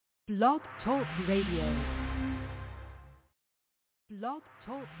Blog Talk Radio. Blog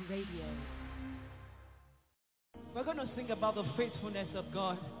Talk Radio. We're going to sing about the faithfulness of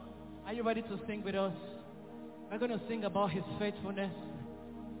God. Are you ready to sing with us? We're going to sing about His faithfulness.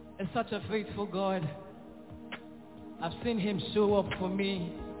 It's such a faithful God. I've seen Him show up for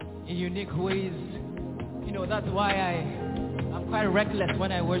me in unique ways. You know, that's why I'm quite reckless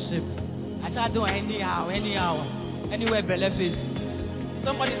when I worship. I start doing anyhow, anywhere believe.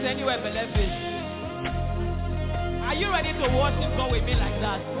 Somebody say anywhere believe. Are you ready to worship God with me like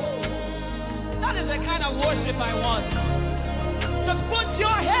that? That is the kind of worship I want. Just put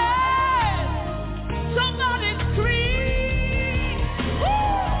your hands. Somebody scream.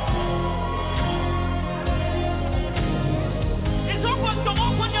 Woo! It's open to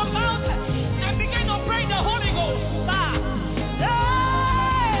open your mouth and begin to pray the Holy Ghost.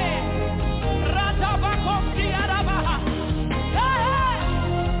 Hey! Ratabakosi Arabaha.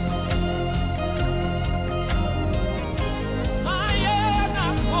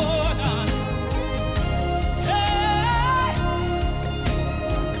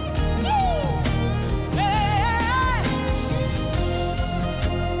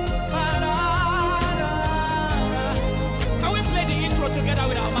 Together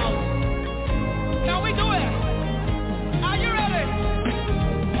with our mouth. Can we do it? Are you ready?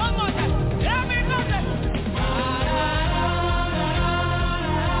 One more time. Everybody.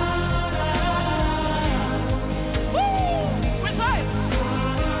 Woo! Recite.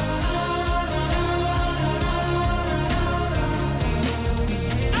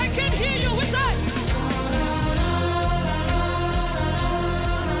 I can hear you. Recite.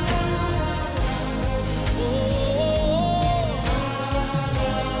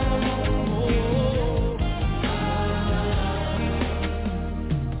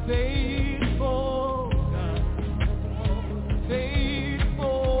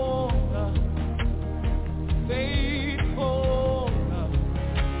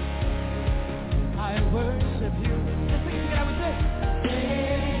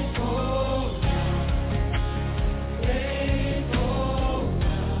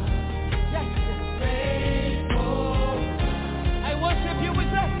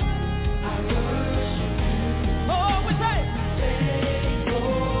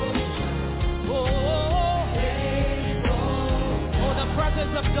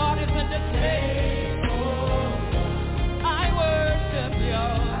 Of God is in this place. I worship you.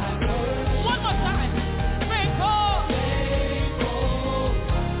 One more time. Faithful.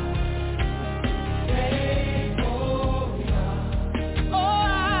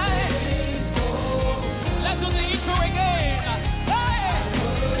 Let's do the intro again. Hey!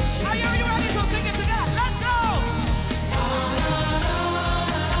 Are you ready to sing it together? Let's go.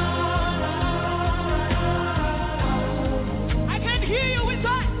 I can hear you with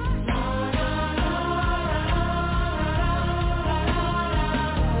that.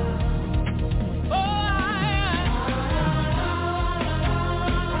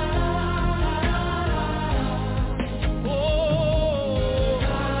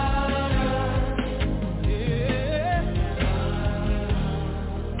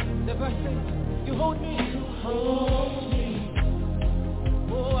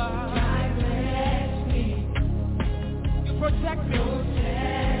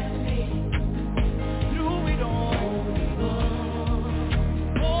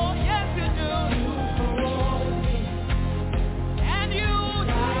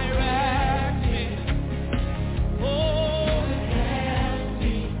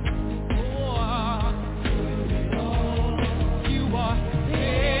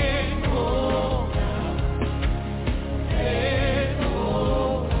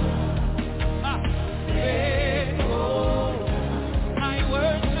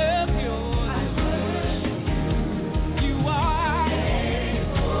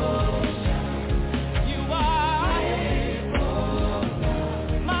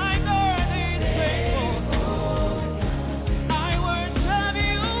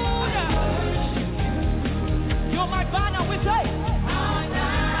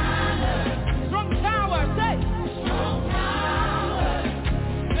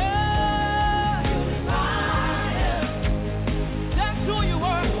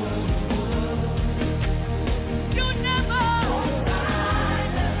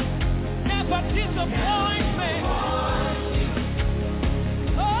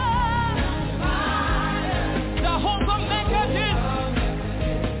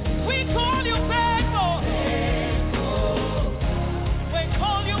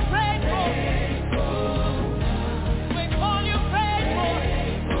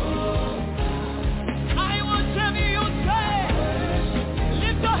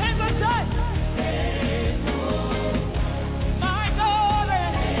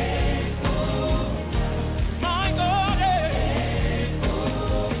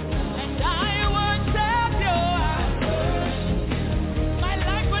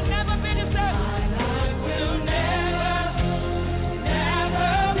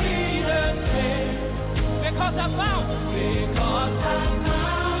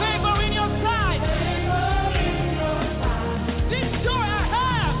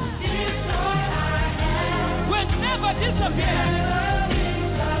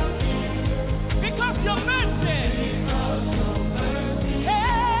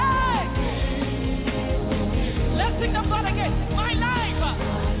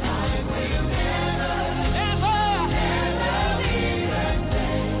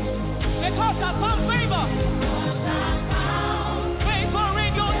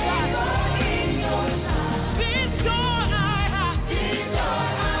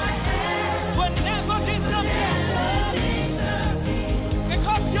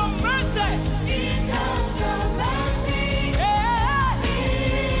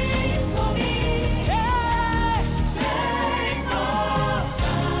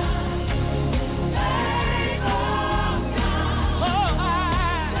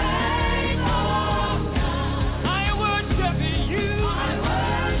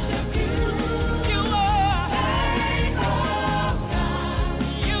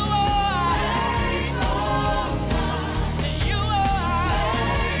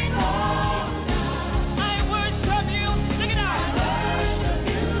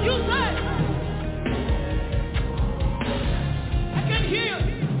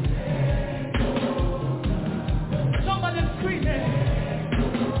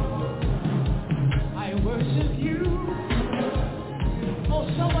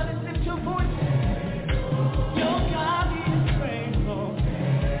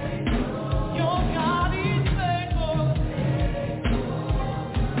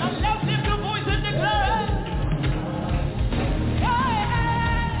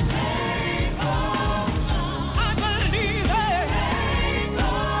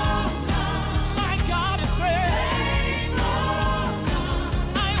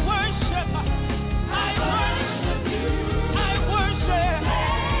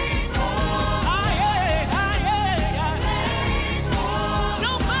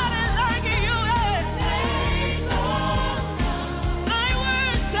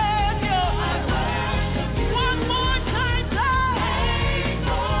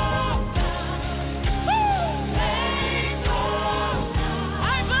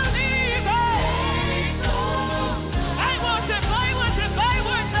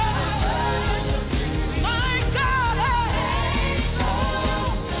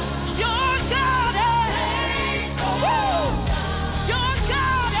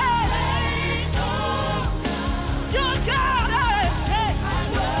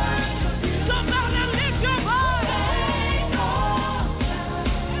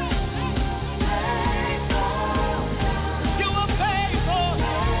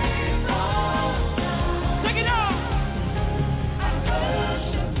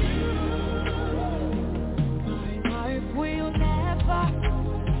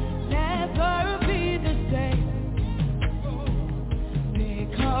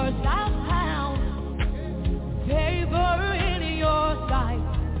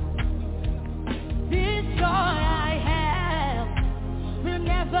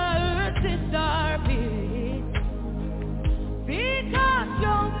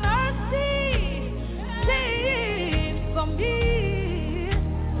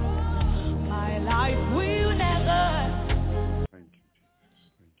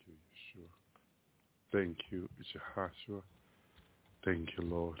 Thank you, Jehoshua. Thank you,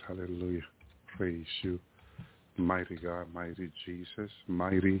 Lord. Hallelujah. Praise you. Mighty God, mighty Jesus,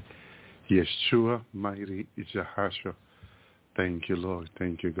 mighty Yeshua, mighty Jehoshua. Thank you, Lord.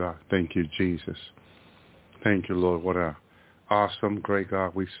 Thank you, God. Thank you, Jesus. Thank you, Lord. What a awesome, great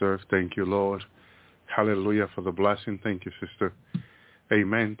God we serve. Thank you, Lord. Hallelujah for the blessing. Thank you, sister.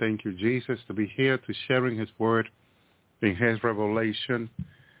 Amen. Thank you, Jesus, to be here to sharing his word in his revelation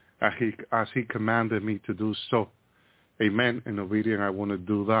as he commanded me to do so. Amen. In obedience, I want to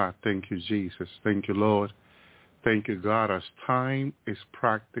do that. Thank you, Jesus. Thank you, Lord. Thank you, God, as time is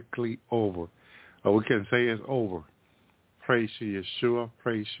practically over. Or we can say it's over. Praise you, Yeshua.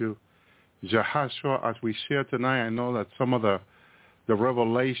 Praise you, Jehoshua. As we share tonight, I know that some of the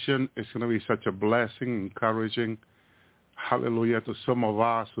revelation is going to be such a blessing, encouraging, hallelujah, to some of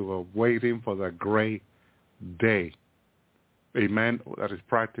us who are waiting for the great day. Amen. That is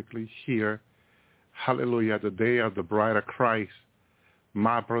practically here. Hallelujah. The day of the bride of Christ,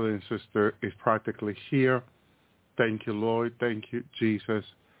 my brother and sister, is practically here. Thank you, Lord. Thank you, Jesus.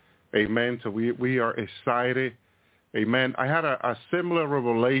 Amen. So we are excited. Amen. I had a similar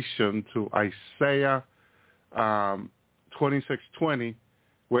revelation to Isaiah 26:20,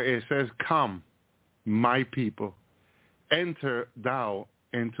 where it says, "Come, my people, enter thou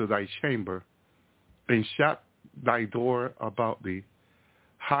into thy chamber, and shut thy door about thee.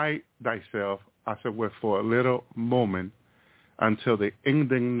 Hide thyself, as it were, for a little moment, until the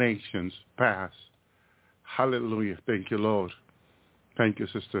indignations pass." Hallelujah. Thank you, Lord. Thank you,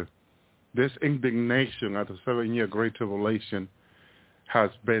 sister. This indignation at the 7-year Great Tribulation has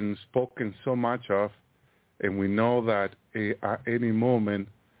been spoken so much of, and we know that at any moment,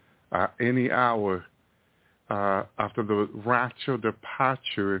 at any hour, after the rapture,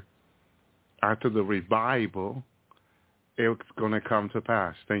 departure, after the revival, it's going to come to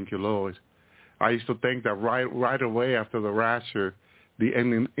pass. Thank you, Lord. I used to think that right away after the rapture, the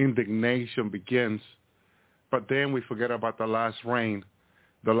indignation begins, but then we forget about the last rain.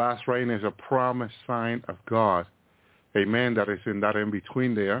 The last rain is a promised sign of God. Amen. That is in that in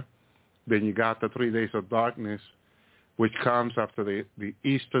between there. Then you got the 3 days of darkness, which comes after the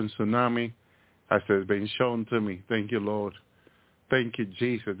Eastern tsunami, as has been shown to me. Thank you, Lord. Thank you,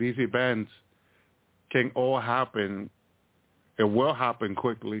 Jesus. These events can all happen. It will happen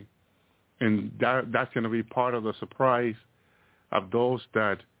quickly. And that's going to be part of the surprise of those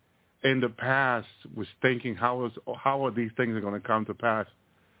that in the past was thinking, how are these things going to come to pass?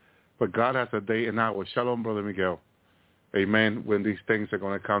 But God has a day and hour. Shalom, Brother Miguel. Amen. When these things are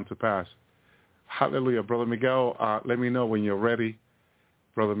going to come to pass. Hallelujah. Brother Miguel, let me know when you're ready.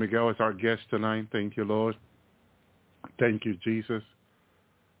 Brother Miguel is our guest tonight. Thank you, Lord. Thank you, Jesus.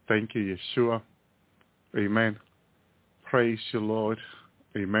 Thank you, Yeshua. Amen. Praise you, Lord.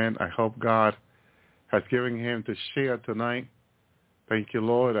 Amen. I hope God has given him to share tonight. Thank you,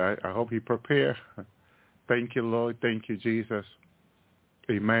 Lord. I hope he prepared. Thank you, Lord. Thank you, Jesus.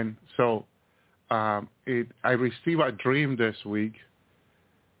 Amen. So I received a dream this week,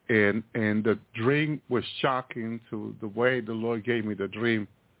 and the dream was shocking to the way the Lord gave me the dream,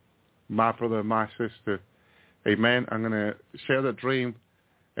 my brother and my sister. Amen. I'm going to share the dream,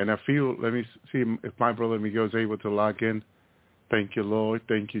 and let me see if my brother Miguel is able to log in. Thank you, Lord.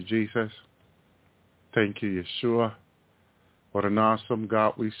 Thank you, Jesus. Thank you, Yeshua. What an awesome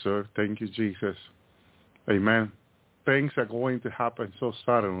God we serve. Thank you, Jesus. Amen. Things are going to happen so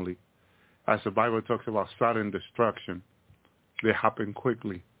suddenly. As the Bible talks about sudden destruction, they happen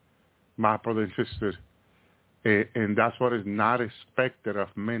quickly, my brother and sister. And that's what is not expected of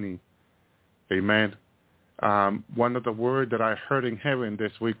many. Amen. One of the words that I heard in heaven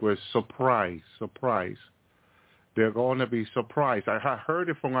this week was surprise, surprise. They're going to be surprised. I had heard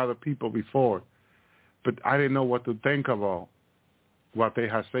it from other people before, but I didn't know what to think about what they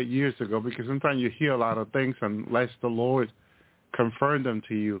had said years ago, because sometimes you hear a lot of things unless the Lord confirmed them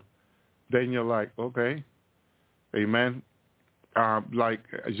to you. Then you're like, okay, amen. Like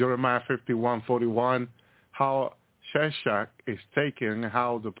Jeremiah 51:41, how Sheshach is taken,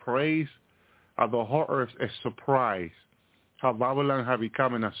 how the praise of the whole earth is surprised, how Babylon have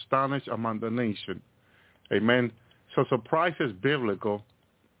become an astonished among the nation. Amen. So surprise is biblical,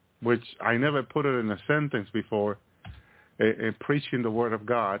 which I never put it in a sentence before in preaching the word of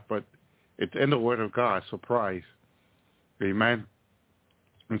God, but it's in the word of God, surprise. Amen.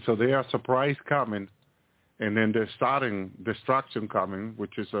 And so there are surprise coming, and then there's starting destruction coming,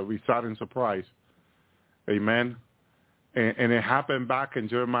 which is a restarting surprise. Amen. And it happened back in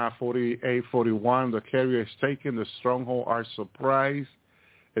Jeremiah 48:41. The carrier is taken, the stronghold are surprised,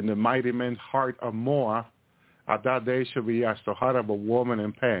 and the mighty men's heart of Moab at that day shall be as the heart of a woman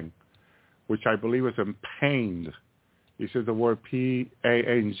in pain, which I believe is in pain. He says the word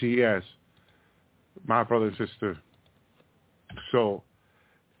P-A-N-G-S, my brother and sister. So,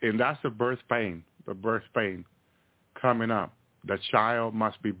 and that's the birth pain coming up. The child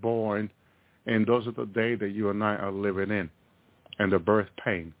must be born, and those are the days that you and I are living in, and the birth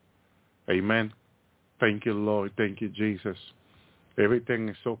pain. Amen. Thank you, Lord. Thank you, Jesus. Everything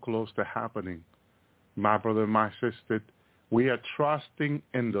is so close to happening. My brother and my sister, we are trusting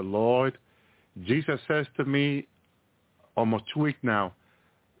in the Lord. Jesus says to me almost 2 weeks now,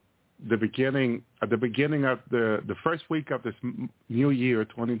 at the beginning of the first week of this new year,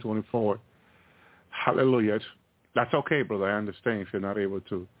 2024, hallelujah. That's okay, brother. I understand if you're not able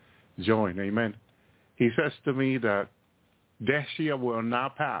to join. Amen. He says to me that this year will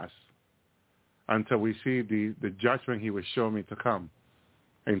not pass until we see the judgment he was showing me to come.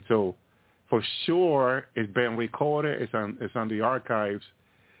 And so for sure it's been recorded. It's on the archives.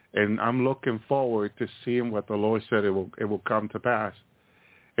 And I'm looking forward to seeing what the Lord said it will come to pass.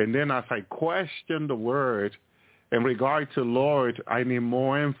 And then as I question the word in regard to Lord, I need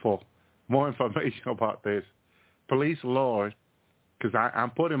more information about this. Please, Lord, because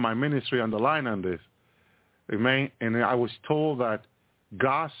I'm putting my ministry on the line on this. Amen. And I was told that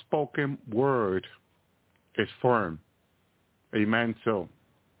God's spoken word is firm. Amen. So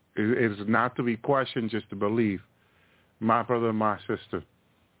it is not to be questioned, just to believe. My brother and my sister.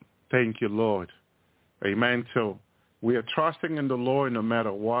 Thank you, Lord. Amen. So we are trusting in the Lord no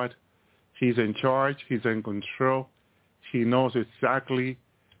matter what. He's in charge. He's in control. He knows exactly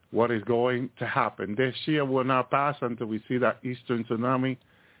what is going to happen. This year will not pass until we see that eastern tsunami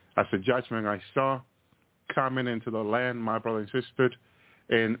as a judgment I saw coming into the land, my brother and sister.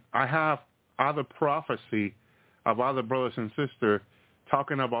 And I have other prophecy of other brothers and sisters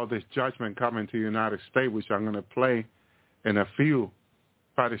talking about this judgment coming to the United States, which I'm going to play in a few.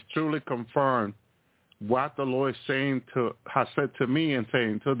 But it's truly confirmed what the Lord has said to me and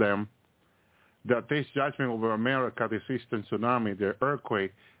saying to them, that this judgment over America, this eastern tsunami, the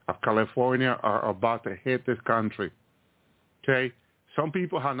earthquake of California are about to hit this country. Okay? Some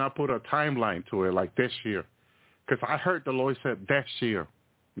people have not put a timeline to it like this year. Because I heard the Lord said this year.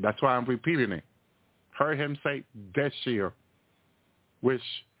 That's why I'm repeating it. Heard him say this year, which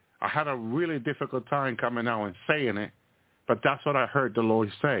I had a really difficult time coming out and saying it, but that's what I heard the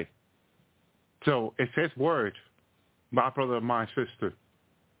Lord say. So it's his word, my brother and my sister.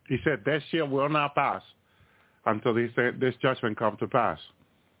 He said, this year will not pass until this judgment comes to pass.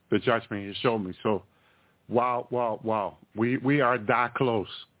 The judgment he showed me. So, wow. We are that close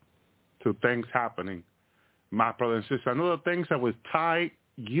to things happening, my brother and sister. Another thing that was tied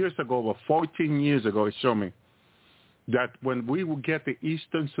years ago, over 14 years ago, it showed me that when we will get the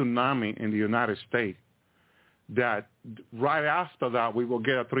eastern tsunami in the United States, that right after that, we will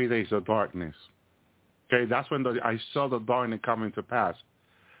get a 3 days of darkness. Okay, that's when I saw the darkness coming to pass.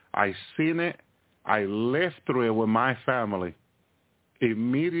 I seen it. I lived through it with my family.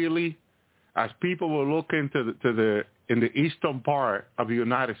 Immediately, as people were looking in the eastern part of the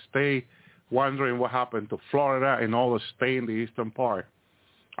United States, wondering what happened to Florida and all the state in the eastern part,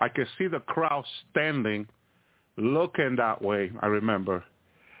 I could see the crowd standing, looking that way, I remember.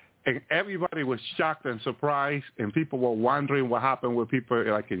 And everybody was shocked and surprised, and people were wondering what happened with people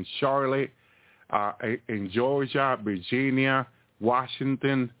like in Charlotte, in Georgia, Virginia,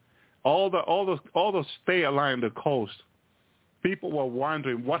 Washington, all the state along the coast. People were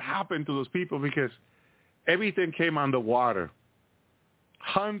wondering what happened to those people because everything came underwater.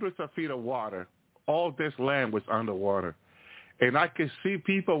 Hundreds of feet of water. All this land was underwater. And I could see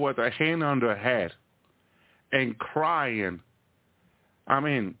people with their hand on their head and crying. I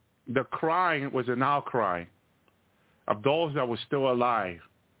mean, the crying was an outcry of those that were still alive,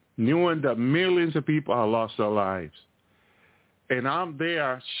 knowing that millions of people have lost their lives. And I'm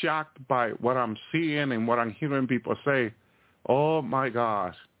there shocked by what I'm seeing and what I'm hearing people say. Oh, my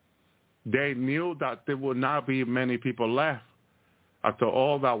God. They knew that there would not be many people left after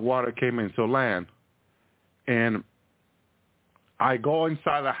all that water came into land. And I go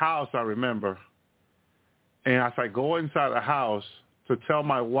inside the house, I remember. And as I go inside the house to tell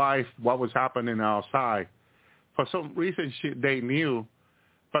my wife what was happening outside, for some reason they knew.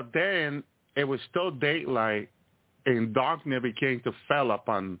 But then it was still daylight, and darkness began to fell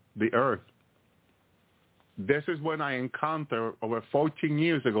upon the earth. This is when I encountered, over 14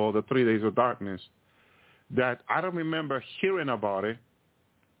 years ago, the 3 days of darkness, that I don't remember hearing about it.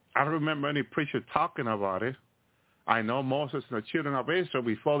 I don't remember any preacher talking about it. I know Moses and the children of Israel,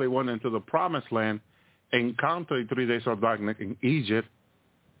 before they went into the promised land, encountered 3 days of darkness in Egypt.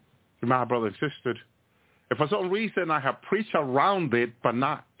 My brother and sister, and for some reason I have preached around it, but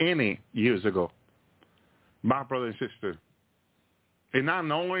not any years ago. My brother and sister. And not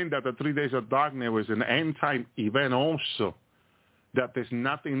knowing that the 3 days of darkness was an end-time event also, that there's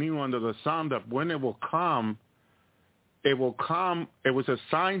nothing new under the sun, that when it will come, it was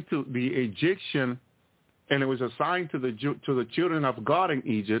assigned to the Egyptian, and it was assigned to the children of God in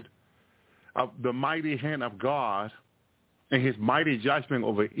Egypt, of the mighty hand of God and his mighty judgment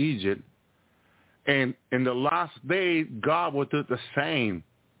over Egypt. And in the last day, God will do the same,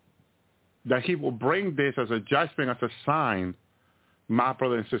 that he will bring this as a judgment, as a sign, my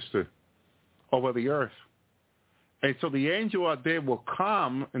brother and sister, over the earth. And so the angel out there will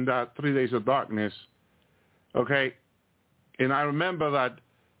come in that 3 days of darkness, okay? And I remember that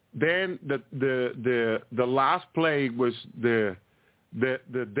then the last plague was the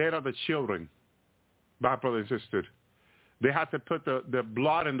death of the children, my brother and sister. They had to put the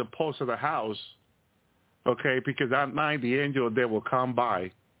blood in the post of the house, okay, because at night the angel there will come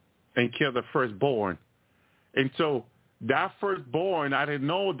by and kill the firstborn. And so that firstborn, I didn't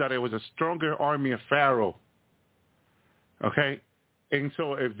know that it was a stronger army of Pharaoh, okay? And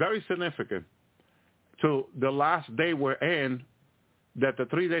so it's very significant to the last day we're in, that the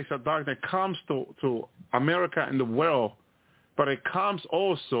 3 days of darkness comes to America and the world, but it comes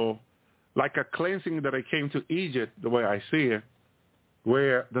also like a cleansing that it came to Egypt, the way I see it,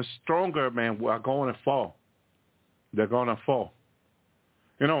 where the stronger men are going to fall. They're going to fall.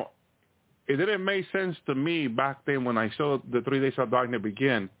 You know, it didn't make sense to me back then when I saw the 3 days of darkness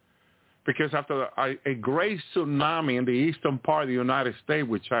begin, Because after a great tsunami in the eastern part of the United States,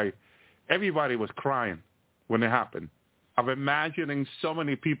 everybody was crying when it happened, of imagining so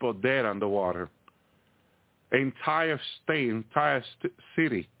many people dead underwater. Entire state,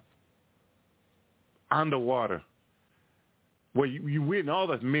 city underwater, where we know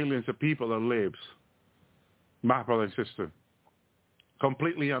there's millions of people that lives, my brother and sister,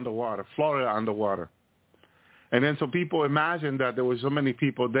 completely underwater, Florida underwater. And then some people imagined that there were so many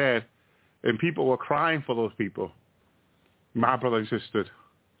people dead, and people were crying for those people, my brother and sister.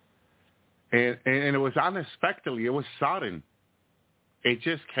 And it was unexpectedly, it was sudden. It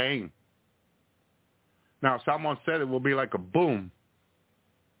just came. Now, someone said it will be like a boom,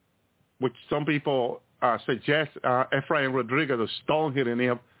 which some people suggest Efrain Rodriguez, the stone hit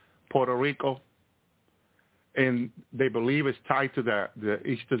near Puerto Rico, and they believe it's tied to the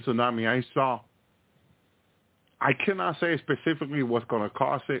Eastern tsunami I saw. I cannot say specifically what's going to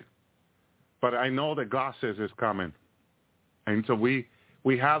cause it, but I know that God says it's coming. And so we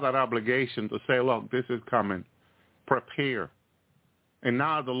have that obligation to say, look, this is coming. Prepare. And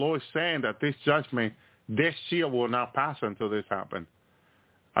now the Lord is saying that this judgment, this year will not pass until this happens.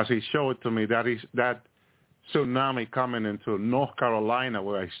 As he showed it to me, that tsunami coming into North Carolina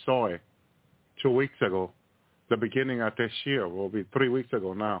where I saw it 2 weeks ago, the beginning of this year, will be 3 weeks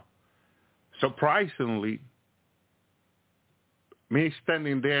ago now. Surprisingly, me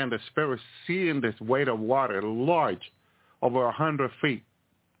standing there in the spirit, seeing this weight of water, large, over 100 feet,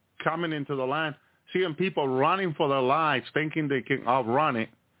 coming into the land, seeing people running for their lives, thinking they can outrun it,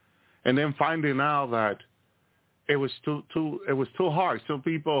 and then finding out that it was too hard. So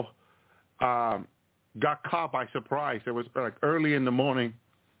people got caught by surprise. It was like early in the morning,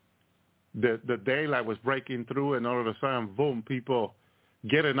 the daylight was breaking through, and all of a sudden, boom, people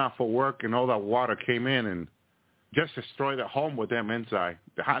getting up for work, and all that water came in and just destroyed their home with them inside.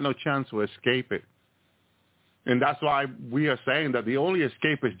 They had no chance to escape it. And that's why we are saying that the only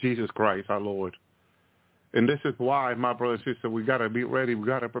escape is Jesus Christ, our Lord. And this is why, my brother and sister, we got to be ready. We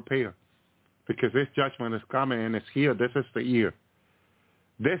got to prepare. Because this judgment is coming, and it's here. This is the year.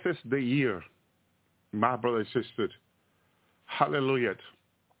 This is the year, my brother and sister. Hallelujah.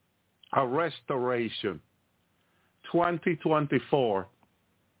 A restoration. 2024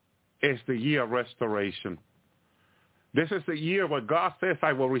 is the year of restoration. This is the year where God says,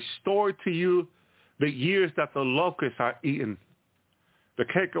 I will restore to you the years that the locusts are eaten, the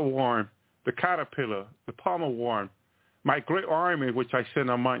cankerworm, the caterpillar, the palmer worm, my great army which I sent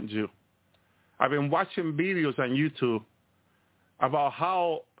among you. I've been watching videos on YouTube about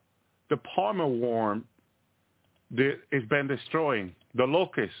how the palmer worm has been destroying. The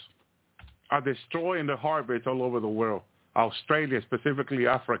locusts are destroying the harvest all over the world, Australia, specifically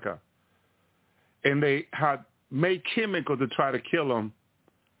Africa. And they had made chemicals to try to kill them,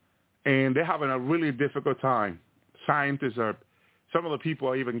 and they're having a really difficult time. Some of the people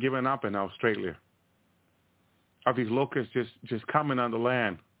are even giving up in Australia of these locusts just coming on the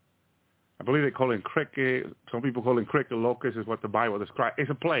land. I believe they call it cricket. Some people call it cricket locust is what the Bible describes.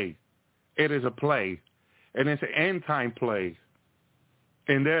 It's a plague. It is a plague. And it's an end-time plague.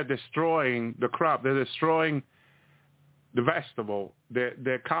 And they're destroying the crop. They're destroying the vegetable.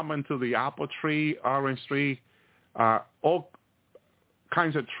 They're coming to the apple tree, orange tree, all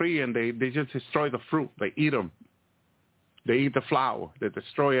kinds of tree, and they just destroy the fruit. They eat them. They eat the flower. They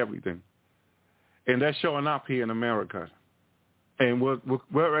destroy everything. And they're showing up here in America. And we're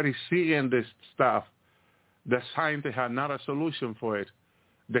already seeing this stuff. The scientists have not a solution for it,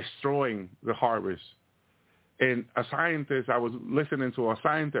 destroying the harvest. And a scientist, I was listening to a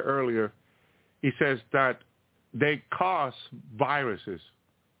scientist earlier, he says that they cause viruses.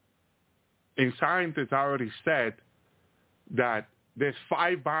 And scientists already said that there's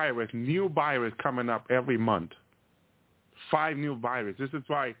 5 new virus coming up every month. 5 new viruses. This is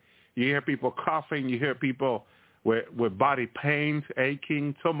why you hear people coughing, you hear people with body pains,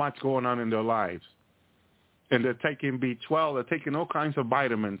 aching, so much going on in their lives. And they're taking B12, they're taking all kinds of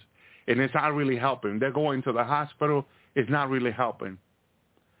vitamins, and it's not really helping. They're going to the hospital, it's not really helping.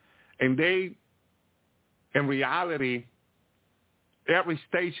 And in reality, every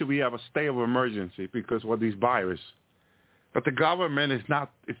state should have a state of emergency because of these viruses. But the government is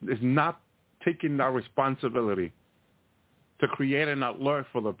not taking that responsibility to create an alert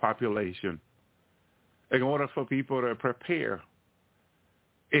for the population in order for people to prepare.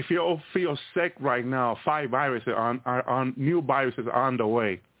 If you all feel sick right now, 5 viruses new viruses are on the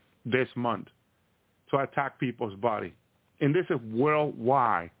way this month to attack people's body. And this is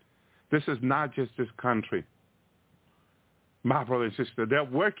worldwide. This is not just this country. My brother and sister, they're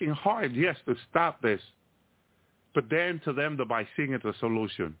working hard, yes, to stop this. But then to them, the vaccine is the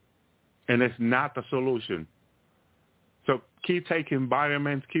solution. and it's not the solution. So keep taking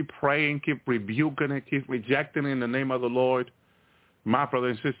vitamins, keep praying, keep rebuking it, keep rejecting it in the name of the Lord. My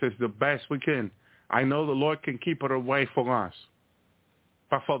brothers and sisters, the best we can. I know the Lord can keep it away from us.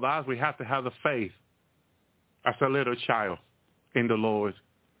 But for that, we have to have the faith as a little child in the Lord.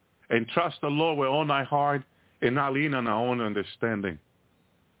 And trust the Lord with all thy heart and not lean on our own understanding.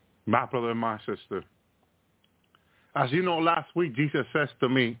 My brother and my sister. As you know, last week, Jesus says to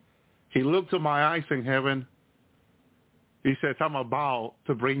me, he looked to my eyes in heaven. He says, I'm about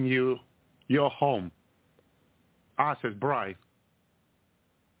to bring you your home as his bride.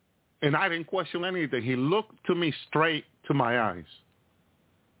 And I didn't question anything. He looked to me straight to my eyes.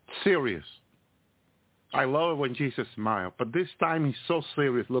 Serious. I love it when Jesus smiles. But this time he's so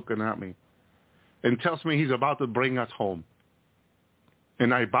serious looking at me and tells me he's about to bring us home.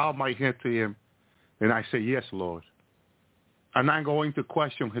 And I bow my head to him and I say, yes, Lord. I'm not going to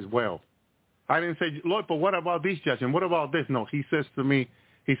question his will. I didn't say, Lord, but what about this judge and what about this? No, he says to me,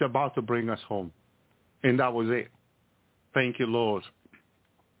 he's about to bring us home. And that was it. Thank you, Lord.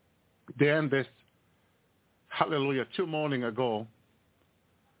 Then this, hallelujah, 2 mornings ago,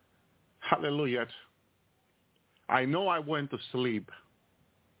 hallelujah, I know I went to sleep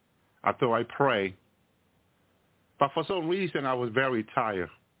after I prayed, but for some reason I was very tired.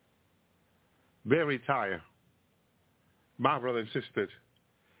 Very tired. My brothers and sisters,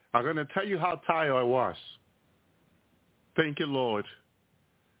 I'm going to tell you how tired I was. Thank you, Lord,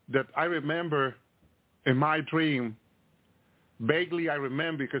 that I remember in my dream, vaguely I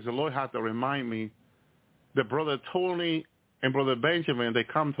remember because the Lord had to remind me that Brother Tony and Brother Benjamin, they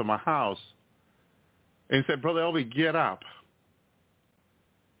come to my house and said, Brother Elvi, get up.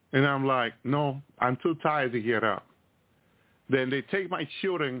 And I'm like, no, I'm too tired to get up. Then they take my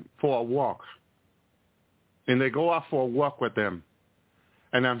children for a walk. And they go out for a walk with them.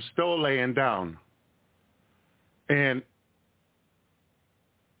 And I'm still laying down. And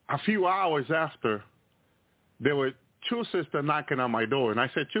a few hours after, there were 2 sisters knocking on my door. And I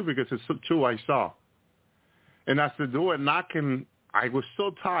said 2 because it's 2 I saw. And as the door knocking, I was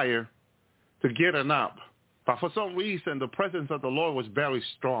so tired to getting up. But for some reason, the presence of the Lord was very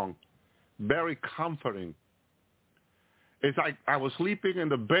strong, very comforting. It's like I was sleeping in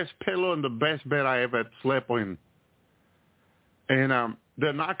the best pillow and the best bed I ever slept in. And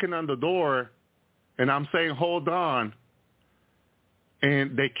they're knocking on the door, and I'm saying, hold on.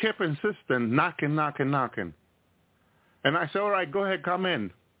 And they kept insisting, knocking. And I said, all right, go ahead, come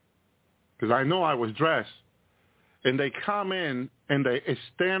in. Because I know I was dressed. And they come in, and they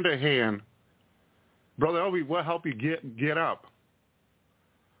extend their hand. Brother Elvi, we'll help you get up.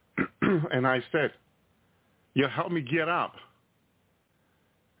 And I said, you help me get up.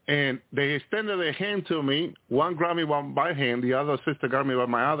 And they extended their hand to me. One grabbed me by my hand. The other sister grabbed me by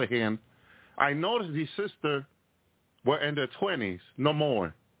my other hand. I noticed these sisters were in their 20s, no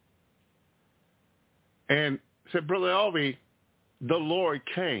more. And said, Brother Elvi, the Lord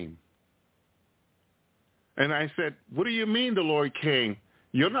came. And I said, what do you mean the Lord came?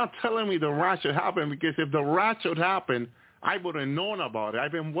 You're not telling me the rapture happened, because if the rapture happened, I would have known about it.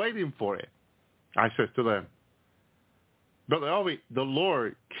 I've been waiting for it. I said to them, Brother Elvi, the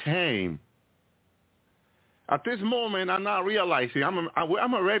Lord came. At this moment, I'm not realizing, I'm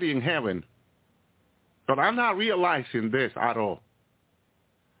already in heaven, but I'm not realizing this at all.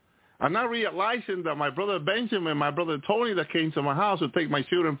 I'm not realizing that my brother Benjamin, my brother Tony that came to my house to take my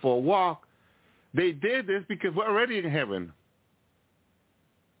children for a walk, they did this because we're already in heaven.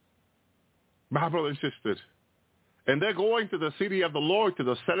 My brothers and sisters. And they're going to the city of the Lord, to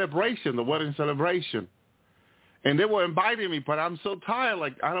the celebration, the wedding celebration. And they were inviting me, but I'm so tired,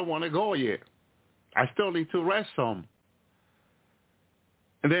 like I don't want to go yet. I still need to rest some.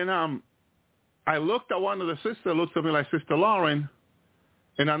 And then I looked at one of the sisters, looked at me like Sister Lauren,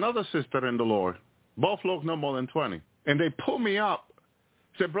 and another sister in the Lord. Both look no more than 20. And they pulled me up,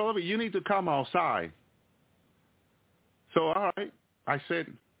 said, Brother, you need to come outside. So, all right, I said,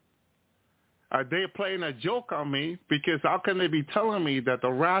 they're playing a joke on me, because how can they be telling me that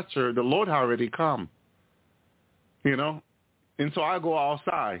the rapture, the Lord already come? You know? And so I go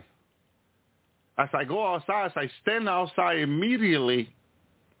outside. As I go outside, as I stand outside immediately,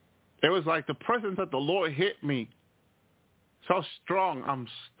 it was like the presence of the Lord hit me so strong, I'm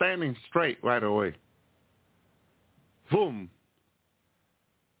standing straight right away. Boom.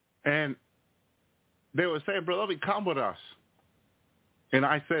 And they were saying, Brother, come with us. And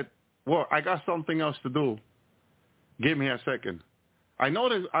I said, well, I got something else to do. Give me a second. I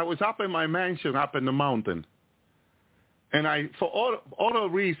noticed I was up in my mansion up in the mountain. And for all the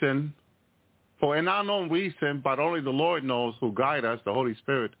reason, for an unknown reason, but only the Lord knows who guides us, the Holy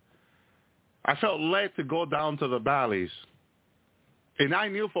Spirit, I felt led to go down to the valleys. And I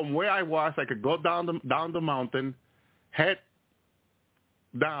knew from where I was, I could go down the mountain, head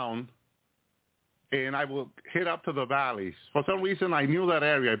down, and I will head up to the valleys. For some reason, I knew that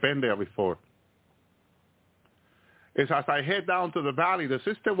area. I've been there before. As I head down to the valley, the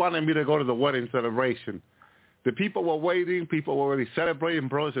sister wanted me to go to the wedding celebration. The people were waiting. People were already celebrating.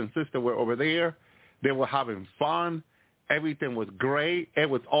 Brothers and sisters were over there. They were having fun. Everything was great. It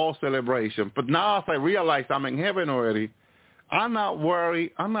was all celebration. But now as I realized I'm in heaven already, I'm not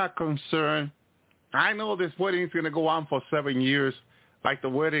worried. I'm not concerned. I know this wedding is going to go on for 7 years, like the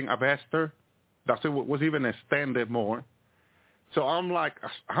wedding of Esther. That was even extended more. So I'm like,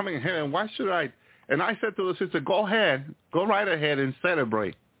 I'm in heaven. Why should I? And I said to the sister, go ahead. Go right ahead and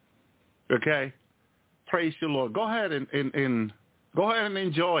celebrate. Okay? Praise you, Lord. Go ahead and go ahead and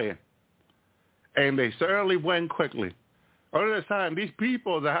enjoy it. And they certainly went quickly. Other time, these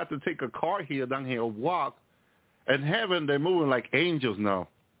people that had to take a car here, down here, walk, in heaven, they're moving like angels now.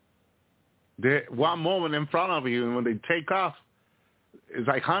 They're one moment in front of you, and when they take off, it's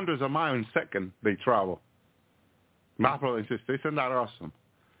like hundreds of miles a second they travel. My brother and sister, isn't that awesome?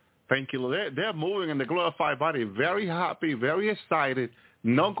 Thank you, Lord. They're moving in the glorified body, very happy, very excited,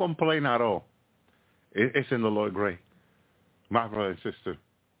 no complaint at all. It's in the Lord great. My brother and sister,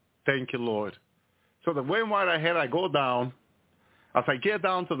 thank you, Lord. So the way right ahead, I go down. As I get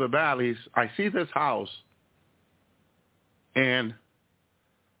down to the valleys, I see this house, and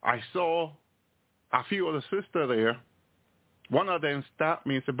I saw a few of the sisters there. One of them stopped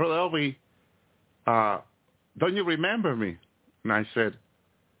me and said, Brother Elvi, don't you remember me? And I said,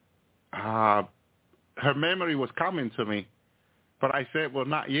 her memory was coming to me. But I said, well,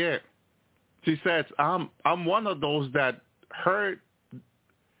 not yet. She said, I'm one of those that heard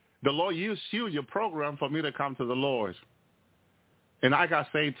the Lord used your program for me to come to the Lord. And I got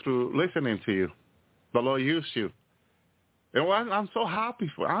saved through listening to you. The Lord used you. And I'm so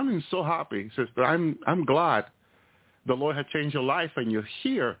happy I'm so happy, sister. I'm glad the Lord had changed your life and you're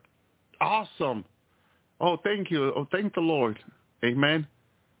here. Awesome. Oh, thank you. Oh, thank the Lord. Amen.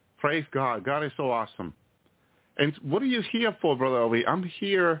 Praise God. God is so awesome. And what are you here for, Brother Elvi? I'm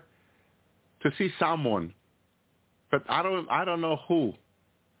here to see someone, but I don't know who.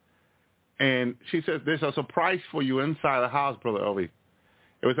 And she says, there's a surprise for you inside the house, Brother Elvi.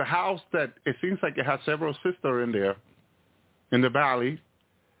 It was a house that it seems like it has several sisters in there in the valley.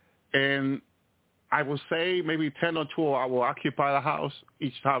 And I would say maybe 10 or 12 I will occupy the house,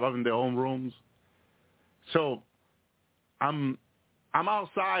 each time having their own rooms. So I'm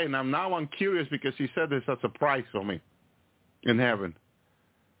outside, and I'm curious because she said there's a surprise for me in heaven.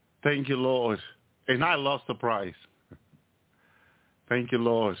 Thank you, Lord. And I love surprise. Thank you,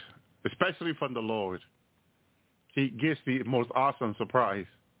 Lord. Especially from the Lord. He gives the most awesome surprise.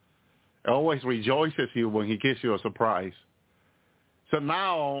 It always rejoices you when he gives you a surprise. So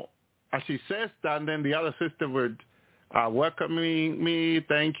now, as she says that, and then the other sister would welcoming me.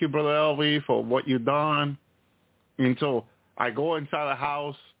 Thank you, Brother Elvi, for what you've done. And so I go inside the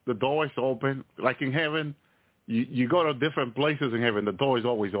house. The door is open. Like in heaven, you go to different places in heaven. The door is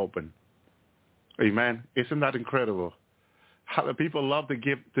always open. Amen. Isn't that incredible? How the people love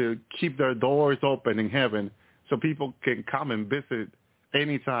to keep their doors open in heaven so people can come and visit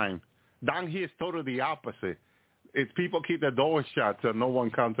anytime. Down here is totally the opposite. It's people keep their doors shut so no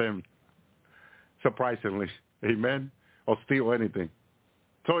one comes in, surprisingly. Amen? Or steal anything.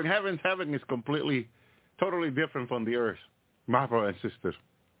 So in heaven is completely, totally different from the earth, my brother and sisters.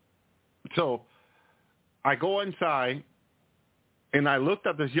 So I go inside, and I looked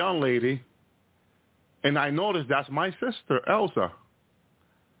at this young lady, and I noticed that's my sister, Elsa.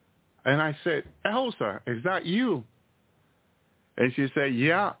 And I said, Elsa, is that you? And she said,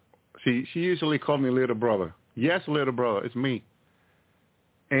 yeah. She usually called me little brother. Yes, little brother, it's me.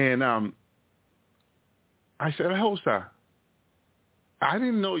 And I said, Elsa, I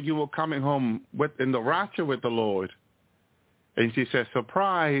didn't know you were coming home in the rapture with the Lord. And she said,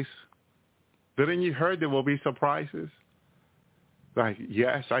 surprise. Didn't you hear there will be surprises? Like,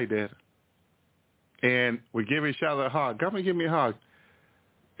 yes, I did. And we give each other a hug. Come and give me a hug.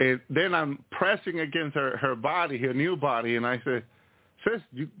 And then I'm pressing against her body, her new body, and I said, sis,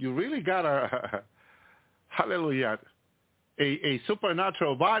 you really got hallelujah, a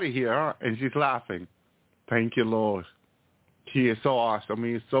supernatural body here, huh? And she's laughing. Thank you, Lord. He is so awesome.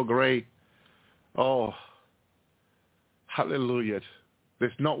 He is so great. Oh, hallelujah.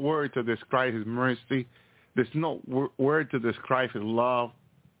 There's no word to describe his mercy. There's no word to describe his love.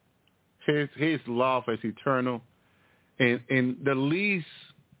 His love is eternal. And the least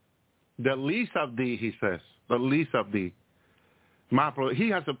of thee, he says, the least of thee. My brother, he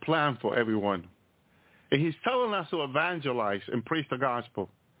has a plan for everyone. And he's telling us to evangelize and preach the gospel.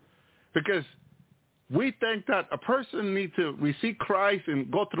 Because we think that a person needs to receive Christ and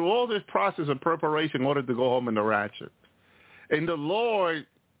go through all this process of preparation in order to go home in the rapture. And the Lord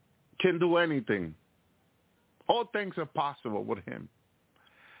can do anything. All things are possible with him.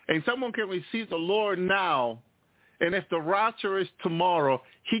 And someone can receive the Lord now, and if the rapture is tomorrow,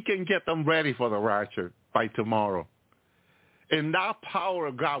 he can get them ready for the rapture by tomorrow. And that power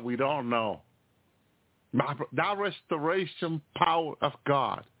of God, we don't know. That restoration power of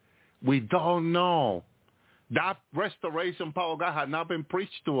God, we don't know. That restoration power of God had not been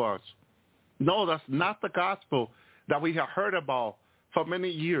preached to us. No, that's not the gospel that we have heard about for many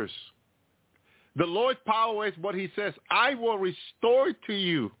years. The Lord's power is what he says, I will restore to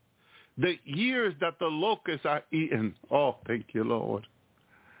you the years that the locusts are eaten. Oh, thank you, Lord.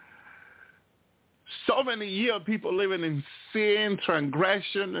 So many years people living in sin,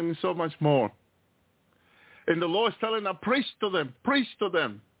 transgression, and so much more. And the Lord's telling them, preach to them, preach to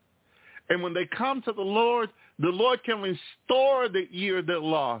them. And when they come to the Lord can restore the year they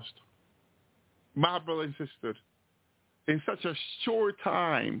lost. My brother and sister, in such a short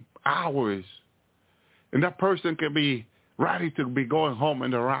time, hours, and that person can be ready to be going home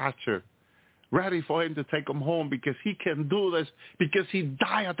in the rapture, ready for him to take him home because he can do this, because he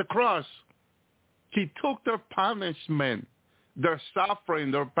died at the cross. He took their punishment, their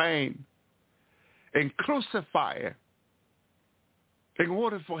suffering, their pain, and crucified it in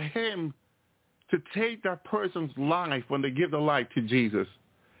order for him to take that person's life when they give their life to Jesus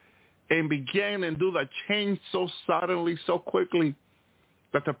and begin and do that change so suddenly, so quickly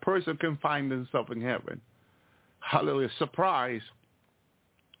that the person can find himself in heaven. Hallelujah. Surprise.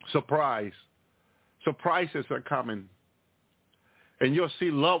 Surprise. Surprises are coming. And you'll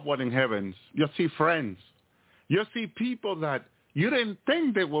see loved ones in heavens. You'll see friends. You'll see people that you didn't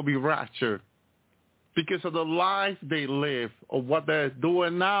think they will be raptured because of the life they live or what they're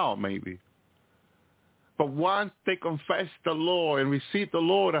doing now maybe. But once they confess the Lord and receive the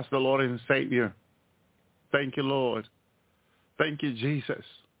Lord as the Lord and Savior, thank you, Lord. Thank you, Jesus.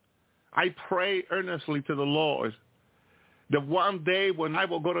 I pray earnestly to the Lord that one day when I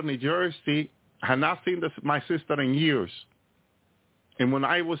will go to New Jersey, I have not seen my sister in years. And when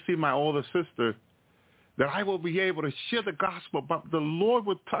I will see my older sister, that I will be able to share the gospel, but the Lord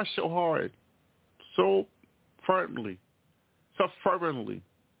will touch your heart so firmly, so fervently,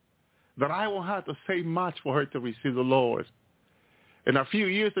 that I won't have to say much for her to receive the Lord. And a few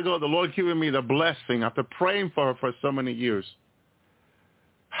years ago, the Lord gave me the blessing after praying for her for so many years.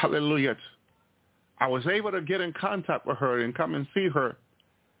 Hallelujah. I was able to get in contact with her and come and see her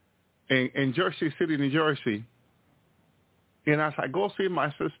in Jersey City, New Jersey. And as I go see my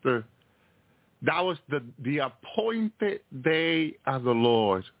sister, that was the appointed day of the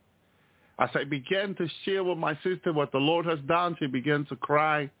Lord. As I began to share with my sister what the Lord has done, she began to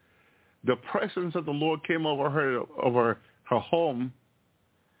cry. The presence of the Lord came over her home,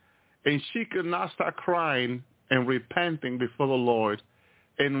 and she could not stop crying and repenting before the Lord.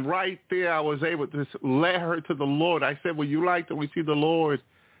 And right there, I was able to lead her to the Lord. I said, would you like to receive the Lord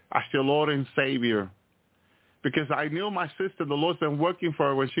as your Lord and Savior? Because I knew my sister, the Lord's been working for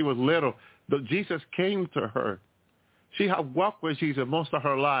her when she was little. Jesus came to her. She had walked with Jesus most of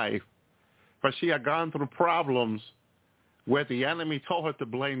her life, but she had gone through problems where the enemy told her to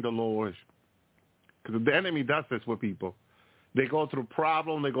blame the Lord. Because the enemy does this with people. They go through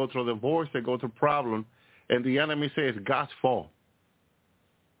problems, they go through divorce, they go through problems, and the enemy says it's God's fault,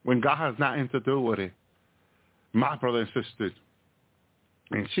 when God has nothing to do with it. My brother and sister.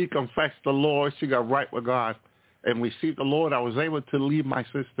 And she confessed the Lord. She got right with God and received the Lord. I was able to leave my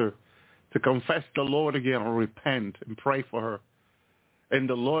sister to confess the Lord again and repent and pray for her. And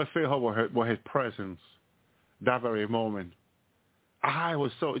the Lord filled her with his presence that very moment. I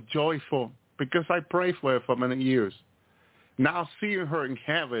was so joyful because I prayed for her for many years. Now seeing her in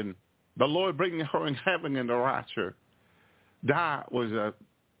heaven, the Lord bringing her in heaven in the rapture, that was a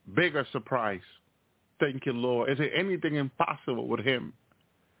bigger surprise. Thank you, Lord. Is there anything impossible with him?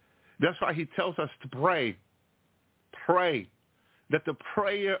 That's why he tells us to pray. Pray. That the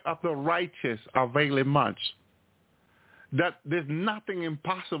prayer of the righteous availeth much. That there's nothing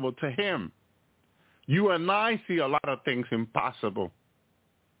impossible to him. You and I see a lot of things impossible.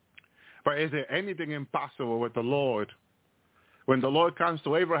 But is there anything impossible with the Lord? When the Lord comes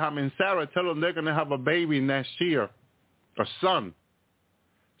to Abraham and Sarah, tell them they're going to have a baby next year, a son.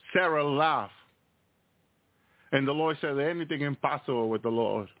 Sarah laughed. And the Lord said, is there anything impossible with the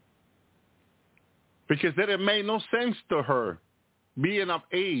Lord? Because it made no sense to her, being of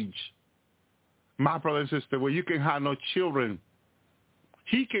age, my brother and sister, where you can have no children.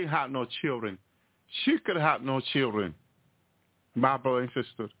 He can have no children. She could have no children. My brother and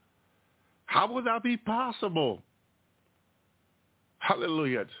sister. How would that be possible?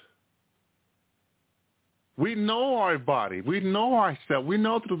 Hallelujah. We know our body. We know ourselves. We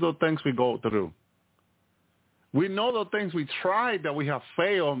know through the things we go through. We know the things we tried that we have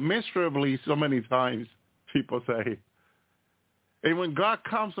failed miserably so many times, people say. And when God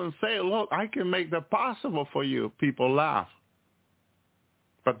comes and says, look, I can make that possible for you, people laugh.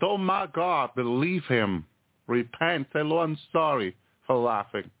 But don't mock God, believe him. Repent. Say, Lord, I'm sorry for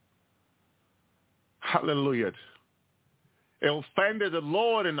laughing. Hallelujah. It offended the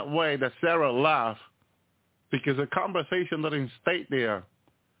Lord in a way that Sarah laughed because the conversation didn't stay there.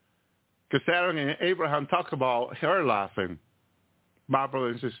 Because Sarah and Abraham talk about her laughing, my brother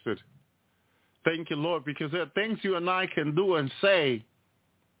and sister. Thank you, Lord, because there are things you and I can do and say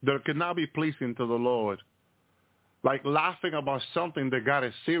that cannot be pleasing to the Lord. Like laughing about something that God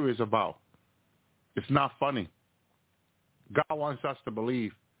is serious about. It's not funny. God wants us to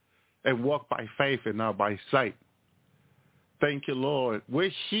believe and walk by faith and not by sight. Thank you, Lord.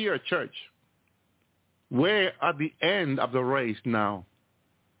 We're here, church. We're at the end of the race now.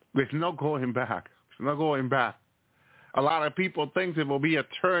 There's no going back. There's no going back. A lot of people think there will be a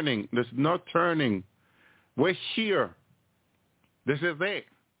turning. There's no turning. We're here. This is it.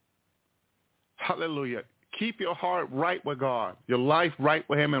 Hallelujah. Keep your heart right with God, your life right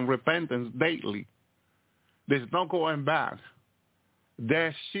with him in repentance daily. There's no going back.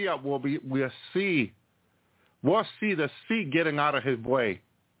 There we'll see the sea getting out of his way.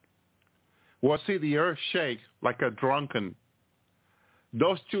 We'll see the earth shake like a drunken.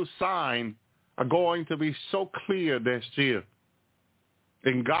 Those two signs are going to be so clear this year.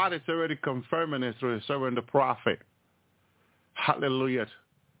 And God is already confirming it through his servant, the prophet. Hallelujah.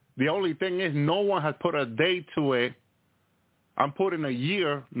 The only thing is no one has put a date to it. I'm putting a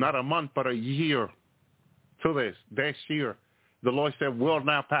year, not a month, but a year to this year. The Lord said, will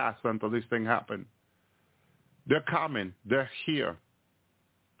not pass until this thing happens. They're coming. They're here.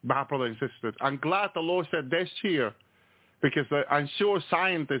 My brothers and sisters, I'm glad the Lord said this year because I'm sure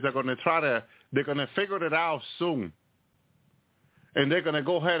scientists are going to they're going to figure it out soon. And they're going to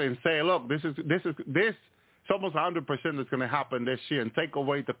go ahead and say, look, this it's almost 100% that's going to happen this year and take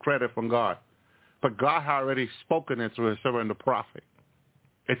away the credit from God. But God had already spoken it through his servant, the prophet.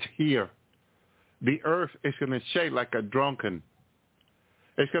 It's here. The earth is going to shake like a drunken.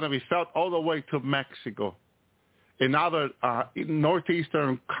 It's going to be felt all the way to Mexico. And other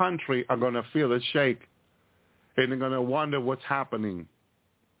northeastern country are going to feel it shake. And they're going to wonder what's happening.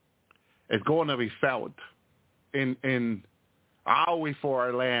 It's going to be felt in our for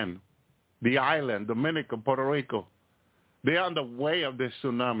our land, the island, Dominica, Puerto Rico. They're on the way of this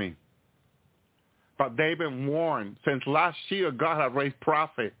tsunami. But they've been warned. Since last year, God had raised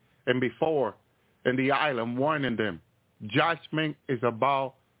prophet and before in the island warning them. Judgment is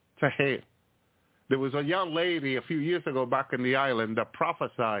about to hit. There was a young lady a few years ago back in the island that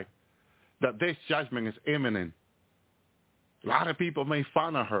prophesied that this judgment is imminent. A lot of people made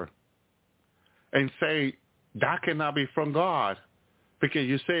fun of her and say, that cannot be from God because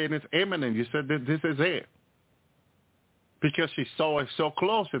you're saying it's imminent. You said that this is it. Because she saw it so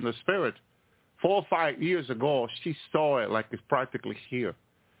close in the spirit. 4 or 5 years ago, she saw it like it's practically here.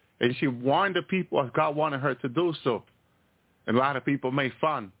 And she warned the people as God wanted her to do so. And a lot of people made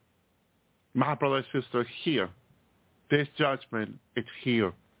fun. My brother and sister, here. This judgment, it's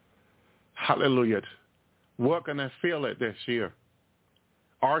here. Hallelujah. We're going to feel it this year.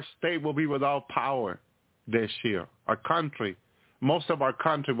 Our state will be without power this year. Our country, most of our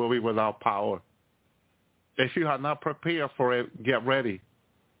country will be without power. If you have not prepared for it, get ready.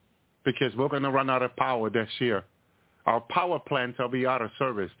 Because we're going to run out of power this year. Our power plants will be out of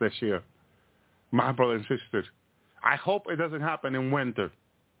service this year. My brothers and sisters, I hope it doesn't happen in winter.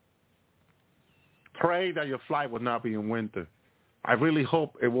 Pray that your flight will not be in winter. I really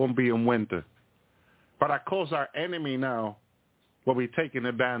hope it won't be in winter. But of course our enemy now will be taking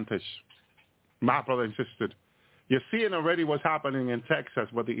advantage. My brother and sister, you're seeing already what's happening in Texas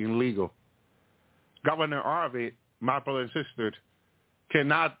with the illegal. Governor Harvey, my brother and sister,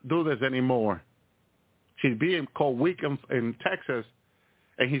 cannot do this anymore. He's being called weak in Texas,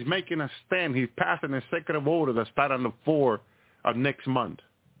 and he's making a stand. He's passing an executive order that starts on the 4th of next month.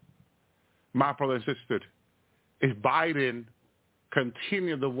 My brother and sister, if Biden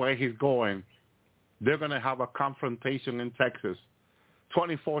continue the way he's going, they're going to have a confrontation in Texas.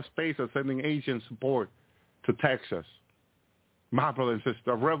 24 states are sending agent support to Texas. My brother and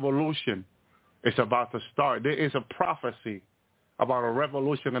sister, a revolution is about to start. There is a prophecy about a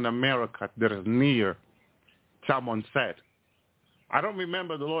revolution in America that is near, someone said. I don't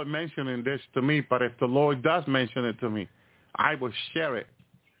remember the Lord mentioning this to me, but if the Lord does mention it to me, I will share it.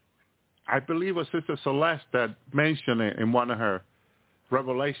 I believe it was Sister Celeste that mentioned it in one of her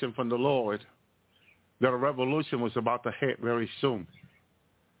revelations from the Lord, that a revolution was about to hit very soon.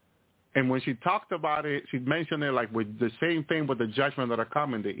 And when she talked about it, she mentioned it like with the same thing with the judgment that are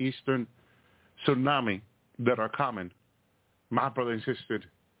coming, the Eastern tsunami that are coming. My brother and sister,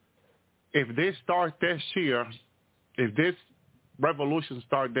 if this starts this year, if this revolution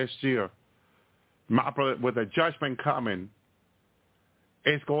starts this year, my brother, with the judgment coming,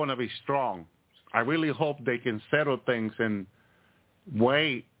 it's going to be strong. I really hope they can settle things and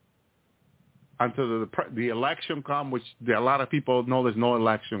wait until the election comes, which a lot of people know there's no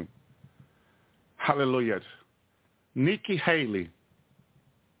election. Hallelujah. Nikki Haley.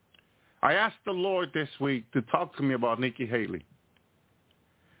 I asked the Lord this week to talk to me about Nikki Haley.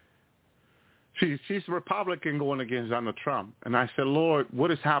 She's a Republican going against Donald Trump. And I said, Lord,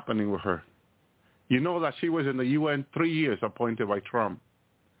 what is happening with her? You know that she was in the UN 3 years appointed by Trump.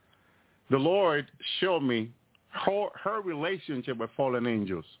 The Lord showed me her relationship with fallen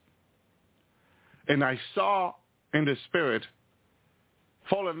angels. And I saw in the spirit,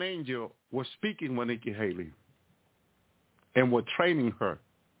 fallen angel was speaking with Nikki Haley and were training her.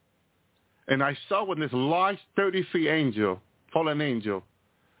 And I saw when this large 30-feet angel, fallen angel,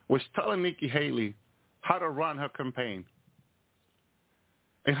 was telling Nikki Haley how to run her campaign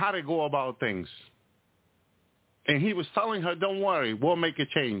and how to go about things. And he was telling her, don't worry, we'll make a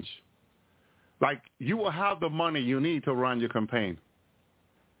change. Like, you will have the money you need to run your campaign.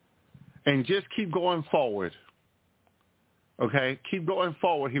 And just keep going forward. Okay? Keep going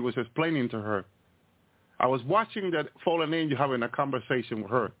forward, he was explaining to her. I was watching that fallen angel having a conversation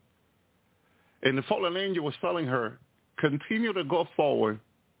with her. And the fallen angel was telling her, continue to go forward.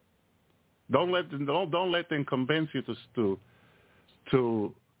 Don't let them convince you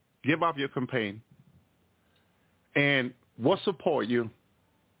to give up your campaign. And we'll support you.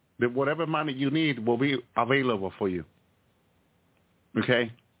 That whatever money you need will be available for you.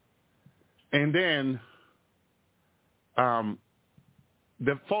 Okay? And then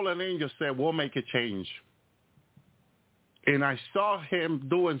the fallen angel said, we'll make a change. And I saw him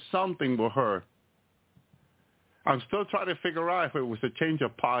doing something with her. I'm still trying to figure out if it was a change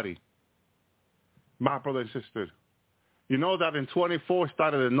of party. My brother and sister. You know that in 24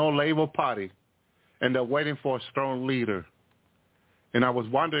 started a no-label party, and they're waiting for a strong leader. And I was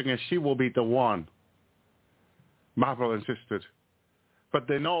wondering if she will be the one, my brother and sister. But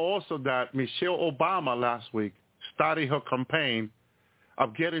they know also that Michelle Obama last week started her campaign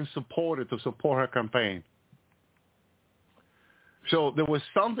of getting supported to support her campaign. So there was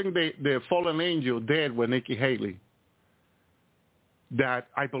something the fallen angel did with Nikki Haley that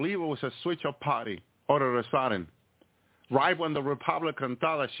I believe it was a switch of party all of a sudden. Right when the Republican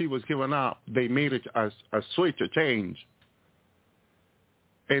thought that she was giving up, they made a switch, a change.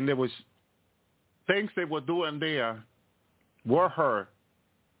 And there was things they were doing there were her.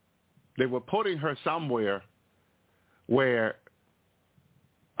 They were putting her somewhere where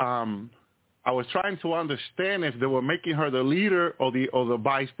I was trying to understand if they were making her the leader or the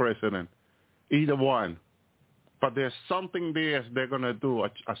vice president, either one. But there's something there they're going to do,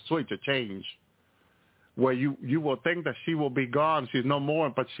 a switch, a change, where you will think that she will be gone, she's no more,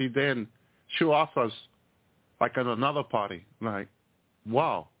 but she offers like at another party. Like,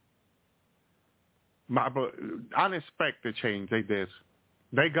 wow. Unexpected change they did.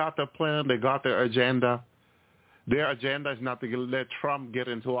 They got their plan, they got their agenda. Their agenda is not to let Trump get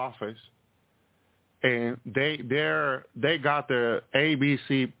into office. And they got their A, B,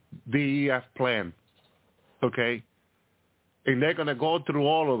 C, D, E, F plan. Okay? And they're going to go through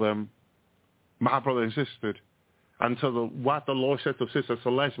all of them, my brother and sister, until what the Lord said to Sister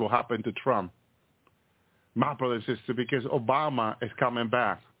Celeste will happen to Trump. My brother and sister, because Obama is coming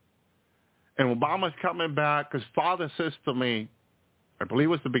back. And Obama's coming back because Father says to me, I believe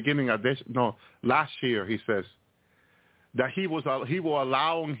it was the beginning of last year, he says, that he will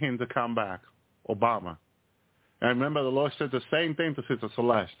allow him to come back, Obama. And remember, the Lord said the same thing to Sister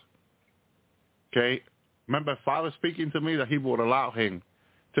Celeste. Okay? Remember, Father speaking to me that he would allow him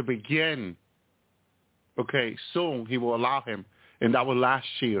to begin. Okay, soon he will allow him. And that was last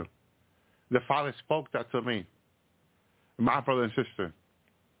year. The Father spoke that to me. My brother and sister,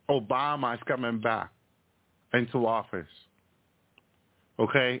 Obama is coming back into office.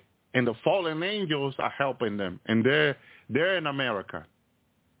 Okay? And the fallen angels are helping them. And they're in America.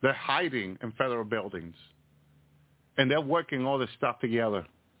 They're hiding in federal buildings. And they're working all this stuff together.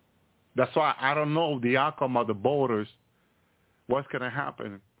 That's why I don't know the outcome of the borders, what's going to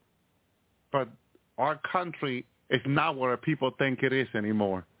happen. But our country It's not what people think it is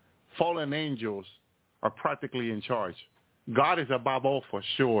anymore. Fallen angels are practically in charge. God is above all for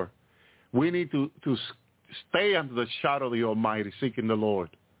sure. We need to stay under the shadow of the Almighty, seeking the Lord.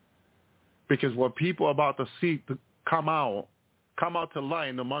 Because what people are about to see to come out to light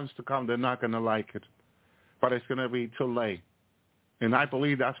in the months to come, they're not going to like it. But it's going to be too late. And I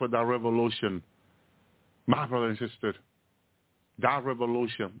believe that's what that revolution, my brother and sister, that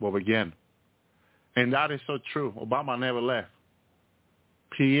revolution will begin. And that is so true. Obama never left.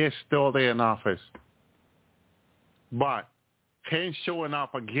 He is still there in office. But him showing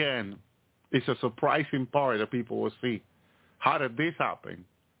up again is a surprising part that people will see. How did this happen?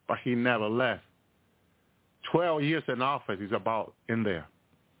 But he never left. 12 years in office is about in there.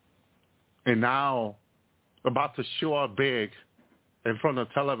 And now about to show up big in front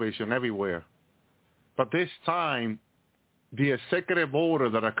of television everywhere. But this time, the executive order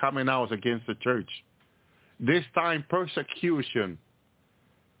that are coming out is against the church. This time persecution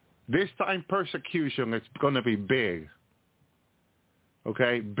is going to be big.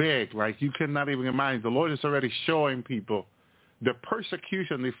 Okay, big, like you cannot even imagine. The Lord is already showing people the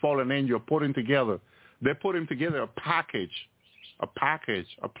persecution the fallen angel are putting together. They're putting together a package, a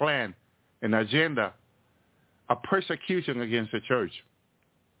plan, an agenda, a persecution against the church.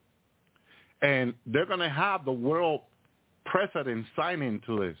 And they're going to have the world president sign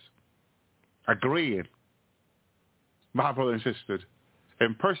into this, agreeing, my brother and sister.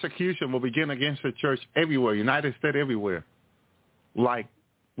 And persecution will begin against the church everywhere, United States everywhere, like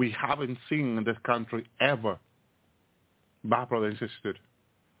we haven't seen in this country ever, my brother and sister.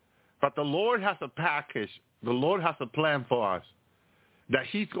 But the Lord has a package. The Lord has a plan for us that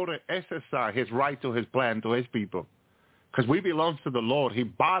he's going to exercise his right to his plan to his people. Because we belong to the Lord. He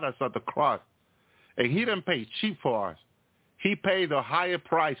bought us at the cross. And he didn't pay cheap for us. He paid a higher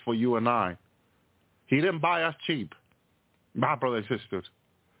price for you and I. He didn't buy us cheap, my brothers and sisters.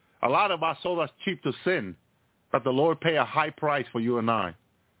 A lot of us sold us cheap to sin, but the Lord paid a high price for you and I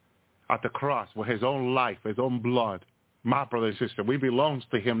at the cross with his own life, his own blood. My brother and sister, we belong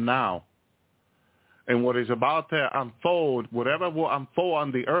to him now. And what is about to unfold, whatever will unfold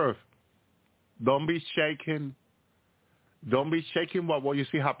on the earth, don't be shaken. Don't be shaken by what you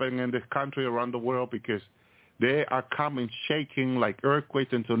see happening in this country around the world, because they are coming shaking like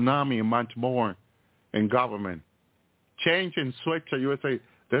earthquakes and tsunami and much more in government. Change and switch, you would say,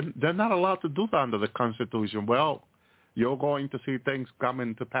 they're not allowed to do that under the Constitution. Well, you're going to see things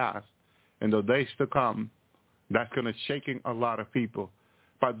coming to pass in the days to come. That's going to shaking a lot of people.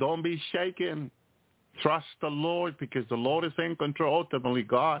 But don't be shaken. Trust the Lord, because the Lord is in control. Ultimately,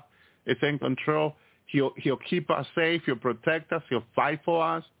 God is in control. He'll keep us safe. He'll protect us. He'll fight for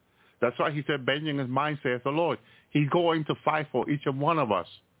us. That's why he said, bending his mind, says the Lord. He's going to fight for each and one of us.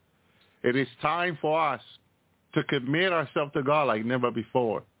 It is time for us to commit ourselves to God like never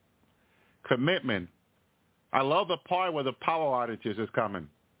before. Commitment. I love the part where the power outages is coming.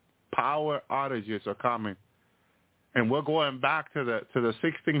 Power outages are coming. And we're going back to the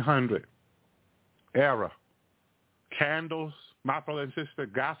 1600 era. Candles, my brother and sister,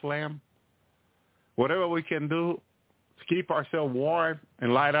 gas lamp, whatever we can do to keep ourselves warm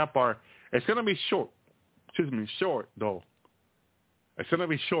and light up our, it's going to be short though. It's going to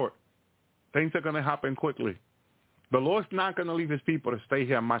be short. Things are going to happen quickly. The Lord's not going to leave his people to stay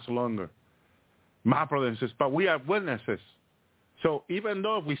here much longer. My brothers and sisters, but we are witnesses. So even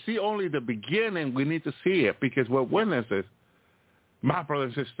though we see only the beginning, we need to see it because we're witnesses. My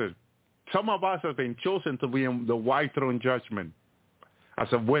brothers and sisters, some of us have been chosen to be in the white throne judgment as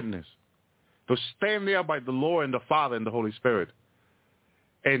a witness, to stand there by the Lord and the Father and the Holy Spirit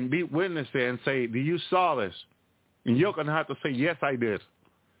and be witness there and say, do you saw this? And you're going to have to say, yes, I did.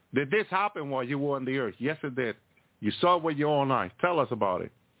 Did this happen while you were on the earth? Yes, it did. You saw it with your own eyes. Tell us about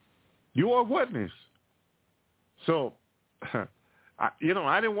it. You are a witness. So, I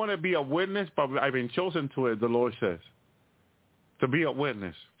didn't want to be a witness, but I've been chosen to it, the Lord says, to be a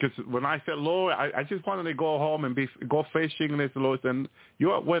witness. Because when I said, Lord, I just wanted to go home and go fishing, and the Lord said,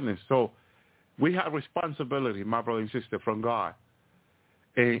 you're a witness. So we have responsibility, my brother and sister, from God.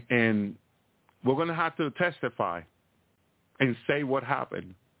 And we're going to have to testify and say what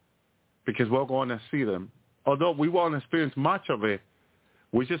happened because we're going to see them. Although we won't experience much of it,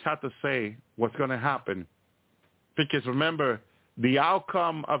 we just have to say what's going to happen. Because remember, the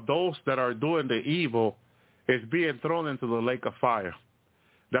outcome of those that are doing the evil is being thrown into the lake of fire.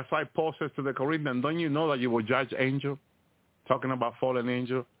 That's why Paul says to the Corinthians, don't you know that you will judge angel? Talking about fallen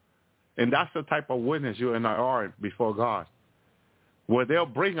angel. And that's the type of witness you and I are before God. Where they'll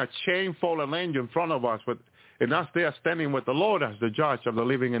bring a chain fallen angel in front of us, and us there standing with the Lord as the judge of the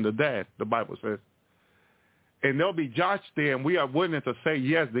living and the dead, the Bible says. and they'll be judged there, and we are willing to say,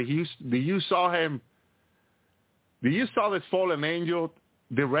 yes, do you saw him? Do you saw this fallen angel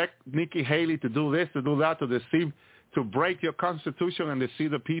direct Nikki Haley to do this, to do that, to deceive, to break your constitution and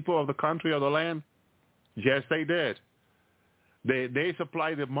deceive the people of the country or the land? Yes, they did. They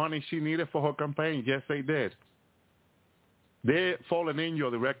supplied the money she needed for her campaign. Yes, they did. They fallen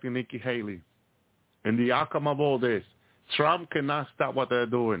angel directing Nikki Haley. And the outcome of all this, Trump cannot stop what they're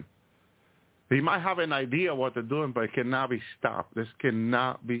doing. He might have an idea what they're doing, but it cannot be stopped. This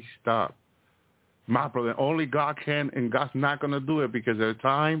cannot be stopped. My brother, only God can, and God's not going to do it because their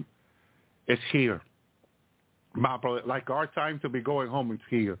time is here. My brother, like our time to be going home is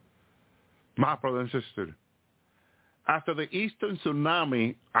here. My brother and sister, after the Eastern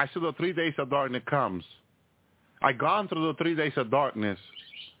tsunami, I saw the 3 days of darkness comes. I gone through the 3 days of darkness.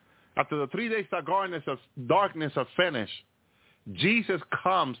 After the 3 days of darkness are finished, Jesus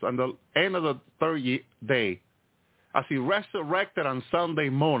comes on the end of the third day as he resurrected on Sunday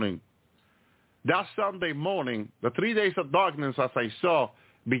morning. That Sunday morning, the 3 days of darkness, as I saw,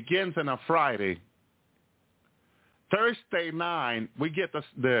 begins on a Friday. Thursday night, we get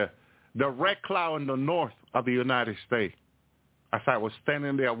the red cloud in the north of the United States. As I was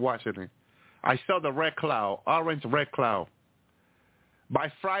standing there watching it, I saw the red cloud, orange red cloud.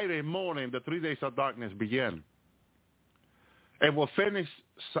 By Friday morning, the 3 days of darkness begin. It will finish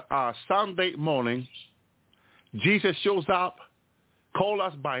Sunday morning. Jesus shows up, call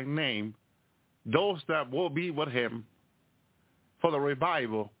us by name, those that will be with him for the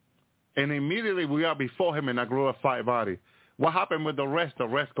revival, and immediately we are before him in a glorified body. What happened with the rest? The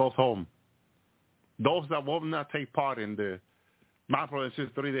rest goes home. Those that will not take part in the, my brother and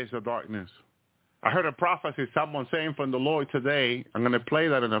sister, 3 days of darkness. I heard a prophecy, someone saying from the Lord today, I'm going to play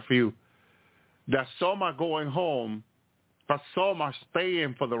that in a few, that some are going home, but some are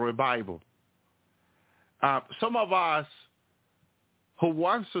staying for the revival. Some of us who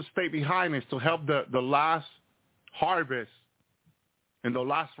wants to stay behind is to help the last harvest and the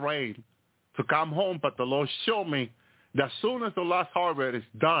last rain to come home, but the Lord showed me that as soon as the last harvest is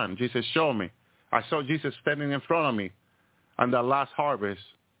done, Jesus showed me. I saw Jesus standing in front of me on the last harvest.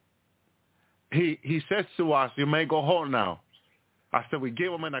 He says to us, you may go home now. After we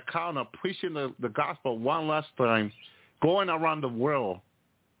give him an account of preaching the gospel one last time, going around the world.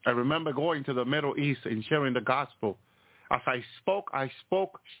 I remember going to the Middle East and sharing the gospel. As I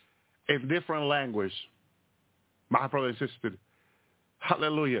spoke in different language. My brother and sister,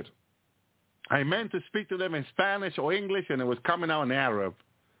 hallelujah. I meant to speak to them in Spanish or English, and it was coming out in Arab.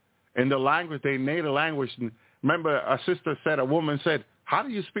 In the language, their native language. Remember, a woman said, how do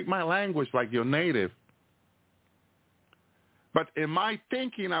you speak my language like you're native? But in my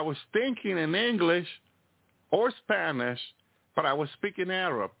thinking, I was thinking in English or Spanish, but I was speaking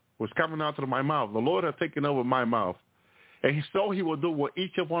Arab. It was coming out through my mouth. The Lord had taken over my mouth. And he said he will do with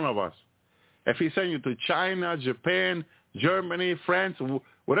each of one of us. If he sent you to China, Japan, Germany, France,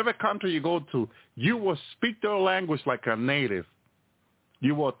 whatever country you go to, you will speak their language like a native.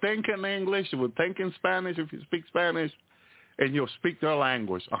 You will think in English, you will think in Spanish if you speak Spanish, and you'll speak their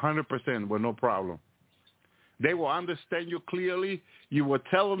language 100% with no problem. They will understand you clearly. You will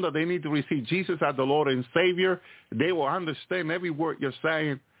tell them that they need to receive Jesus as the Lord and Savior. They will understand every word you're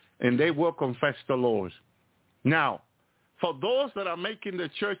saying, and they will confess the Lord. Now, for those that are making the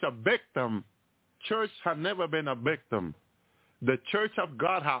church a victim, church has never been a victim. The church of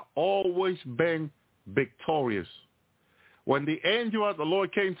God has always been victorious. When the angel of the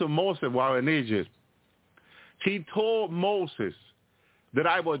Lord came to Moses while in Egypt, he told Moses that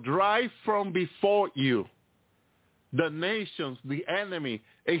I will drive from before you the nations, the enemy,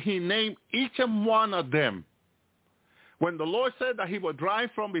 and he named each and one of them. When the Lord said that he will drive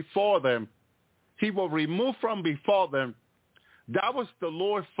from before them, he will remove from before them, that was the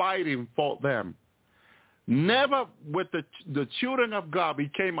Lord fighting for them. Never with the children of God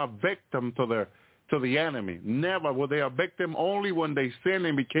became a victim to the enemy. Never were they a victim, only when they sinned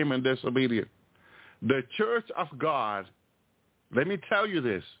and became disobedient. The church of God, let me tell you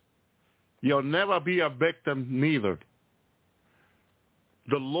this, you'll never be a victim neither.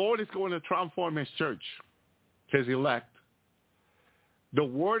 The Lord is going to transform his church, his elect. The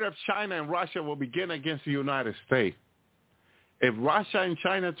word of China and Russia will begin against the United States. If Russia and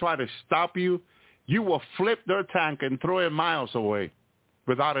China try to stop you, you will flip their tank and throw it miles away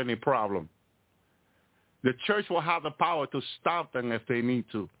without any problem. The church will have the power to stop them if they need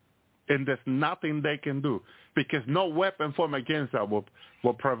to. And there's nothing they can do because no weapon formed against them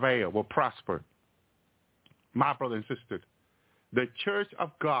will prevail, will prosper. My brother and sister, the church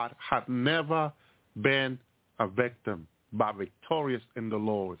of God has never been a victim, but victorious in the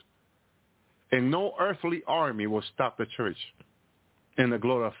Lord. And no earthly army will stop the church in the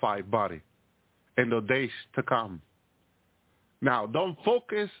glorified body in the days to come. Now, don't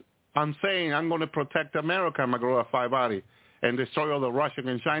focus on saying, I'm going to protect America in my glorified body and destroy all the Russian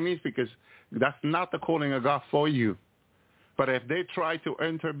and Chinese, because that's not the calling of God for you. But if they try to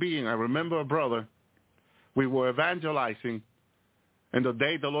intervene, I remember a brother, we were evangelizing, and the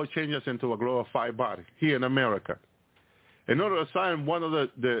day the Lord changed us into a glorified body here in America. And all of a sudden, one of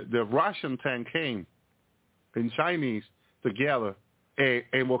the Russian tank came in Chinese together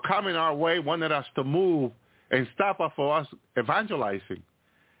and were coming our way, wanted us to move and stop us for us evangelizing.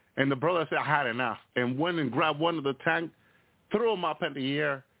 And the brother said, I had enough, and went and grabbed one of the tanks, threw him up in the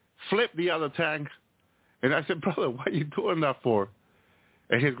air, flipped the other tank. And I said, brother, what are you doing that for?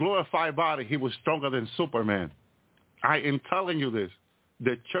 And his glorified body, he was stronger than Superman. I am telling you this.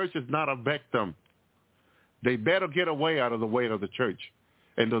 The church is not a victim. They better get away out of the way of the church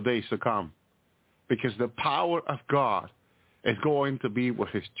in the days to come, because the power of God is going to be with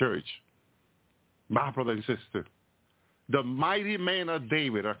his church. My brother and sister, the mighty men of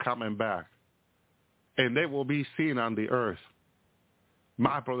David are coming back, and they will be seen on the earth.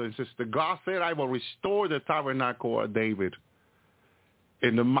 My brother and sister, God said, I will restore the tabernacle of David,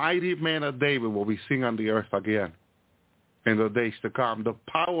 and the mighty men of David will be seen on the earth again in the days to come. The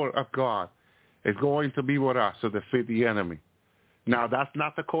power of God is going to be with us to defeat the enemy. Now, that's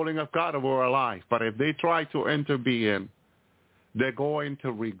not the calling of God over our life, but if they try to intervene, they're going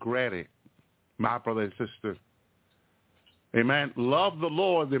to regret it, my brother and sister. Amen. Love the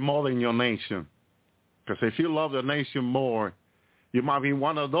Lord more than your nation, because if you love the nation more, you might be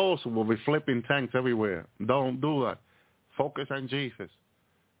one of those who will be flipping tanks everywhere. Don't do that. Focus on Jesus,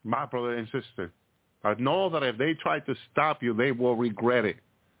 my brother and sister. I know that if they try to stop you, they will regret it,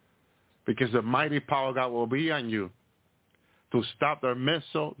 because the mighty power of God will be on you to stop their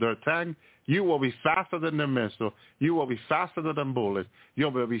missile, their tank. You will be faster than the missile. You will be faster than the bullets. You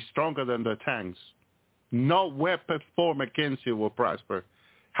will be stronger than the tanks. No weapon formed against you will prosper,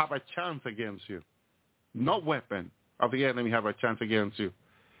 have a chance against you. No weapon of the enemy have a chance against you,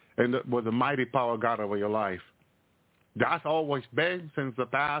 and with the mighty power of God over your life. That's always been since the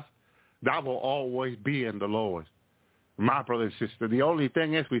past. That will always be in the Lord. My brother and sister, the only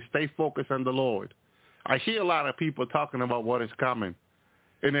thing is we stay focused on the Lord. I hear a lot of people talking about what is coming,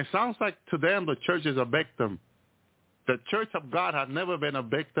 and it sounds like to them the church is a victim. The church of God has never been a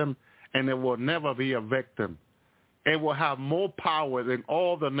victim, and it will never be a victim. It will have more power than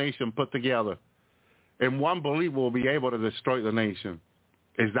all the nation put together, and one believer will be able to destroy the nation.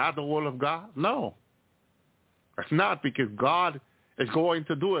 Is that the will of God? No. It's not, because God is going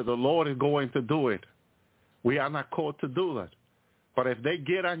to do it. The Lord is going to do it. We are not called to do that. But if they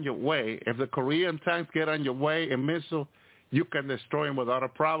get on your way, if the Korean tanks get on your way and missile, you can destroy them without a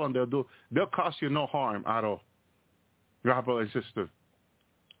problem. They'll cause you no harm at all, your brother and sister.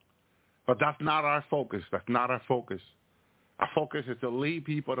 But that's not our focus. That's not our focus. Our focus is to lead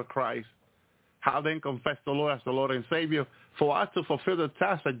people to Christ, have them confess the Lord as the Lord and Savior, for us to fulfill the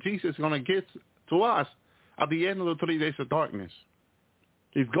task that Jesus is going to give to us at the end of the 3 days of darkness.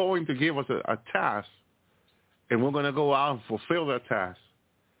 He's going to give us a task, and we're going to go out and fulfill that task.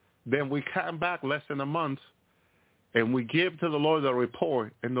 Then we come back less than a month, and we give to the Lord a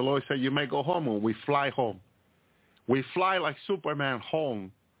report, and the Lord said, you may go home, and we fly home. We fly like Superman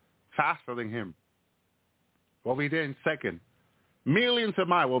home, faster than him. We'll be there in second. Millions of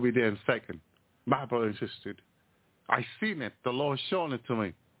miles will be there in second. My brother and sister, I seen it. The Lord shown it to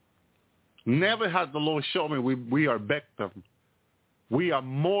me. Never has the Lord shown me we are victims. We are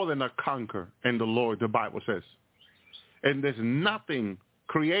more than a conqueror in the Lord, the Bible says. And there's nothing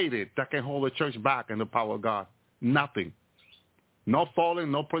created that can hold the church back in the power of God. Nothing. No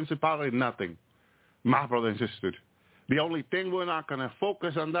falling, no principality, nothing. My brother and sister, the only thing we're not going to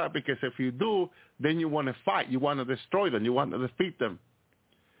focus on that, because if you do, then you want to fight. You want to destroy them. You want to defeat them.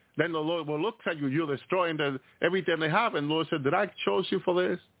 Then the Lord will look at you. You're destroying everything they have. And the Lord said, did I choose you for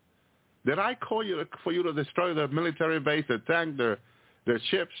this? Did I call you for you to destroy their military base, their tank, their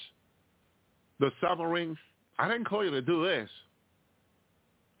ships, the submarines? I didn't call you to do this.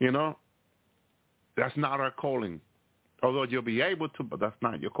 You know, that's not our calling. Although you'll be able to, but that's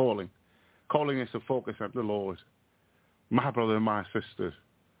not your calling. Calling is to focus on the Lord. My brother and my sisters,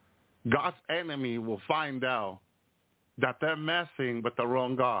 God's enemy will find out that they're messing with the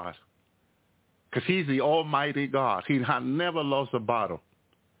wrong God, because he's the almighty God. He has never lost a battle.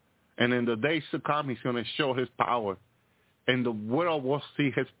 And in the days to come, he's going to show his power, and the world will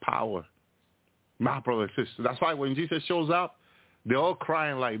see his power. My brother and sister, that's why when Jesus shows up, they're all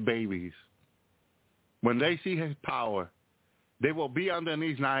crying like babies. When they see his power, They will be on their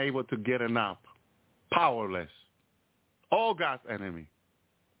knees, not able to get an up, powerless. All God's enemy,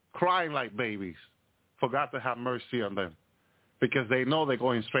 crying like babies for God to have mercy on them because they know they're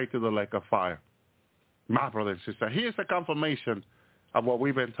going straight to the lake of fire. My brother and sister, here's a confirmation of what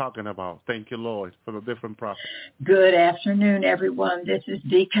we've been talking about. Thank you, Lord, for the different prophets. Good afternoon, everyone. This is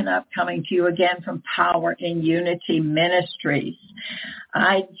Deacon Up coming to you again from Power in Unity Ministries.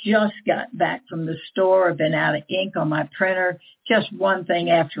 I just got back from the store. I've been out of ink on my printer, just one thing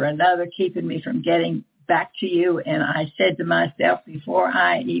after another, keeping me from getting back to you. And I said to myself, before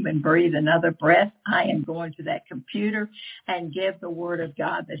I even breathe another breath, I am going to that computer and give the word of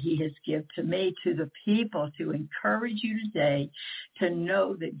God that he has given to me to the people to encourage you today to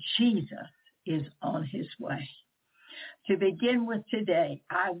know that Jesus is on his way. To begin with today,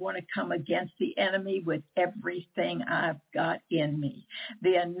 I want to come against the enemy with everything I've got in me,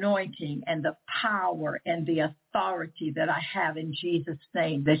 the anointing and the power and the authority that I have in Jesus'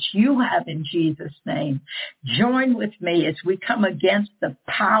 name, that you have in Jesus' name. Join with me as we come against the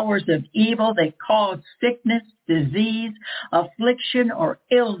powers of evil that cause sickness, disease, affliction, or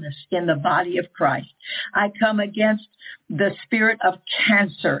illness in the body of Christ. I come against the spirit of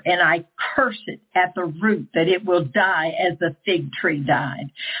cancer, and I curse it at the root that it will die as the fig tree died.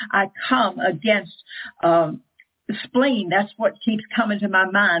 I come against spleen. That's what keeps coming to my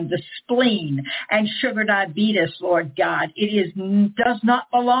mind, the spleen and sugar diabetes, Lord God. It does not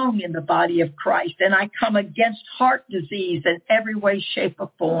belong in the body of Christ. And I come against heart disease in every way, shape,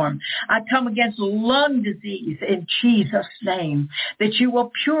 or form. I come against lung disease in Jesus' name, that you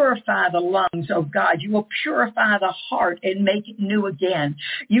will purify the lungs, oh God. You will purify the heart and make it new again.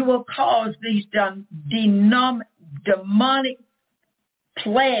 You will cause these demonic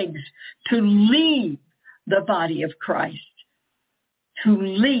plagues to leave the body of Christ, to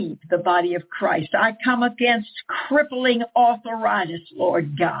leave the body of Christ. I come against crippling arthritis,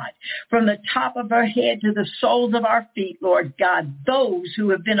 Lord God, from the top of our head to the soles of our feet, Lord God, those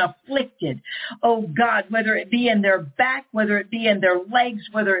who have been afflicted, oh God, whether it be in their back, whether it be in their legs,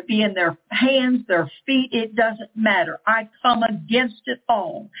 whether it be in their hands, their feet, it doesn't matter. I come against it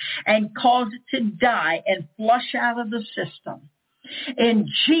all and cause it to die and flush out of the system. In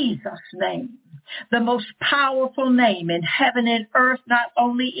Jesus' name, the most powerful name in heaven and earth, not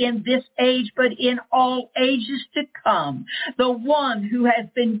only in this age, but in all ages to come, the one who has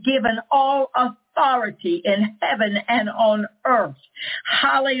been given all authority in heaven and on earth.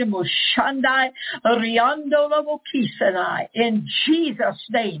 Hallelujah. In Jesus'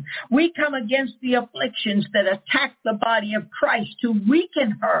 name, we come against the afflictions that attack the body of Christ to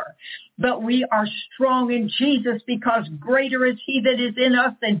weaken her. But we are strong in Jesus because greater is he that is in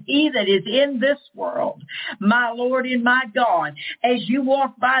us than he that is in this world. My Lord and my God, as you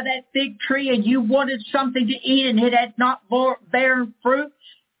walk by that fig tree and you wanted something to eat and it had not borne fruit,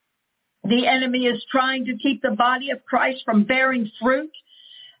 the enemy is trying to keep the body of Christ from bearing fruit.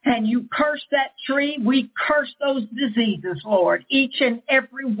 And you curse that tree. We curse those diseases, Lord. Each and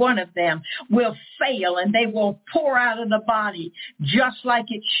every one of them will fail and they will pour out of the body just like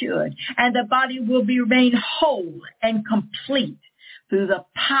it should. And the body will be remain whole and complete through the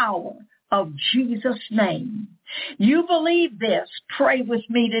power of Jesus' name. You believe this, pray with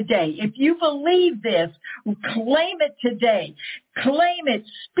me today. If you believe this, claim it today. Claim it.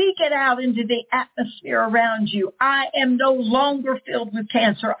 Speak it out into the atmosphere around you. I am no longer filled with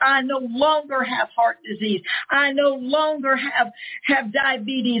cancer. I no longer have heart disease. I no longer have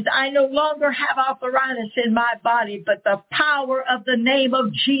diabetes. I no longer have arthritis in my body, but the power of the name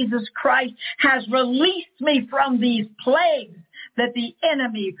of Jesus Christ has released me from these plagues that the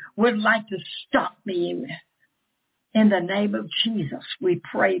enemy would like to stop me with. In the name of Jesus, we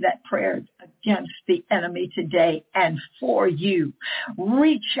pray that prayer against the enemy today and for you.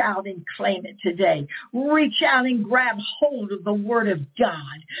 Reach out and claim it today. Reach out and grab hold of the word of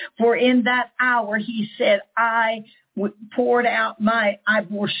God. For in that hour, he said, I bore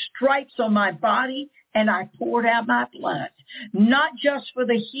stripes on my body and I poured out my blood, not just for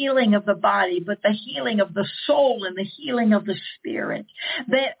the healing of the body, but the healing of the soul and the healing of the spirit.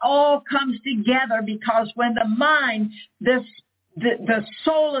 That all comes together because when the mind, the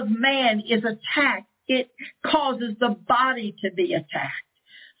soul of man is attacked, it causes the body to be attacked.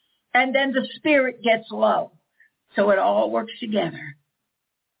 And then the spirit gets low. So it all works together.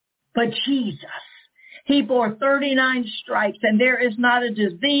 But Jesus, he bore 39 stripes, and there is not a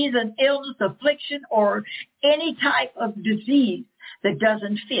disease, an illness, affliction, or any type of disease that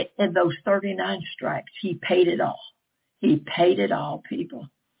doesn't fit in those 39 stripes. He paid it all. He paid it all, people.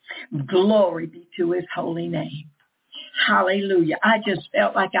 Glory be to his holy name. Hallelujah. I just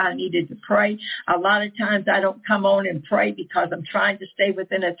felt like I needed to pray. A lot of times I don't come on and pray because I'm trying to stay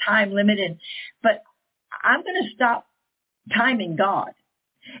within a time limit. But I'm going to stop timing God.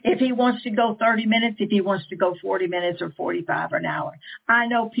 If he wants to go 30 minutes, if he wants to go 40 minutes or 45 or an hour. I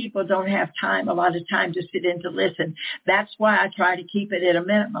know people don't have time a lot of time to sit in to listen. That's why I try to keep it at a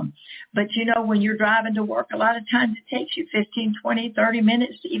minimum. But, when you're driving to work, a lot of times it takes you 15, 20, 30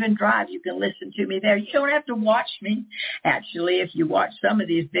 minutes to even drive. You can listen to me there. You don't have to watch me. Actually, if you watch some of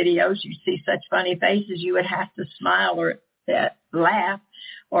these videos, you see such funny faces, you would have to smile or laugh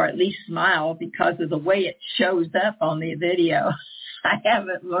or at least smile because of the way it shows up on the video. I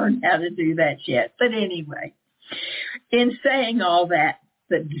haven't learned how to do that yet. But anyway, in saying all that,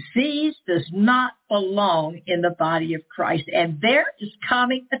 the disease does not belong in the body of Christ. And there is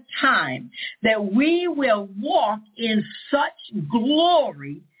coming a time that we will walk in such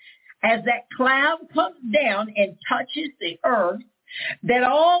glory as that cloud comes down and touches the earth, that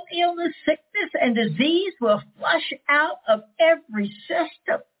all illness, sickness, and disease will flush out of every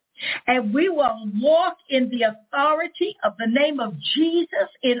system. And we will walk in the authority of the name of Jesus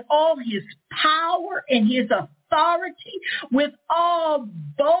in all his power and his authority with all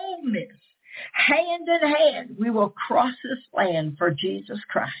boldness. Hand in hand, we will cross this land for Jesus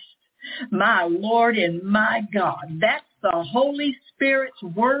Christ. My Lord and my God, that's the Holy Spirit's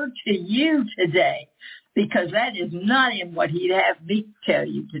word to you today, because that is not in what he'd have me tell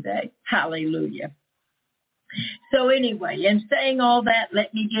you today. Hallelujah. So anyway, in saying all that,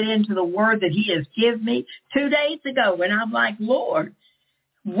 let me get into the word that he has given me 2 days ago. And I'm like, Lord,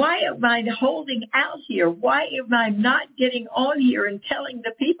 why am I holding out here? Why am I not getting on here and telling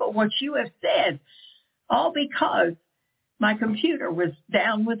the people what you have said? All because my computer was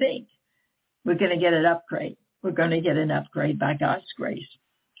down with ink. We're going to get an upgrade. We're going to get an upgrade by God's grace.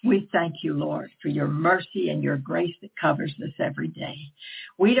 We thank you, Lord, for your mercy and your grace that covers us every day.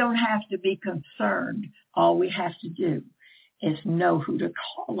 We don't have to be concerned. All we have to do is know who to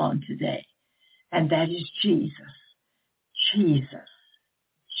call on today, and that is Jesus. Jesus.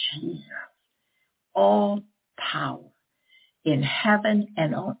 Jesus. All power in heaven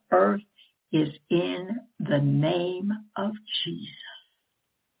and on earth is in the name of Jesus.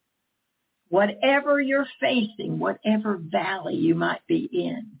 Whatever you're facing, whatever valley you might be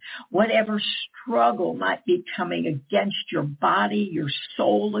in, whatever struggle might be coming against your body, your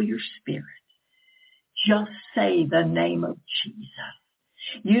soul, or your spirit, just say the name of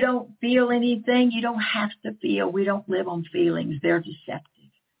Jesus. You don't feel anything. You don't have to feel. We don't live on feelings. They're deceptive.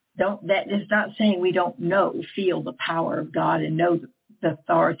 That is not saying we don't feel the power of God and know the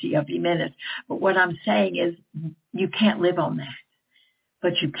authority of him in us. But what I'm saying is you can't live on that.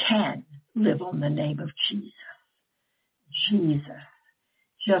 But you can live on the name of Jesus. Jesus.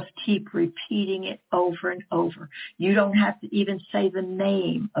 Just keep repeating it over and over. You don't have to even say the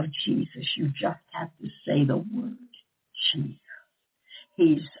name of Jesus. You just have to say the word Jesus.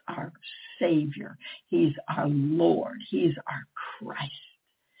 He's our Savior. He's our Lord. He's our Christ.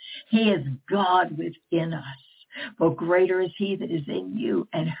 He is God within us. For greater is he that is in you,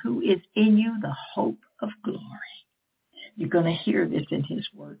 and who is in you, the hope of glory. You're going to hear this in his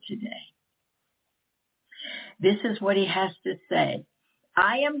word today. This is what he has to say.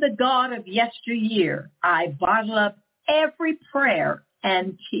 I am the God of yesteryear. I bottle up every prayer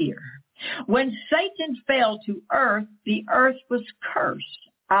and tear. When Satan fell to earth, the earth was cursed.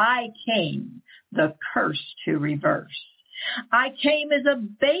 I came, the curse to reverse. I came as a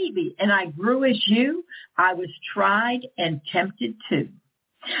baby, and I grew as you. I was tried and tempted too.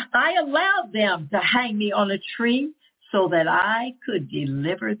 I allowed them to hang me on a tree so that I could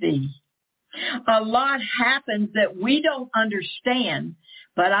deliver thee. A lot happens that we don't understand,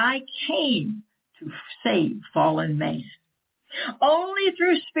 but I came to save fallen man. Only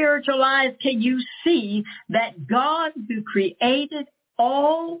through spiritual eyes can you see that God who created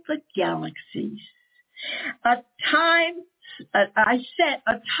all the galaxies. I set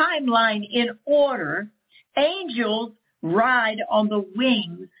a timeline in order. Angels ride on the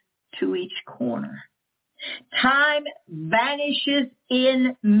wings to each corner. Time vanishes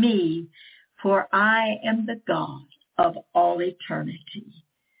in me, for I am the God of all eternity.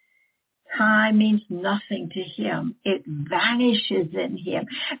 Time means nothing to him. It vanishes in him.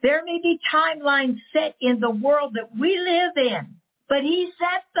 There may be timelines set in the world that we live in, but he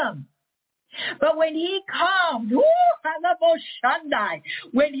set them. But when he comes,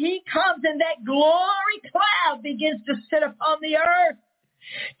 when he comes and that glory cloud begins to sit upon the earth,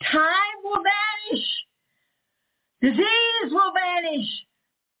 time will vanish. Disease will vanish.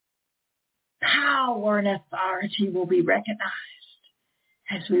 Power and authority will be recognized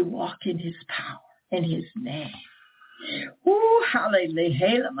as we walk in his power, in his name. Ooh,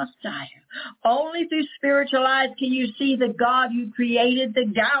 hallelujah, Messiah. Only through spiritual eyes can you see the God who created the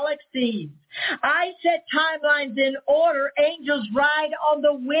galaxies. I set timelines in order. Angels ride on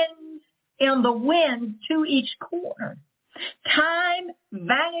the wind to each corner. Time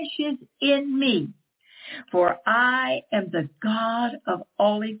vanishes in me, for I am the God of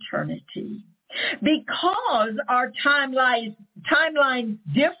all eternity. Because our timelines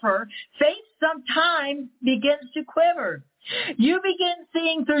differ, faith sometimes begins to quiver. You begin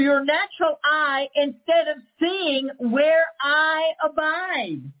seeing through your natural eye instead of seeing where I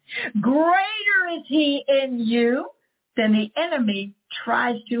abide. Greater is he in you than the enemy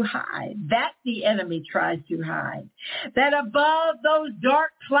tries to hide. That the enemy tries to hide. That above those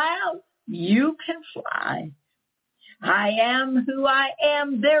dark clouds, you can fly. I am who I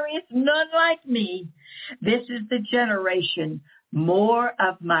am. There is none like me. This is the generation. More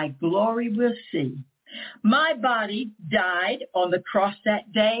of my glory will see. My body died on the cross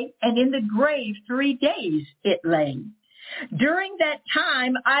that day, and in the grave 3 days it lay. During that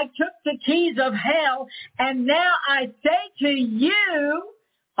time, I took the keys of hell, and now I say to you,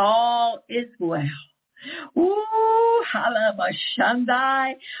 all is well. Ooh,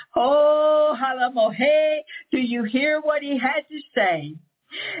 halamashandai. Oh, halamohe. Do you hear what he had to say?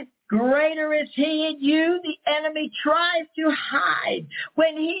 Greater is he in you. The enemy tries to hide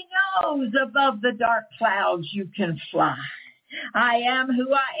when he knows above the dark clouds you can fly. I am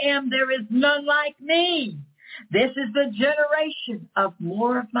who I am. There is none like me. This is the generation of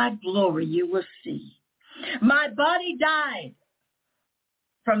more of my glory you will see. My body died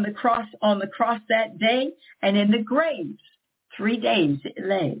from the cross, on the cross that day, and in the grave 3 days it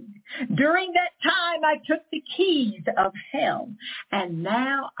lay. During that time I took the keys of hell, and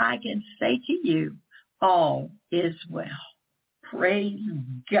now I can say to you, all is well. Praise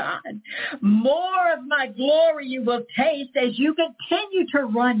God. More of my glory you will taste as you continue to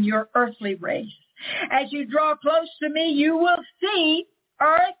run your earthly race. As you draw close to me, you will see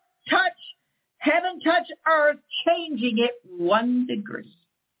earth touch, heaven touch earth, changing it 1 degree.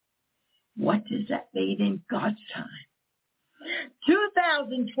 What does that mean in God's time?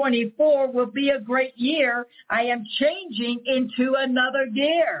 2024 will be a great year. I am changing into another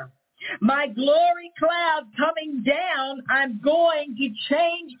gear. My glory cloud coming down, I'm going to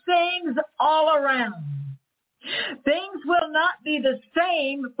change things all around. Things will not be the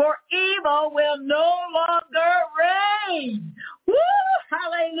same, for evil will no longer reign. Woo!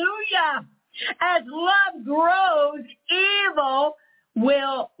 Hallelujah! As love grows, evil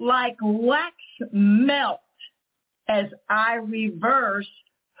will like wax melt as I reverse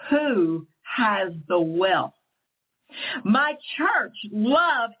who has the wealth. My church,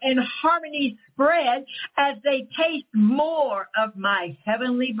 love and harmony spread as they taste more of my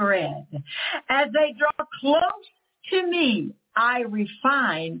heavenly bread. As they draw close to me, I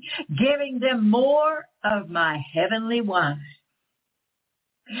refine, giving them more of my heavenly wine.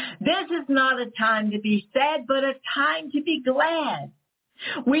 This is not a time to be sad, but a time to be glad.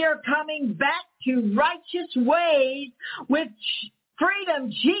 We are coming back to righteous ways. With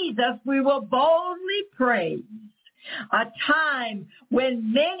freedom, Jesus, we will boldly praise. A time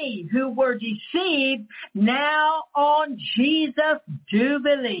when many who were deceived now on Jesus do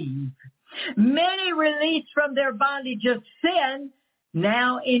believe. Many released from their bondage of sin,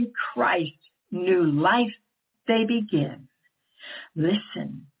 now in Christ new life they begin.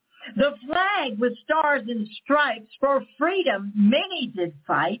 Listen. The flag with stars and stripes for freedom many did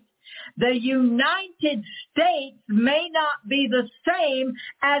fight. The United States may not be the same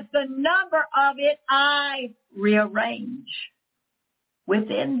as the number of it I rearrange.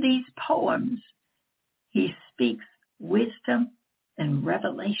 Within these poems, he speaks wisdom and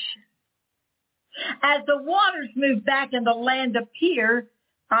revelation. As the waters move back and the land appear,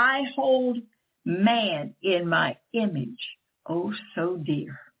 I hold man in my image, oh so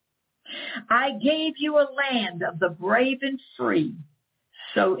dear. I gave you a land of the brave and free,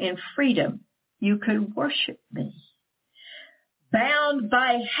 so in freedom you could worship me. Bound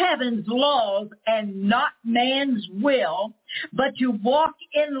by heaven's laws and not man's will, but to walk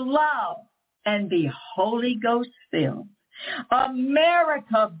in love and be Holy Ghost filled.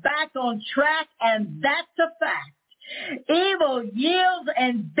 America back on track, and that's a fact. Evil yields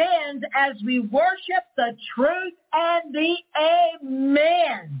and bends as we worship the truth and the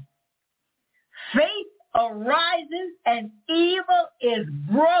amen. Faith arises and evil is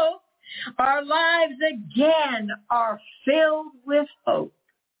broke. Our lives again are filled with hope.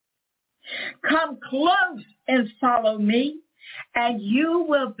 Come close and follow me, and you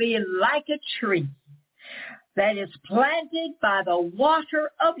will be like a tree that is planted by the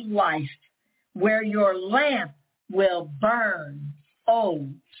water of life, where your lamp will burn, oh,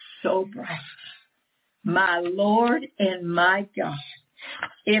 so bright. My Lord and my God.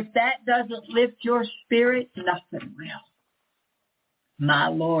 If that doesn't lift your spirit, nothing will. My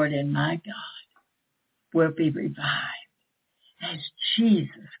Lord and my God will be revived as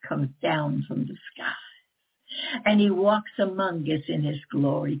Jesus comes down from the sky and he walks among us in his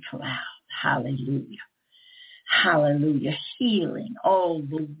glory cloud. Hallelujah. Hallelujah. Healing all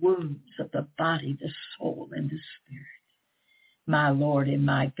the wounds of the body, the soul, and the spirit. My Lord and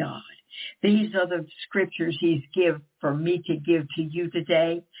my God. These are the scriptures he's given for me to give to you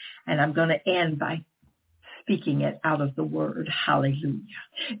today. And I'm going to end by speaking it out of the word. Hallelujah.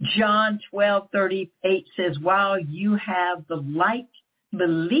 John 12:38 says, while you have the light,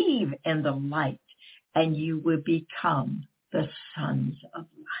 believe in the light, and you will become the sons of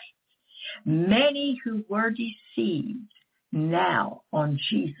light. Many who were deceived now on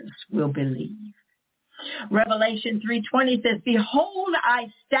Jesus will believe. Revelation 3:20 says, behold,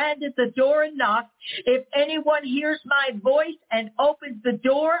 I stand at the door and knock. If anyone hears my voice and opens the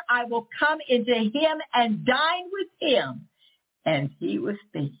door, I will come into him and dine with him, and he with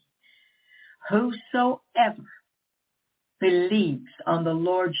me. Whosoever believes on the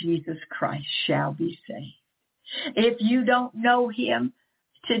Lord Jesus Christ shall be saved. If you don't know him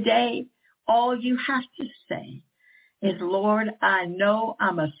today, all you have to say is, Lord, I know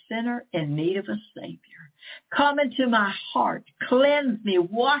I'm a sinner in need of a Savior. Come into my heart, cleanse me,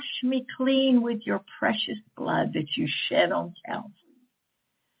 wash me clean with your precious blood that you shed on Calvary.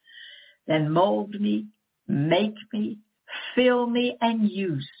 Then mold me, make me, fill me, and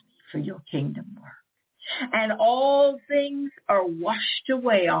use me for your kingdom work. And all things are washed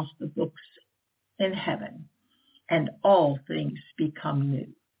away off the books in heaven, and all things become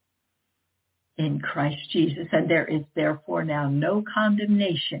new in Christ Jesus. And there is therefore now no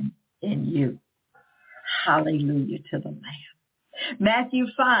condemnation in you. Hallelujah to the Lamb. Matthew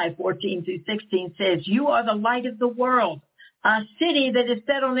 5:14-16 says, you are the light of the world. A city that is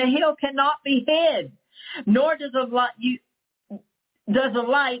set on a hill cannot be hid, nor does a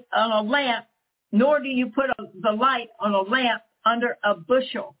light on a lamp, nor do you put the light on a lamp under a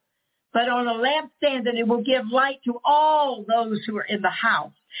bushel, but on a lampstand, that it will give light to all those who are in the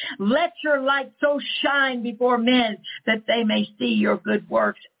house. Let your light so shine before men that they may see your good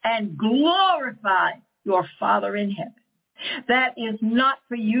works and glorify your Father in heaven. That is not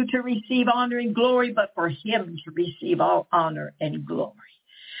for you to receive honor and glory, but for him to receive all honor and glory.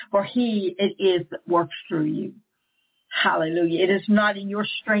 For he it is that works through you. Hallelujah. It is not in your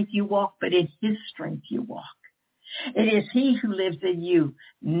strength you walk, but in his strength you walk. It is he who lives in you,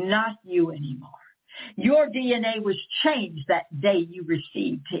 not you anymore. Your DNA was changed that day you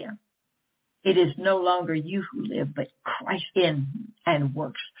received him. It is no longer you who live, but Christ in and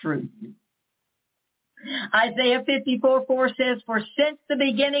works through you. Isaiah 54:4 says, for since the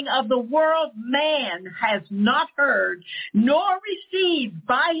beginning of the world, man has not heard, nor received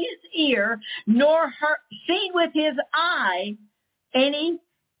by his ear, nor seen with his eye any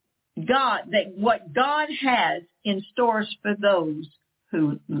God, that what God has in stores for those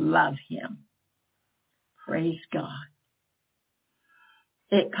who love him. Praise God.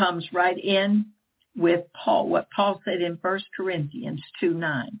 It comes right in with Paul, what Paul said in 1 Corinthians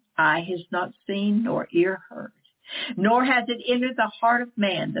 2:9. Eye has not seen, nor ear heard, nor has it entered the heart of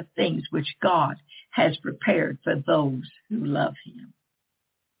man the things which God has prepared for those who love him.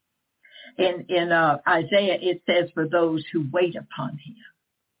 In Isaiah, it says, for those who wait upon him.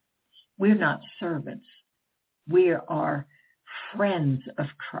 We're not servants. We are friends of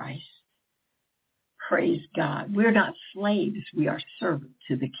Christ. Praise God. We're not slaves. We are servants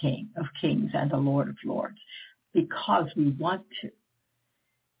to the King of Kings and the Lord of Lords because we want to.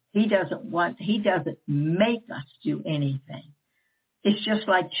 He doesn't make us do anything. It's just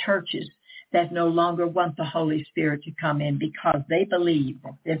like churches that no longer want the Holy Spirit to come in because they believe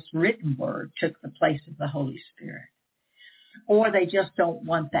that this written word took the place of the Holy Spirit. Or they just don't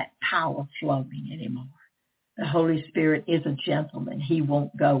want that power flowing anymore. The Holy Spirit is a gentleman. He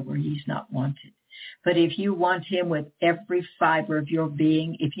won't go where he's not wanted. But if you want him with every fiber of your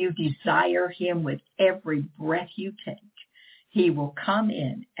being, if you desire him with every breath you take, he will come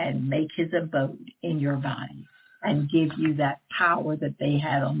in and make his abode in your body and give you that power that they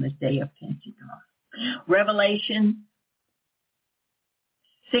had on the day of Pentecost. Revelation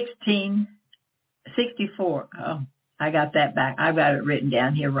 16:64. Oh, I got that back. I've got it written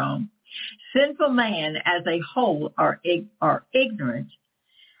down here wrong. Sinful man as a whole are ignorant,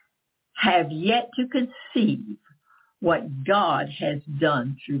 have yet to conceive what God has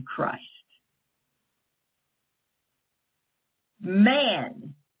done through Christ.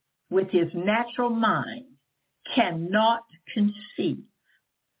 Man, with his natural mind, cannot conceive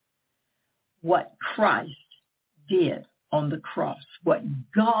what Christ did on the cross, what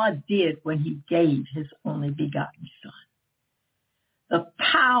God did when he gave his only begotten Son. The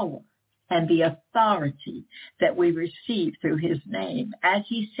power and the authority that we receive through his name. As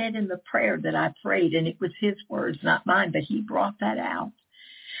he said in the prayer that I prayed, and it was his words, not mine, but he brought that out,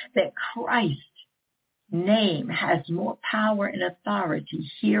 that Christ's name has more power and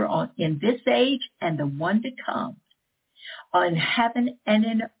authority here in this age and the one to come, on heaven and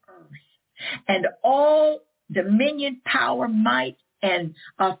in earth. And all dominion, power, might, and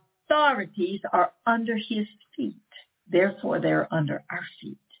authorities are under his feet. Therefore, they're under our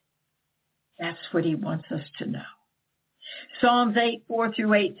feet. That's what he wants us to know. Psalms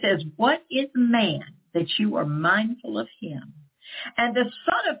 8:4-8 says, "What is man that you are mindful of him, and the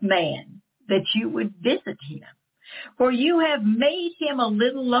Son of Man that you would visit him? For you have made him a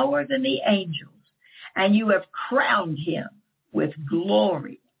little lower than the angels, and you have crowned him with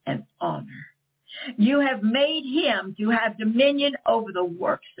glory and honor. You have made him to have dominion over the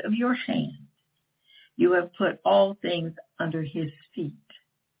works of your hand. You have put all things under his feet."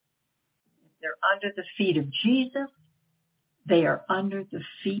 They're under the feet of Jesus. They are under the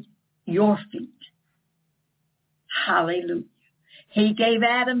feet, your feet. Hallelujah. He gave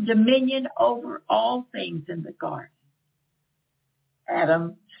Adam dominion over all things in the garden.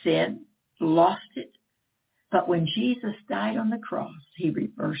 Adam sinned, lost it. But when Jesus died on the cross, he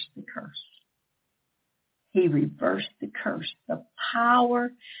reversed the curse. He reversed the curse. The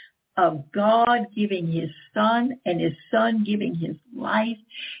power of God giving his Son and his Son giving his life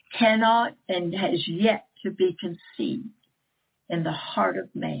cannot and has yet to be conceived in the heart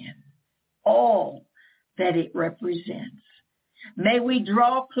of man, all that it represents. May we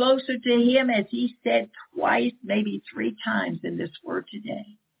draw closer to him, as he said twice, maybe 3 times in this word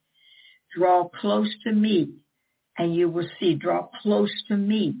today. Draw close to me, and you will see. Draw close to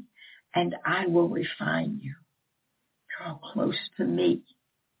me, and I will refine you. Draw close to me,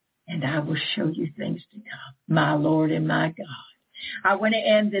 and I will show you things to come, my Lord and my God. I want to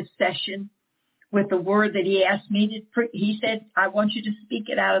end this session with the word that he asked me to. He said, I want you to speak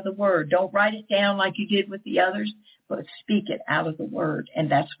it out of the word. Don't write it down like you did with the others, but speak it out of the word.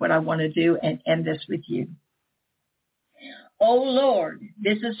 And that's what I want to do and end this with you. Oh, Lord,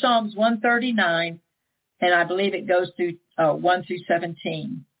 this is Psalms 139, and I believe it goes through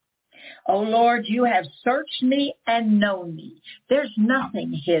 1-17. Oh, Lord, you have searched me and known me. There's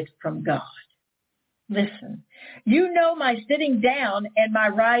nothing hid from God. Listen, you know my sitting down and my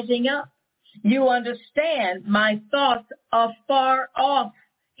rising up. You understand my thoughts afar off.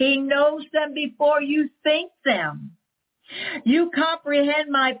 He knows them before you think them. You comprehend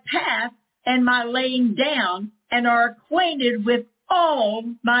my path and my laying down and are acquainted with all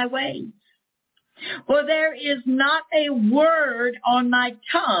my ways. For there is not a word on my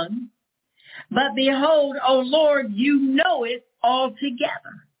tongue, but behold, O Lord, you know it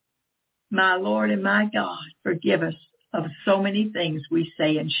altogether. My Lord and my God, forgive us of so many things we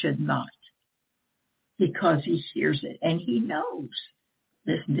say and should not, because he hears it and he knows.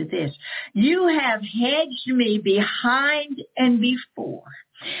 Listen to this. You have hedged me behind and before.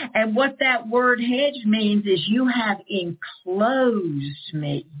 And what that word hedge means is you have enclosed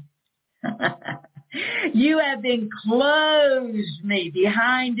me. You have enclosed me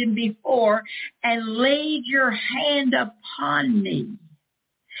behind and before and laid your hand upon me.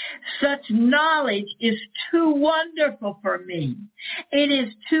 Such knowledge is too wonderful for me. It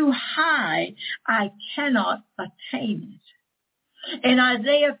is too high. I cannot attain it. In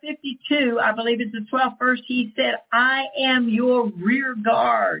Isaiah 52, I believe it's the 12th verse, he said, I am your rear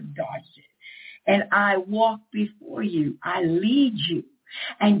guard, God said, and I walk before you. I lead you,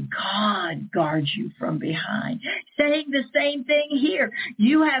 and God guards you from behind. Saying the same thing here.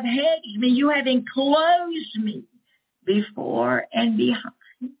 You have hedged me. You have enclosed me before and behind.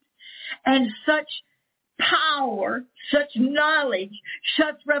 And such power, such knowledge,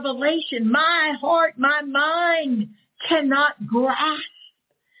 such revelation, my heart, my mind cannot grasp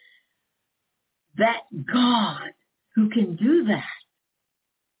that God who can do that.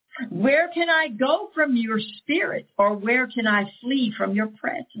 Where can I go from your spirit, or where can I flee from your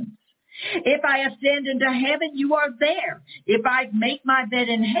presence? If I ascend into heaven, you are there. If I make my bed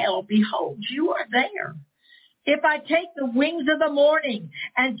in hell, behold, you are there. If I take the wings of the morning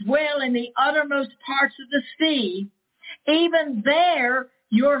and dwell in the uttermost parts of the sea, even there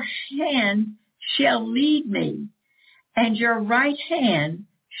your hand shall lead me, and your right hand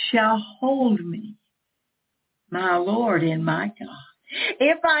shall hold me, my Lord and my God.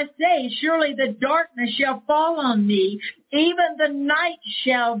 If I say, surely the darkness shall fall on me, even the night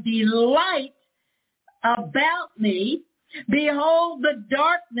shall be light about me. Behold, the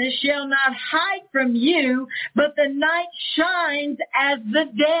darkness shall not hide from you, but the night shines as the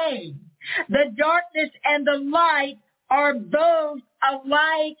day. The darkness and the light are both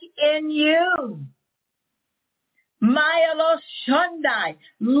alike in you. Maya Shundai,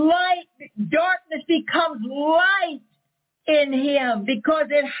 light, darkness becomes light in him because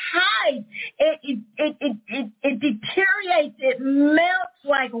it hides, it deteriorates, it melts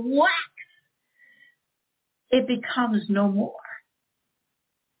like wax. It becomes no more.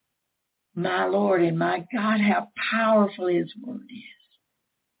 My Lord and my God, how powerful his word is.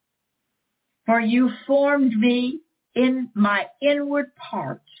 For you formed me in my inward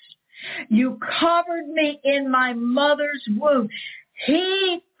parts. You covered me in my mother's womb.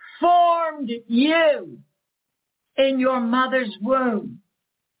 He formed you in your mother's womb.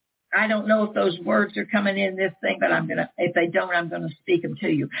 I don't know if those words are coming in this thing, but if they don't, I'm going to speak them to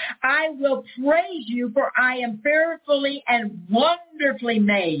you. I will praise you, for I am fearfully and wonderfully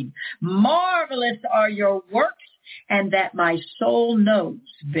made. Marvelous are your works, and that my soul knows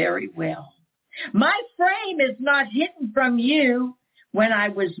very well. My frame is not hidden from you when I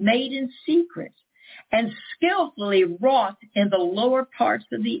was made in secret and skillfully wrought in the lower parts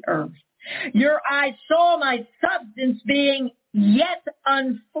of the earth. Your eyes saw my substance being yet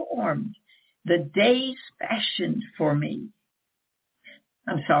unformed, the days fashioned for me.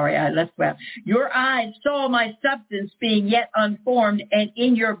 I'm sorry, I left well. Your eyes saw my substance being yet unformed, and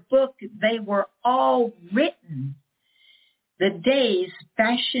in your book they were all written, the days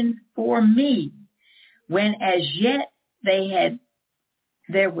fashioned for me, when as yet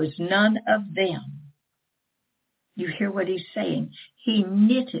there was none of them. You hear what he's saying? He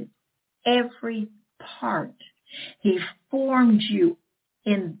knitted every part. He formed you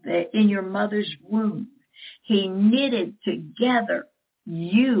in your mother's womb. He knitted together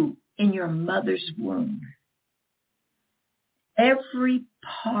you in your mother's womb. Every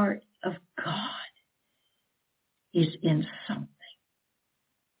part of God is in something.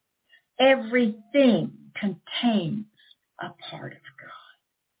 Everything contains a part of God.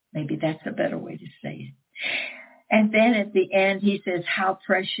 Maybe that's a better way to say it. And then at the end, he says, how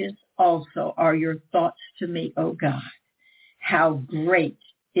precious also are your thoughts to me, O God. How great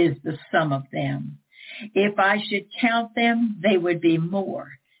is the sum of them. If I should count them, they would be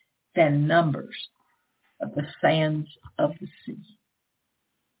more than numbers of the sands of the sea.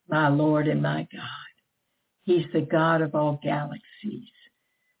 My Lord and my God, he's the God of all galaxies.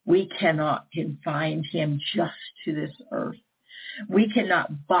 We cannot confine him just to this earth. We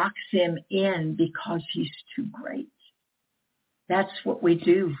cannot box him in because he's too great. That's what we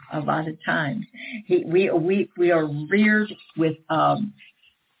do a lot of times. We are reared with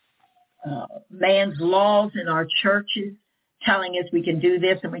man's laws in our churches telling us we can do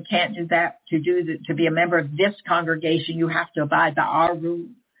this and we can't do that. To be a member of this congregation, you have to abide by our rules.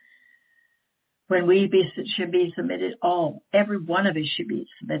 When should be submitted, every one of us should be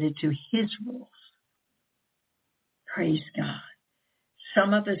submitted to his rules. Praise God.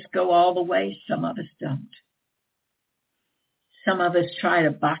 Some of us go all the way, some of us don't. Some of us try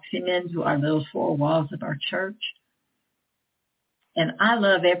to box him into our little four walls of our church. And I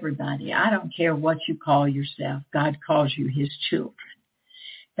love everybody. I don't care what you call yourself. God calls you his children.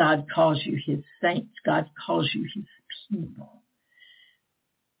 God calls you his saints. God calls you his people.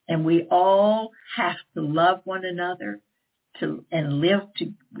 And we all have to love one another and live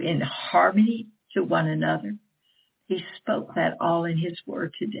in harmony to one another. He spoke that all in his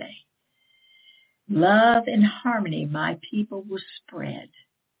word today. Love and harmony my people will spread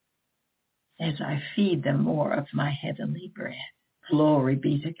as I feed them more of my heavenly bread. Glory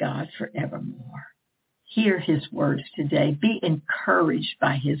be to God forevermore. Hear his words today. Be encouraged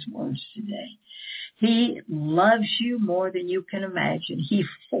by his words today. He loves you more than you can imagine. He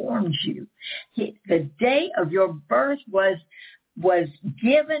formed you. The day of your birth was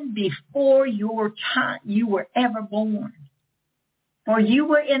given before your time you were ever born. For you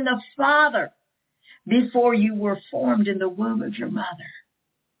were in the Father before you were formed in the womb of your mother.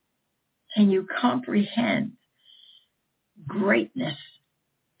 Can you comprehend greatness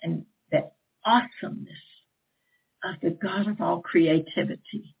and the awesomeness of the God of all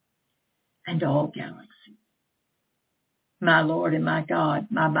creativity and all galaxies? My Lord and my God,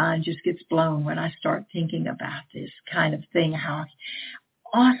 my mind just gets blown when I start thinking about this kind of thing, how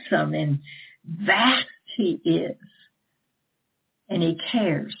awesome and vast he is. And he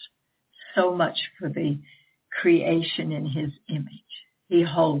cares so much for the creation in his image. He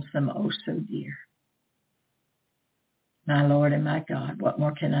holds them oh so dear. My Lord and my God, what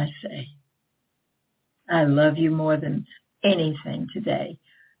more can I say? I love you more than anything today.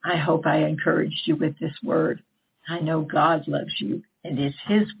 I hope I encouraged you with this word. I know God loves you, and it's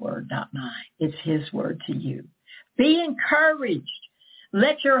his word, not mine. It's his word to you. Be encouraged.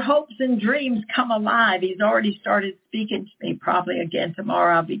 Let your hopes and dreams come alive. He's already started speaking to me. Probably again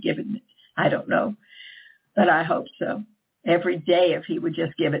tomorrow I'll be giving it. I don't know, but I hope so. Every day, if he would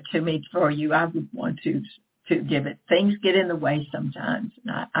just give it to me for you, I would want to give it. Things get in the way sometimes.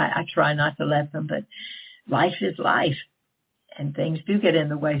 And I try not to let them, but life is life, and things do get in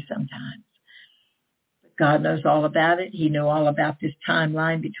the way sometimes. But God knows all about it. He knew all about this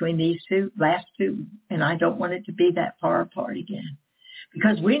timeline between these last two, and I don't want it to be that far apart again.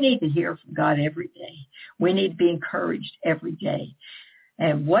 Because we need to hear from God every day. We need to be encouraged every day.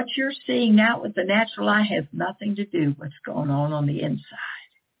 And what you're seeing now with the natural eye has nothing to do with what's going on the inside.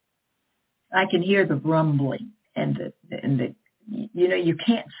 I can hear the rumbling and the you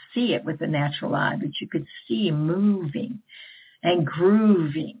can't see it with the natural eye, but you could see moving and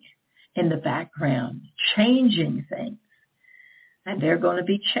grooving in the background, changing things. And they're going to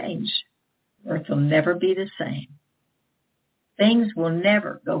be changed. Earth will never be the same. Things will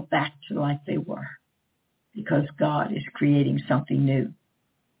never go back to like they were, because God is creating something new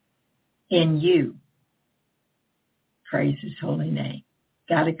in you. Praise his holy name.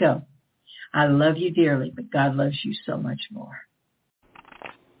 Gotta go. I love you dearly, but God loves you so much more.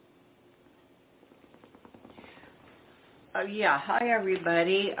 Hi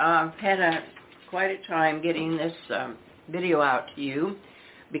everybody. I've had quite a time getting this video out to you,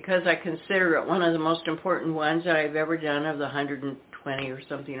 because I consider it one of the most important ones that I've ever done of the 120 or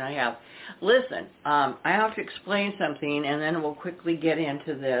something I have. Listen, I have to explain something, and then we'll quickly get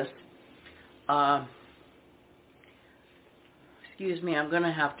into this. Excuse me, I'm going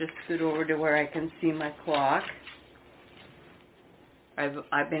to have to scoot over to where I can see my clock.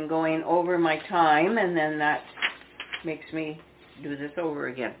 I've been going over my time, and then that makes me do this over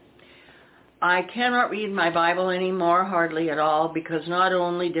again. I cannot read my Bible anymore, hardly at all, because not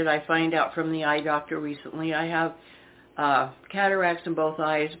only did I find out from the eye doctor recently I have cataracts in both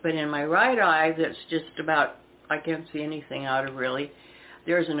eyes, but in my right eye that's just about, I can't see anything out of really,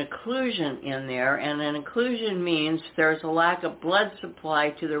 there's an occlusion in there, and an occlusion means there's a lack of blood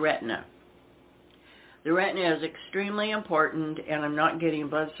supply to the retina. The retina is extremely important, and I'm not getting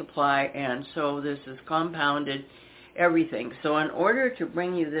blood supply, and so this is compounded everything. So in order to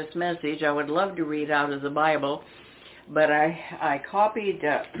bring you this message, I would love to read out of the Bible, but I copied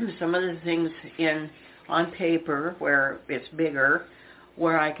some of the things on paper where it's bigger,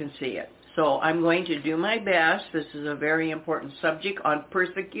 where I can see it. So I'm going to do my best. This is a very important subject on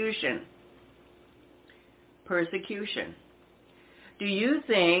persecution. Persecution. Do you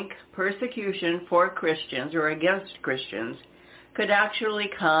think persecution for Christians or against Christians could actually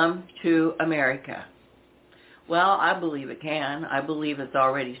come to America? Well, I believe it can. I believe it's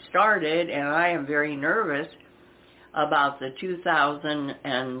already started, and I am very nervous about the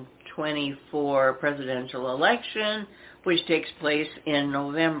 2024 presidential election, which takes place in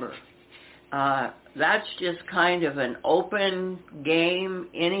November. That's just kind of an open game.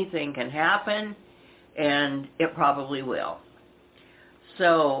 Anything can happen, and it probably will.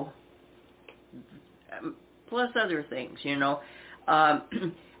 So, plus other things,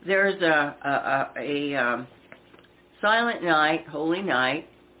 there's a Silent Night, Holy Night,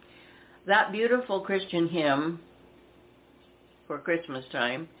 that beautiful Christian hymn for Christmas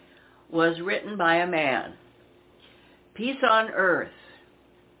time was written by a man. Peace on earth,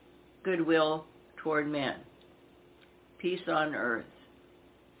 goodwill toward men. Peace on earth.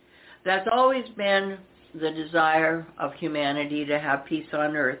 That's always been the desire of humanity, to have peace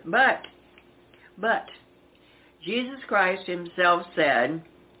on earth. But Jesus Christ himself said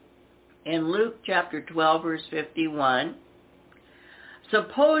in Luke chapter 12, verse 51,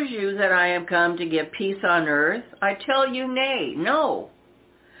 suppose you that I am come to give peace on earth? I tell you, nay, no,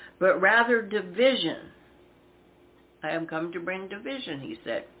 but rather division. I am come to bring division, he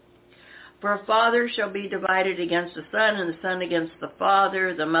said. For a father shall be divided against the son, and the son against the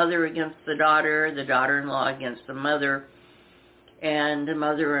father, the mother against the daughter-in-law against the mother, and the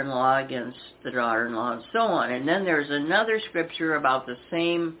mother-in-law against the daughter-in-law, and so on. And then there's another scripture about the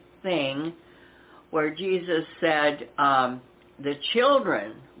same thing where Jesus said the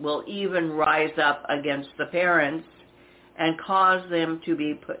children will even rise up against the parents and cause them to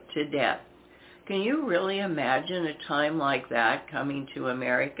be put to death. Can you really imagine a time like that coming to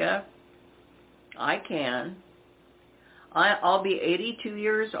America? I can. I'll be 82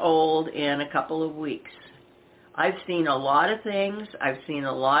 years old in a couple of weeks. I've seen a lot of things. I've seen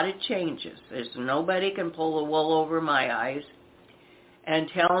a lot of changes. There's nobody can pull the wool over my eyes. and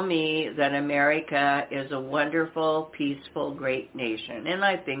tell me that America is a wonderful, peaceful, great nation. And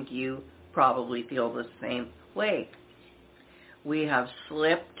I think you probably feel the same way. We have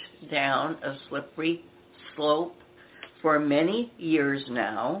slipped down a slippery slope for many years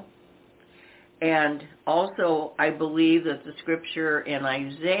now. And also, I believe that the scripture in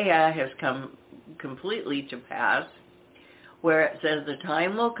Isaiah has come completely to pass, where it says the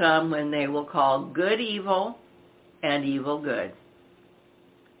time will come when they will call good evil and evil good.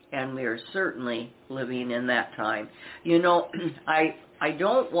 And we are certainly living in that time. You know, I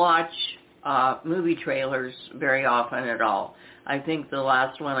don't watch movie trailers very often at all. I think the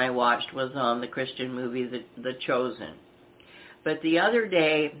last one I watched was on the Christian movie, The Chosen. But the other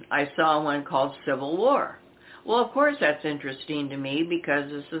day, I saw one called Civil War. Well, of course, that's interesting to me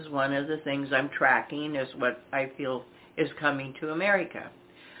because this is one of the things I'm tracking is what I feel is coming to America.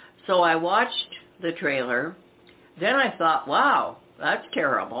 So I watched the trailer. Then I thought, wow, that's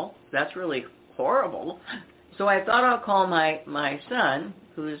terrible. That's really horrible. So I thought I'll call my son,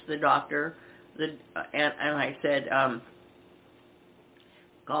 who's the doctor, and I said,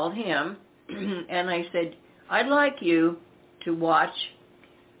 called him, and I said, I'd like you to watch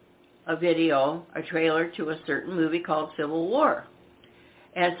a trailer to a certain movie called Civil War.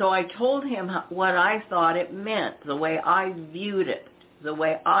 And so I told him what I thought it meant, the way I viewed it, the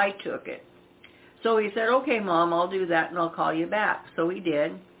way I took it. So he said, okay, Mom, I'll do that and I'll call you back. So he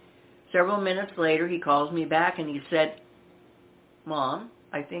did. Several minutes later, he calls me back and he said, Mom,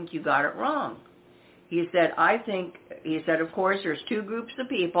 I think you got it wrong. He said, of course, there's two groups of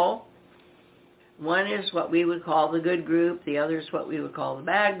people. One is what we would call the good group. The other is what we would call the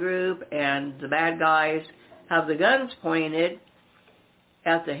bad group. And the bad guys have the guns pointed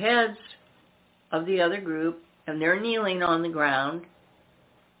at the heads of the other group, and they're kneeling on the ground.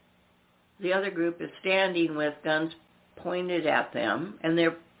 The other group is standing with guns pointed at them, and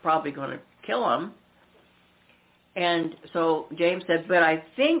they're probably going to kill them. And so James said, but I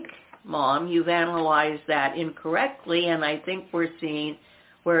think, Mom, you've analyzed that incorrectly, and I think we're seeing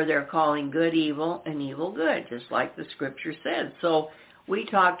where they're calling good evil and evil good, just like the scripture said. So we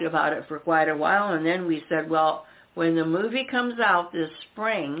talked about it for quite a while, and then we said, well, when the movie comes out this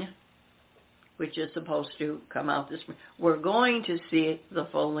spring, which is supposed to come out this spring, we're going to see the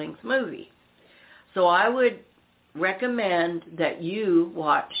full-length movie. So I would recommend that you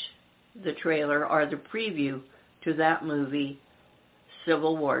watch the trailer or the preview to that movie,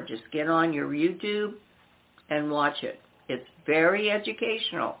 Civil War. Just get on your YouTube and watch it. It's very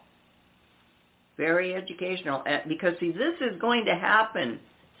educational. Very educational. Because, see, this is going to happen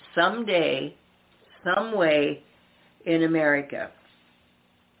someday, some way in America.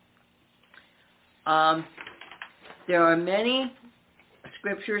 There are many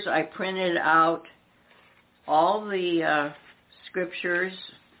scriptures. I printed out all the scriptures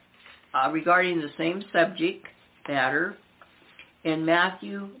regarding the same subject matter in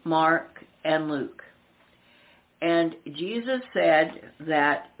Matthew, Mark, and Luke. And Jesus said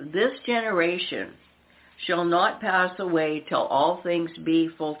that this generation shall not pass away till all things be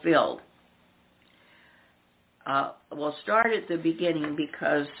fulfilled. We'll start at the beginning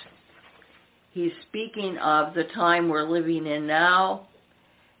because he's speaking of the time we're living in now.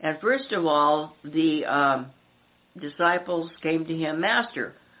 And first of all, the disciples came to him,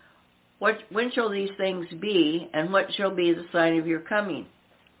 Master, when shall these things be, and what shall be the sign of your coming?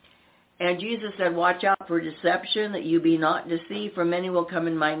 And Jesus said, watch out for deception, that you be not deceived, for many will come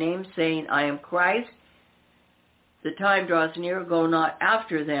in my name, saying, I am Christ. The time draws near, go not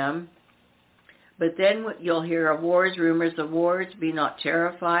after them. But then you'll hear of wars, rumors of wars, be not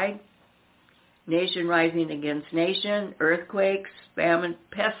terrified. Nation rising against nation, earthquakes, famine,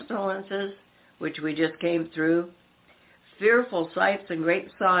 pestilences, which we just came through. Fearful sights and great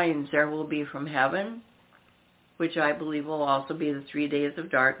signs there will be from heaven, which I believe will also be the 3 days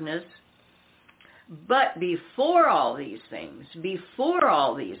of darkness. But before all these things, they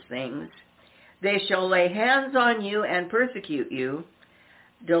shall lay hands on you and persecute you,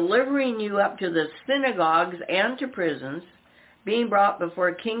 delivering you up to the synagogues and to prisons, being brought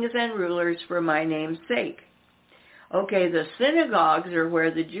before kings and rulers for my name's sake. Okay, the synagogues are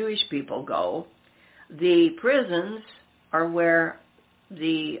where the Jewish people go. The prisons are where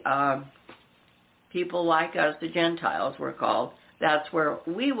the people like us, the Gentiles, were called. That's where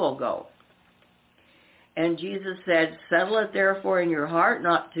we will go. And Jesus said, settle it therefore in your heart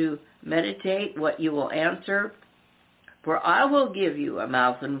not to meditate what you will answer, for I will give you a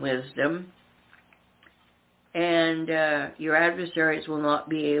mouth and wisdom, and your adversaries will not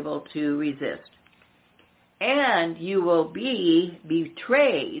be able to resist. And you will be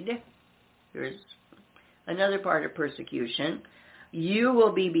betrayed. Here's another part of persecution. You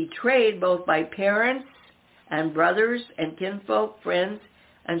will be betrayed both by parents and brothers and kinfolk, friends,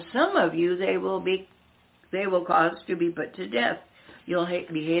 and some of you they will cause to be put to death. You'll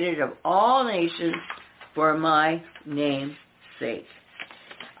be hated of all nations for my name's sake.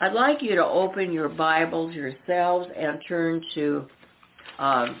 I'd like you to open your Bibles yourselves and turn to,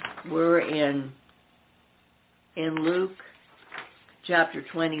 we're in Luke chapter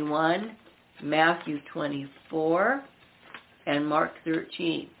 21, Matthew 24, and Mark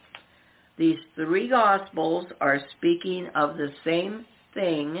 13. These three Gospels are speaking of the same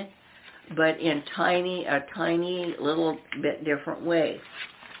thing, but in a tiny little bit different way.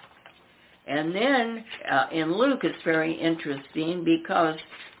 And then in Luke it's very interesting because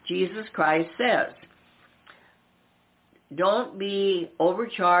Jesus Christ says, don't be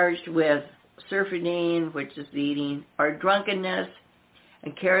overcharged with surfeiting, which is eating, or drunkenness,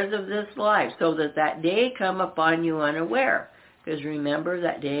 and cares of this life, so that day come upon you unaware. Because remember,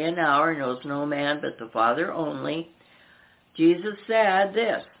 that day and hour knows no man but the Father only. Jesus said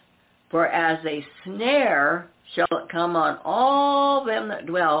this, for as a snare shall it come on all them that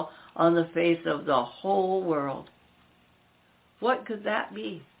dwell on the face of the whole world. What could that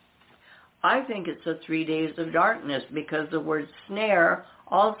be? I think it's the 3 days of darkness, because the word snare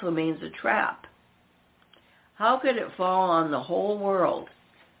also means a trap. How could it fall on the whole world,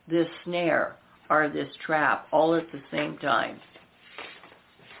 this snare or this trap, all at the same time?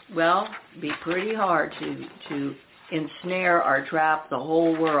 Well, it'd be pretty hard to ensnare or trap the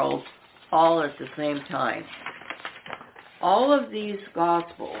whole world all at the same time. All of these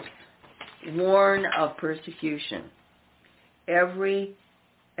Gospels warn of persecution. Every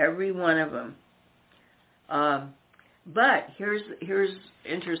one of them. But here's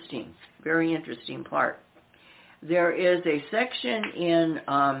interesting, very interesting part. There is a section in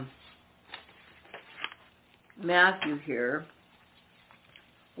Matthew here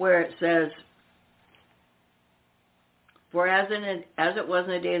where it says, for as it was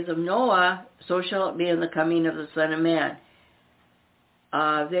in the days of Noah, so shall it be in the coming of the Son of Man.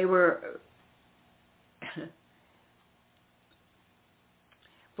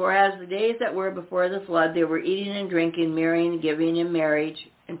 For as the days that were before the flood, they were eating and drinking, marrying and giving in marriage,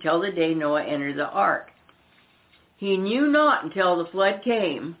 until the day Noah entered the ark. He knew not until the flood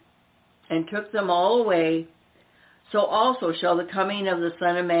came and took them all away, so also shall the coming of the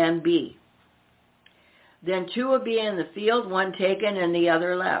Son of Man be. Then two will be in the field, one taken and the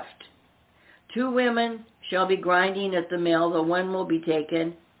other left. 2 women shall be grinding at the mill, the one will be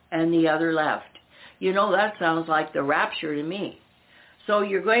taken and the other left. You know, that sounds like the rapture to me. So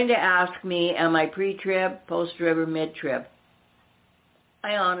you're going to ask me, am I pre-trib, post-trib, or mid-trib?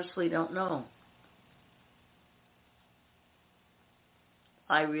 I honestly don't know.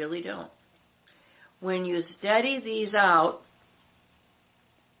 I really don't. When you study these out,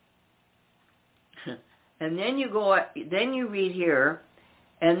 and then you read here,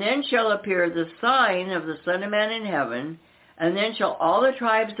 and then shall appear the sign of the Son of Man in heaven, and then shall all the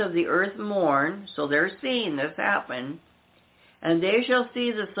tribes of the earth mourn, so they're seeing this happen, and they shall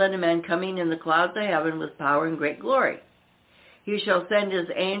see the Son of Man coming in the clouds of heaven with power and great glory. He shall send his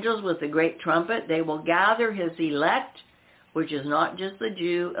angels with a great trumpet. They will gather his elect, which is not just the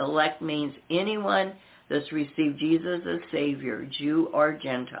Jew. Elect means anyone that's received Jesus as Savior, Jew or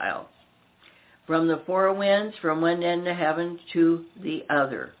Gentile, from the 4 winds, from one end of heaven to the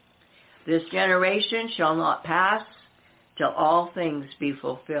other. This generation shall not pass till all things be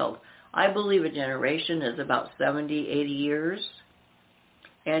fulfilled. I believe a generation is about 70, 80 years.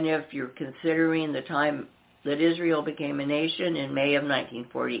 And if you're considering the time that Israel became a nation in May of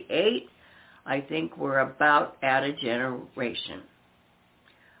 1948, I think we're about at a generation.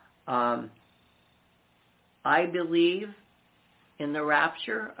 I believe in the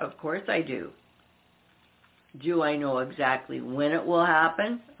rapture. Of course I do. Do I know exactly when it will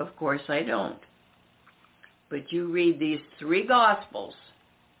happen? Of course I don't. But you read these 3 Gospels,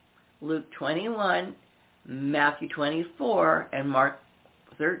 Luke 21, Matthew 24, and Mark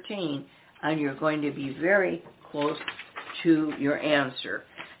 13, and you're going to be very close to your answer.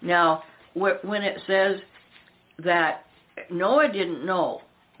 Now, when it says that Noah didn't know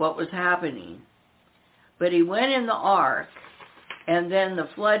what was happening, but he went in the ark, and then the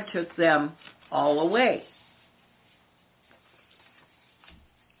flood took them all away.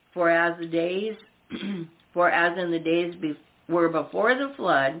 For as in the days were before the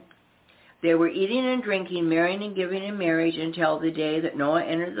flood, they were eating and drinking, marrying and giving in marriage, until the day that Noah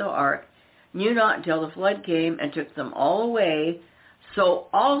entered the ark, knew not until the flood came and took them all away, so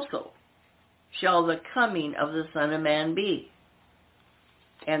also shall the coming of the Son of Man be.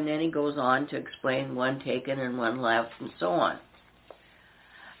 And then he goes on to explain one taken and one left and so on.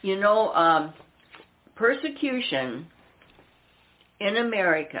 You know, persecution in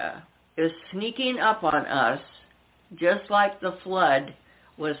America is sneaking up on us just like the flood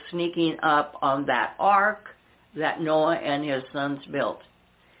was sneaking up on that ark that Noah and his sons built.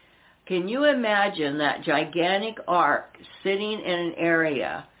 Can you imagine that gigantic ark sitting in an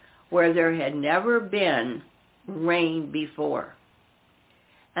area where there had never been rain before?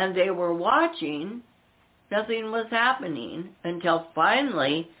 And they were watching. Nothing was happening until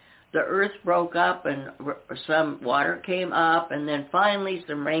finally the earth broke up and some water came up, and then finally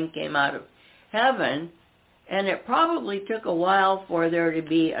some rain came out of heaven. And it probably took a while for there to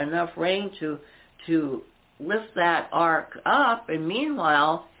be enough rain to lift that ark up. And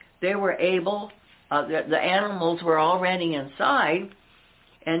meanwhile, they were able, the animals were already inside,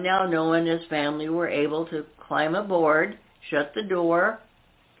 and now Noah and his family were able to climb aboard, shut the door,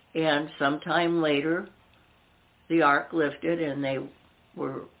 and sometime later the ark lifted and they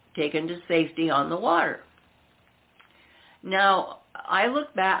were taken to safety on the water. Now, I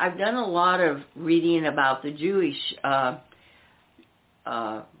look back, I've done a lot of reading about the Jewish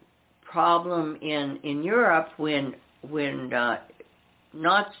problem in Europe when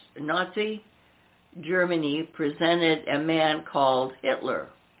Nazi Germany presented a man called Hitler.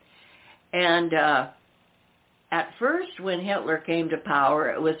 And at first, when Hitler came to power,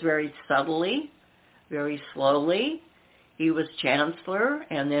 it was very subtly, very slowly. He was chancellor,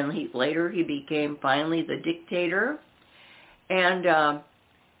 and then later he became finally the dictator. And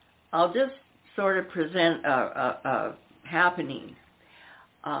I'll just sort of present a happening.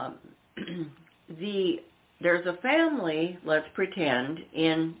 There's a family, let's pretend,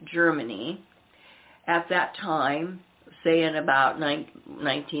 in Germany at that time, say in about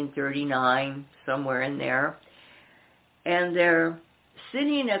 1939, somewhere in there, and they're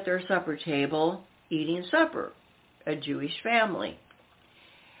sitting at their supper table eating supper, a Jewish family.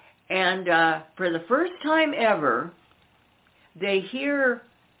 And for the first time ever, they hear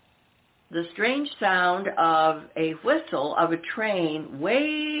the strange sound of a whistle of a train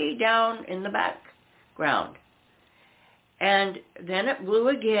way down in the background. And then it blew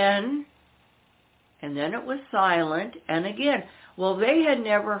again, and then it was silent, and again. Well, they had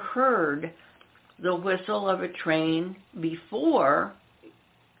never heard the whistle of a train before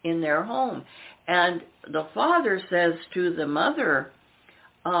in their home. And the father says to the mother,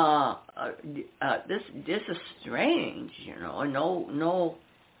 this is strange, you know, no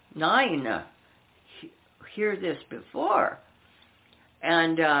nine hear this before.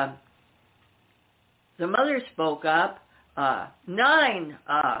 And the mother spoke up, nine,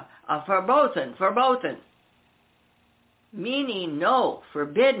 verboten, meaning no,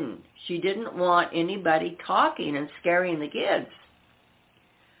 forbidden. She didn't want anybody talking and scaring the kids.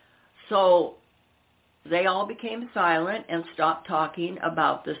 So they all became silent and stopped talking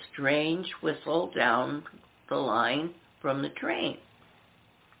about the strange whistle down the line from the train.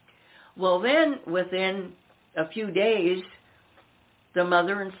 Well, then, within a few days, the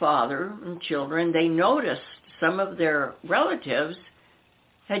mother and father and children, they noticed some of their relatives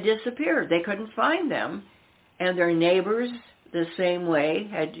had disappeared. They couldn't find them. And their neighbors, the same way,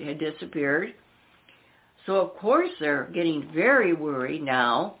 had disappeared. So, of course, they're getting very worried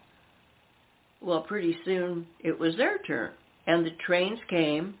now. Well, pretty soon it was their turn. And the trains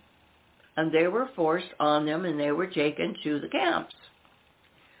came, and they were forced on them, and they were taken to the camps.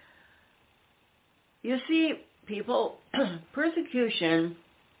 You see, people, persecution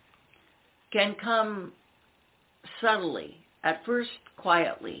can come subtly, at first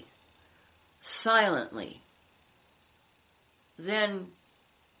quietly, silently, then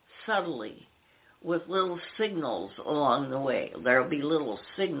subtly, with little signals along the way. There'll be little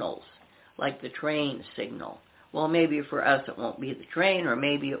signals, like the train signal. Well, maybe for us it won't be the train, or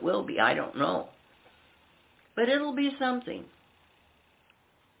maybe it will be, I don't know. But it'll be something.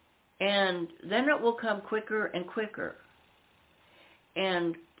 And then it will come quicker and quicker.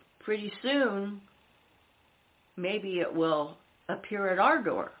 And pretty soon, maybe it will appear at our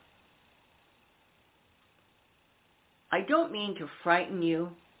door. I don't mean to frighten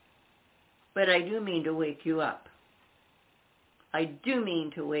you, but I do mean to wake you up. I do mean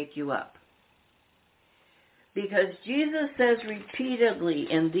to wake you up. Because Jesus says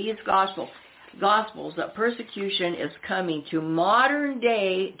repeatedly in these Gospels that persecution is coming to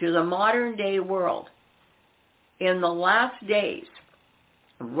the modern day world in the last days,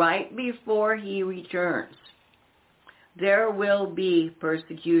 right before he returns. There will be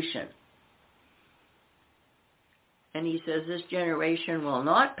persecution. And he says this generation will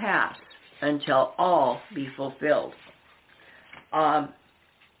not pass until all be fulfilled.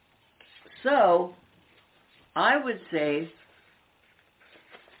 So I would say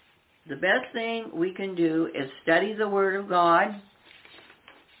the best thing we can do is study the Word of God,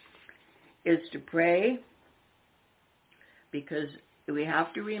 is to pray, because we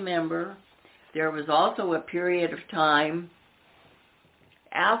have to remember there was also a period of time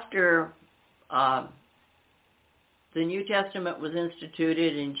after the New Testament was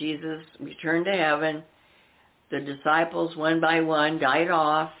instituted and Jesus returned to heaven. The disciples, one by one, died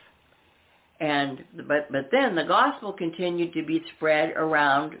off. But then the gospel continued to be spread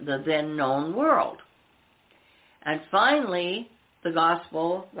around the then known world. And finally, the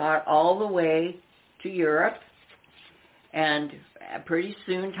gospel got all the way to Europe. And pretty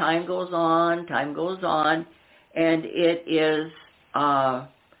soon time goes on, and it is the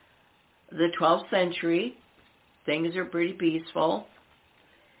 12th century. Things are pretty peaceful.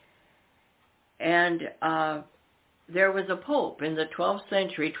 And there was a pope in the 12th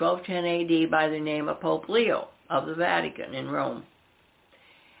century, 1210 AD, by the name of Pope Leo of the Vatican in Rome.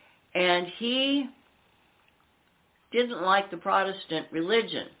 And he didn't like the Protestant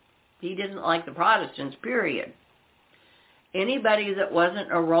religion. He didn't like the Protestants, period. Anybody that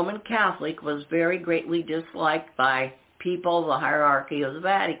wasn't a Roman Catholic was very greatly disliked by people, the hierarchy of the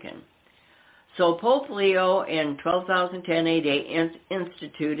Vatican. So Pope Leo in 1210 AD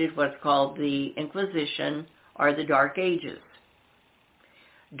instituted what's called the Inquisition, or the Dark Ages.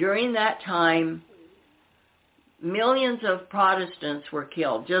 During that time, millions of Protestants were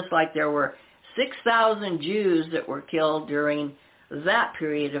killed, just like there were 6,000 Jews that were killed during that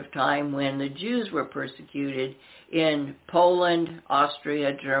period of time when the Jews were persecuted in Poland,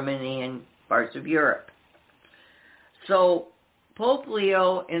 Austria, Germany, and parts of Europe. So Pope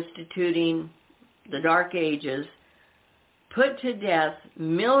Leo, instituting the Dark Ages, put to death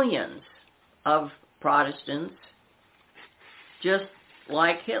millions of Protestants, just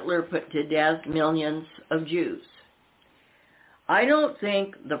like Hitler put to death millions of Jews. I don't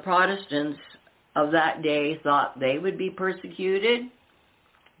think the Protestants of that day thought they would be persecuted,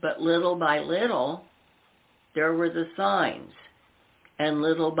 but little by little, there were the signs. And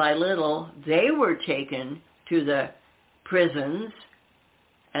little by little, they were taken to the prisons,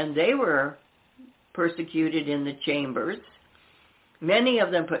 and they were persecuted in the chambers. Many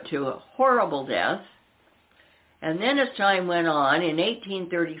of them put to a horrible death. And then as time went on, in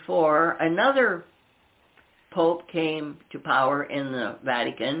 1834, another pope came to power in the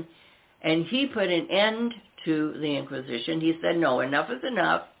Vatican, and he put an end to the Inquisition. He said, no, enough is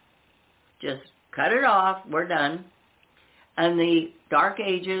enough. Just cut it off. We're done. And the Dark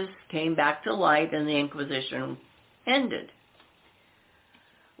Ages came back to light, and the Inquisition ended.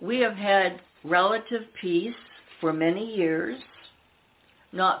 We have had relative peace for many years,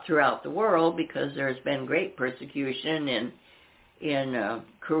 not throughout the world, because there's been great persecution in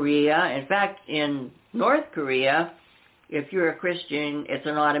Korea. In fact, in North Korea, if you're a Christian, it's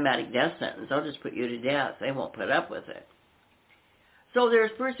an automatic death sentence. They'll just put you to death. They won't put up with it. So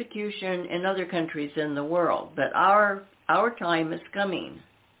there's persecution in other countries in the world, but our time is coming.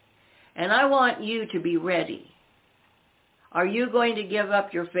 And I want you to be ready. Are you going to give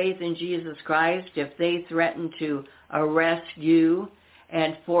up your faith in Jesus Christ if they threaten to arrest you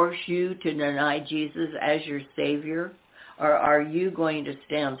and force you to deny Jesus as your Savior? Or are you going to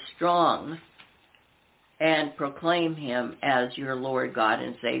stand strong and proclaim Him as your Lord, God,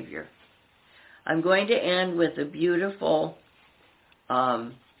 and Savior? I'm going to end with a beautiful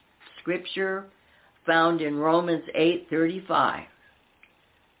scripture found in Romans 8:35.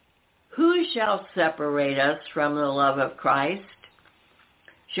 Who shall separate us from the love of Christ?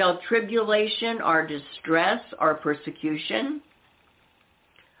 Shall tribulation or distress or persecution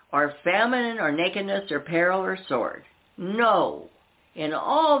or famine or nakedness or peril or sword? No, in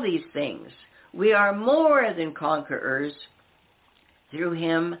all these things we are more than conquerors through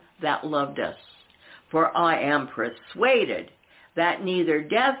Him that loved us. For I am persuaded that neither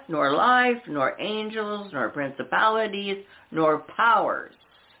death nor life, nor angels, nor principalities, nor powers,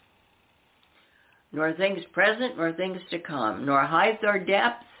 nor things present, nor things to come, nor height or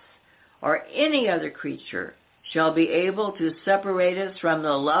depth, or any other creature shall be able to separate us from the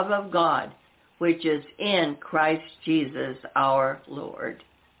love of God, which is in Christ Jesus our Lord.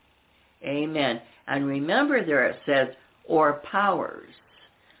 Amen. And remember there it says, or powers.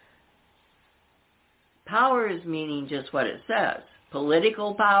 Powers meaning just what it says.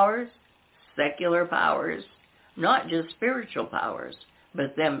 Political powers, secular powers, not just spiritual powers,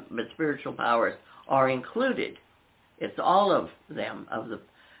 but spiritual powers are included. It's all of them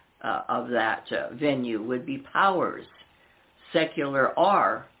of that venue would be powers, secular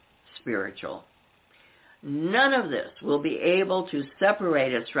or spiritual. None of this will be able to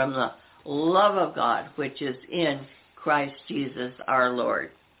separate us from the love of God, which is in Christ Jesus our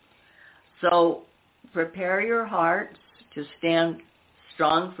Lord. So prepare your hearts to stand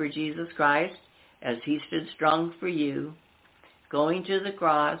strong for Jesus Christ as he stood strong for you, going to the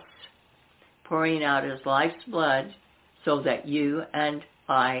cross, pouring out his life's blood so that you and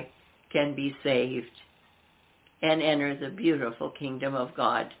I can be saved and enter the beautiful kingdom of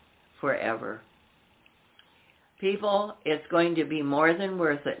God forever. People, it's going to be more than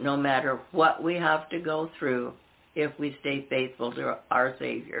worth it no matter what we have to go through if we stay faithful to our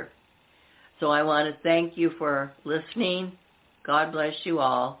Savior. So I want to thank you for listening. God bless you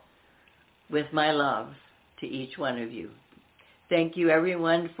all with my love to each one of you. Thank you,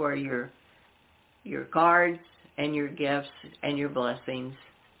 everyone, for your cards and your gifts and your blessings.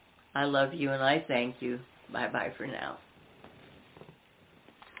 I love you and I thank you. Bye-bye for now.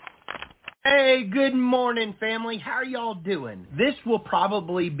 Hey, good morning, family. How are y'all doing? This will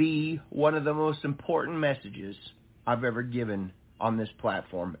probably be one of the most important messages I've ever given on this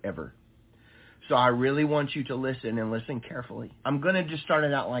platform ever. So I really want you to listen and listen carefully. I'm going to just start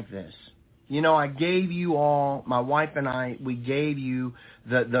it out like this. You know, I gave you all, my wife and I, we gave you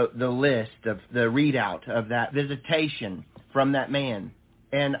the list of the readout of that visitation from that man.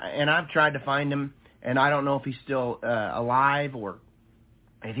 And I've tried to find him, and I don't know if he's still alive or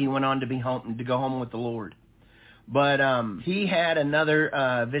if he went on to go home with the Lord. But he had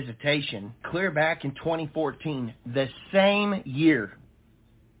another visitation clear back in 2014, the same year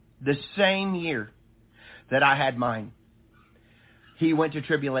that I had mine. He went to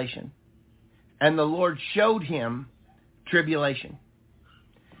tribulation. And the Lord showed him tribulation.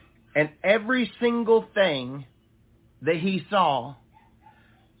 And every single thing that he saw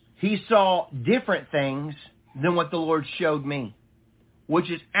different things than what the Lord showed me,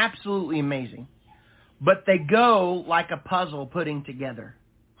 which is absolutely amazing. But they go like a puzzle putting together.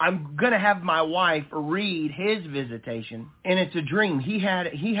 I'm going to have my wife read his visitation, and it's a dream. He had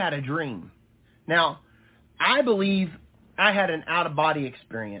a dream. Now, I believe I had an out-of-body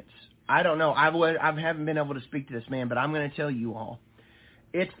experience. I don't know. I haven't been able to speak to this man, but I'm going to tell you all.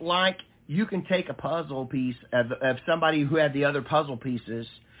 It's like you can take a puzzle piece of somebody who had the other puzzle pieces,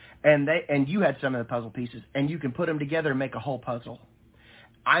 and you had some of the puzzle pieces, and you can put them together and make a whole puzzle.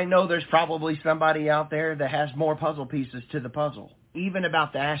 I know there's probably somebody out there that has more puzzle pieces to the puzzle. Even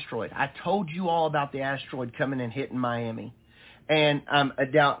about the asteroid. I told you all about the asteroid coming and hitting Miami, and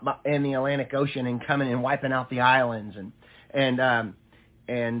down in the Atlantic Ocean and coming and wiping out the islands, and the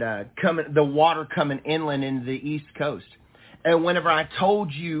water coming inland into the East Coast. And whenever I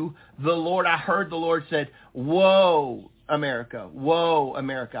told you I heard the Lord said, "Whoa, America, whoa,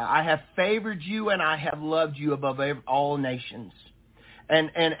 America, I have favored you and I have loved you above all nations.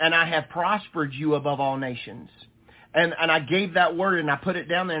 And I have prospered you above all nations." And I gave that word and I put it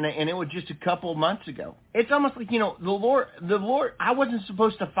down there, and it was just a couple months ago. It's almost like, the Lord, I wasn't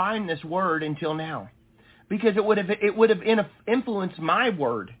supposed to find this word until now, because it would have influenced my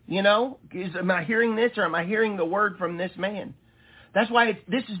word. Am I hearing this, or am I hearing the word from this man? That's why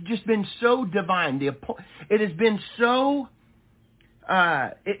this has just been so divine. It has been so,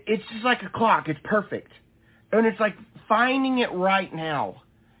 it's just like a clock. It's perfect. And it's like finding it right now.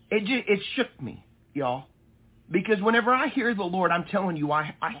 It shook me, y'all. Because whenever I hear the Lord, I'm telling you,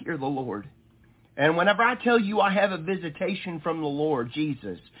 I hear the Lord. And whenever I tell you I have a visitation from the Lord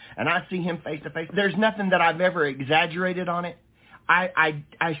Jesus, and I see him face to face, there's nothing that I've ever exaggerated on it. I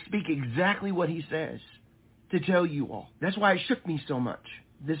speak exactly what he says to tell you all. That's why it shook me so much.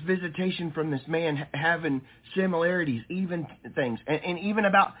 This visitation from this man having similarities, even things, and even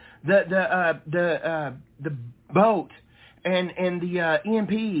about the boat and the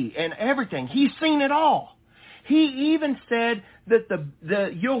EMP and everything. He's seen it all. He even said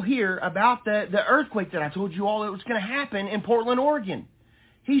that you'll hear about the earthquake that I told you all that was going to happen in Portland, Oregon.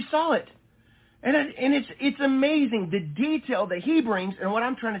 He saw it. And it's amazing the detail that he brings. And what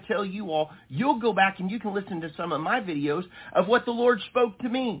I'm trying to tell you all, you'll go back and you can listen to some of my videos of what the Lord spoke to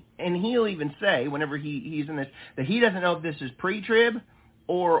me. And he'll even say, whenever he's in this, that he doesn't know if this is pre-trib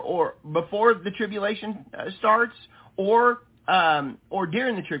or before the tribulation starts or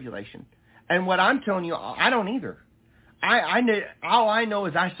during the tribulation. And what I'm telling you, I don't either. All I know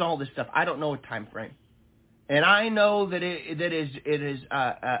is I saw this stuff. I don't know a time frame. And I know that it's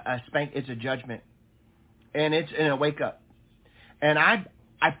a judgment, and it's a wake up. And I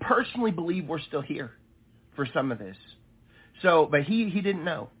personally believe we're still here for some of this. So, but he didn't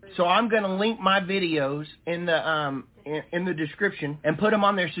know. So I'm going to link my videos in the description and put them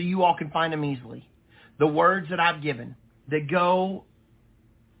on there so you all can find them easily. The words that I've given that go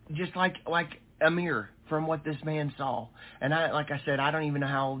just like a mirror from what this man saw. And like I said, I don't even know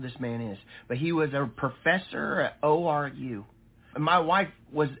how old this man is, but he was a professor at ORU. My wife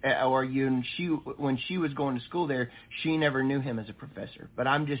was, when she was going to school there, she never knew him as a professor. But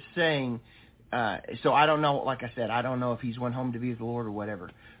I'm just saying, so I don't know, like I said, I don't know if he's went home to be with the Lord or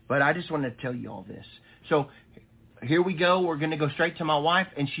whatever. But I just wanted to tell you all this. So here we go. We're going to go straight to my wife,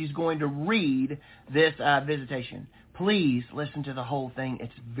 and she's going to read this visitation. Please listen to the whole thing.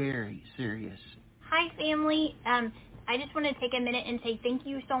 It's very serious. Hi, family. I just want to take a minute and say thank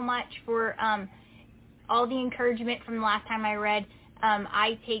you so much for all the encouragement from the last time I read.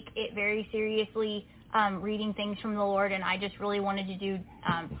 I take it very seriously, reading things from the Lord, and I just really wanted to do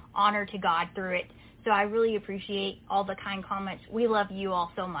honor to God through it. So I really appreciate all the kind comments. We love you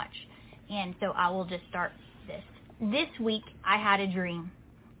all so much. And so I will just start this. This week, I had a dream.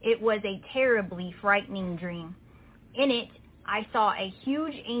 It was a terribly frightening dream. In it, I saw a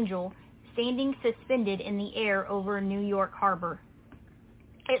huge angel standing suspended in the air over New York Harbor.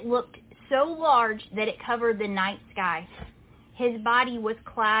 It looked so large that it covered the night sky. His body was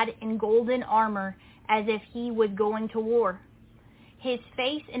clad in golden armor as if he was going to war. His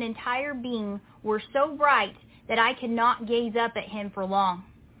face and entire being were so bright that I could not gaze up at him for long.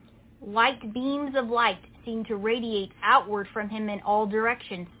 Light beams of light seemed to radiate outward from him in all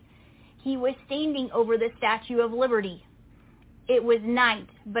directions. He was standing over the Statue of Liberty. It was night,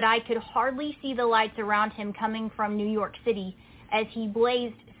 but I could hardly see the lights around him coming from New York City as he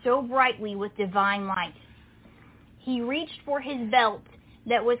blazed so brightly with divine light. He reached for his belt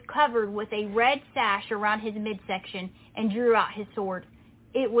that was covered with a red sash around his midsection and drew out his sword.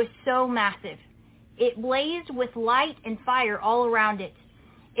 It was so massive. It blazed with light and fire all around it.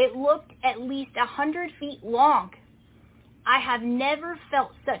 It looked at least 100 feet long. I have never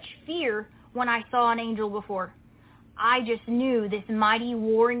felt such fear when I saw an angel before. I just knew this mighty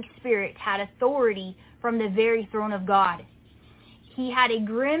warring spirit had authority from the very throne of God. He had a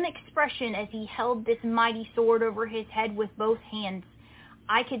grim expression as he held this mighty sword over his head with both hands.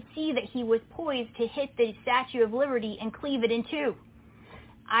 I could see that he was poised to hit the Statue of Liberty and cleave it in two.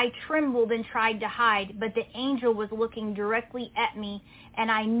 I trembled and tried to hide, but the angel was looking directly at me,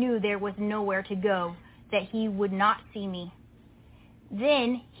 and I knew there was nowhere to go, that he would not see me.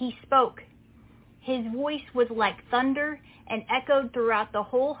 Then he spoke. His voice was like thunder and echoed throughout the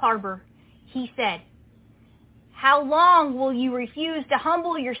whole harbor. He said, "How long will you refuse to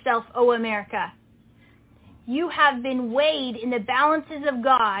humble yourself, O America? You have been weighed in the balances of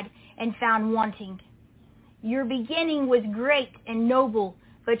God and found wanting. Your beginning was great and noble,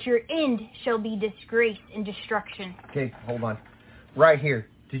 but your end shall be disgrace and destruction." Okay, hold on. Right here.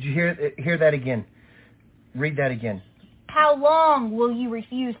 Did you hear that again? Read that again. "How long will you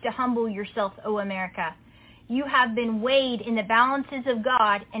refuse to humble yourself, O America? You have been weighed in the balances of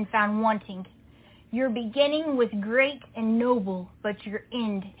God and found wanting. Your beginning was great and noble, but your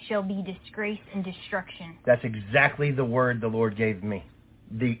end shall be disgrace and destruction." That's exactly the word the Lord gave me.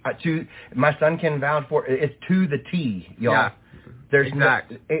 My son can vouch for it. It's to the T, y'all. Yeah, There's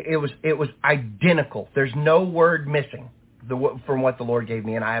exact. It was identical. There's no word missing from what the Lord gave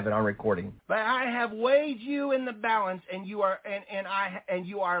me, and I have it on recording. But I have weighed you in the balance, and you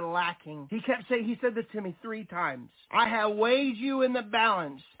are lacking. He said this to me 3 times. I have weighed you in the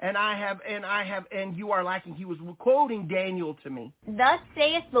balance, and you are lacking. He was quoting Daniel to me. "Thus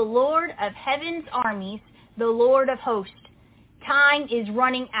saith the Lord of heaven's armies, the Lord of hosts, time is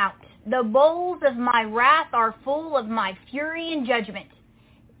running out. The bowls of my wrath are full of my fury and judgment.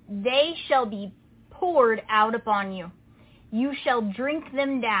 They shall be poured out upon you. You shall drink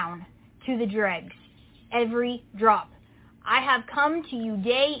them down to the dregs, every drop. I have come to you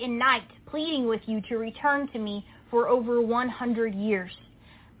day and night, pleading with you to return to me for over 100 years.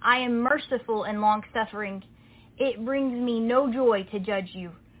 I am merciful and long-suffering. It brings me no joy to judge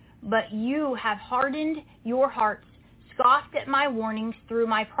you, but you have hardened your hearts, scoffed at my warnings through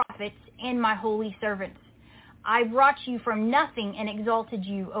my prophets and my holy servants. I brought you from nothing and exalted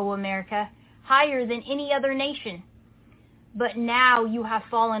you, O America, higher than any other nation. But now you have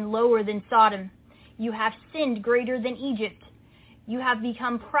fallen lower than Sodom. You have sinned greater than Egypt. You have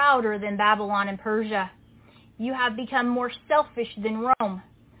become prouder than Babylon and Persia. You have become more selfish than Rome.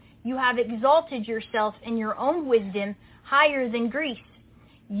 You have exalted yourself in your own wisdom higher than Greece.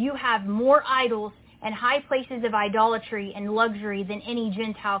 You have more idols and high places of idolatry and luxury than any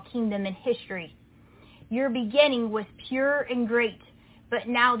Gentile kingdom in history. Your beginning was pure and great, but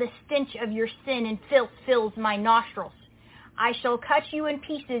now the stench of your sin and filth fills my nostrils. I shall cut you in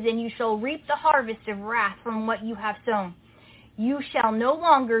pieces, and you shall reap the harvest of wrath from what you have sown. You shall no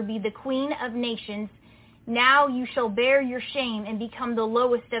longer be the queen of nations. Now you shall bear your shame and become the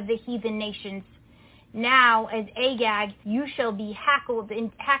lowest of the heathen nations. Now, as Agag, you shall be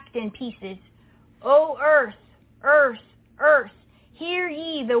hacked in pieces. O earth, earth, earth, Hear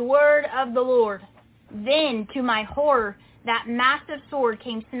ye the word of the Lord. Then, to my horror, that massive sword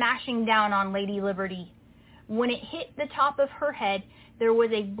came smashing down on Lady Liberty. When it hit the top of her head, there was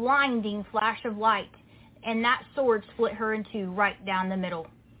a blinding flash of light, and that sword split her in two right down the middle.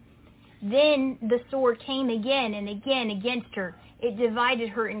 Then the sword came again and again against her. It divided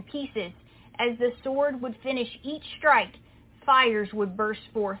her in pieces. As the sword would finish each strike, fires would burst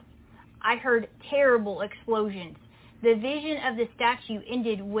forth. I heard terrible explosions. The vision of the statue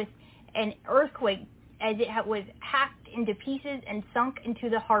ended with an earthquake as it was hacked into pieces and sunk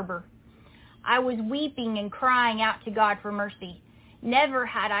into the harbor. I was weeping and crying out to God for mercy. Never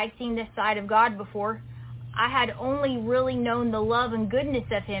had I seen this side of God before. I had only really known the love and goodness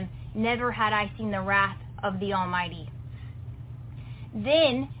of him. Never had I seen the wrath of the Almighty.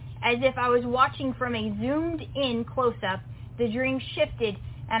 Then, as if I was watching from a zoomed-in close-up, the dream shifted,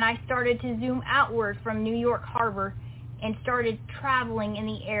 and I started to zoom outward from New York Harbor and started traveling in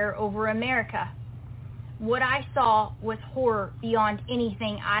the air over America. What I saw was horror beyond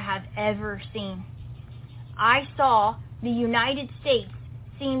anything I have ever seen. I saw the United States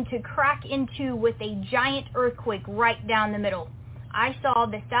seem to crack in two with a giant earthquake right down the middle. I saw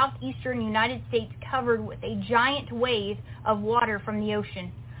the southeastern United States covered with a giant wave of water from the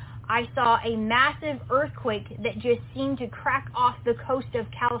ocean. I saw a massive earthquake that just seemed to crack off the coast of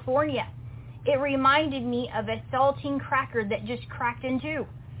California. It reminded me of a saltine cracker that just cracked in two.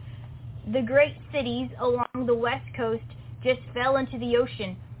 The great cities along the west coast just fell into the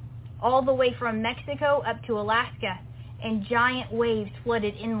ocean, all the way from Mexico up to Alaska, and giant waves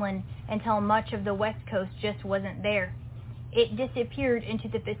flooded inland until much of the west coast just wasn't there. It disappeared into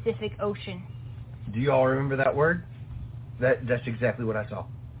the Pacific Ocean. Do you all remember that word? That's exactly what I saw.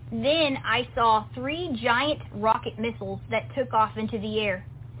 Then I saw 3 giant rocket missiles that took off into the air.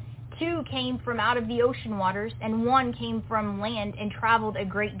 2 came from out of the ocean waters, and 1 came from land and traveled a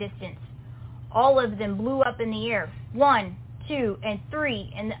great distance. All of them blew up in the air, 1, 2, and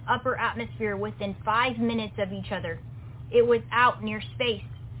 3 in the upper atmosphere within 5 minutes of each other. It was out near space.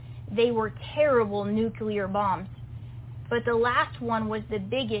 They were terrible nuclear bombs. But the last one was the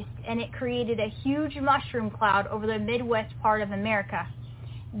biggest, and it created a huge mushroom cloud over the Midwest part of America.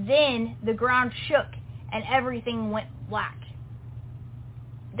 Then the ground shook, and everything went black.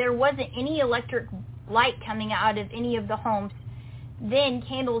 There wasn't any electric light coming out of any of the homes. Then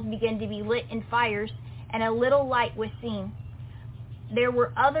candles began to be lit in fires, and a little light was seen. There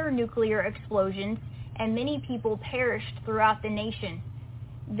were other nuclear explosions, and many people perished throughout the nation.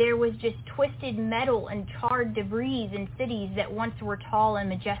 There was just twisted metal and charred debris in cities that once were tall and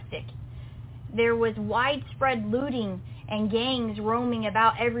majestic. There was widespread looting and gangs roaming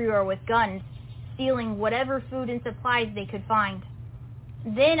about everywhere with guns, stealing whatever food and supplies they could find.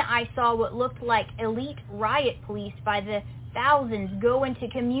 Then I saw what looked like elite riot police by the thousands go into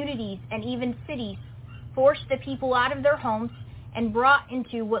communities and even cities, force the people out of their homes, and brought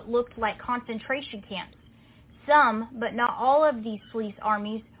into what looked like concentration camps. Some, but not all of these police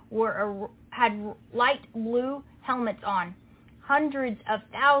armies had light blue helmets on. Hundreds of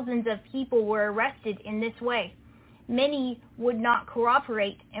thousands of people were arrested in this way. Many would not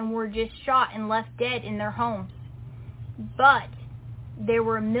cooperate and were just shot and left dead in their homes. But there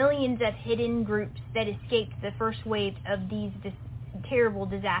were millions of hidden groups that escaped the first wave of these terrible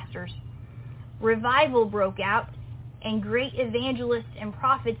disasters. Revival broke out, and great evangelists and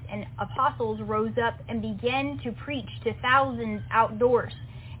prophets and apostles rose up and began to preach to thousands outdoors,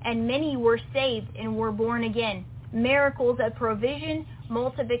 and many were saved and were born again. Miracles of provision,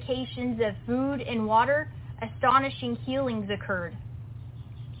 multiplications of food and water, astonishing healings occurred.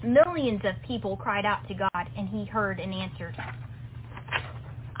 Millions of people cried out to God, and he heard and answered.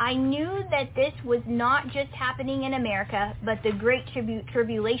 I knew that this was not just happening in America, but the great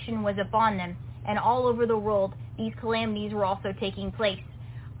tribulation was upon them, and all over the world these calamities were also taking place.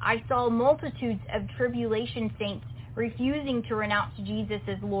 I saw multitudes of tribulation saints refusing to renounce Jesus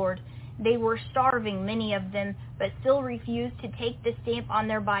as Lord. They were starving, many of them, but still refused to take the stamp on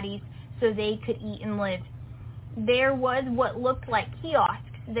their bodies so they could eat and live. There was what looked like kiosks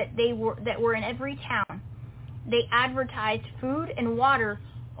that were in every town. They advertised food and water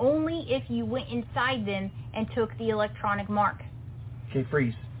only if you went inside them and took the electronic mark. Okay,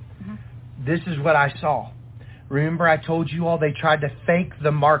 freeze. Mm-hmm. This is what I saw. Remember I told you all they tried to fake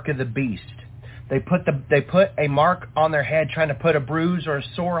the mark of the beast. They put a mark on their head, trying to put a bruise or a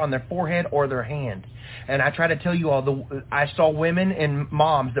sore on their forehead or their hand. And I try to tell you all, I saw women and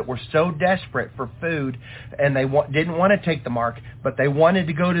moms that were so desperate for food, and they didn't want to take the mark, but they wanted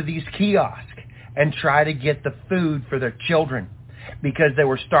to go to these kiosks and try to get the food for their children because they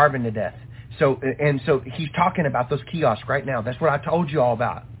were starving to death. So he's talking about those kiosks right now. That's what I told you all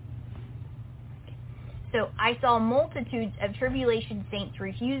about. So I saw multitudes of tribulation saints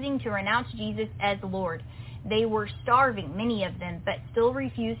refusing to renounce Jesus as Lord. They were starving, many of them, but still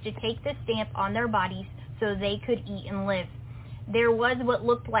refused to take the stamp on their bodies so they could eat and live. There was what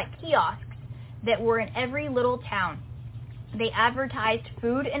looked like kiosks that were in every little town. They advertised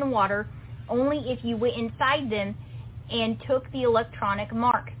food and water only if you went inside them and took the electronic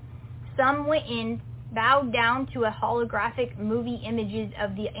mark. Some went in, bowed down to a holographic movie images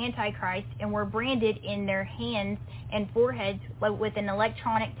of the Antichrist, and were branded in their hands and foreheads with an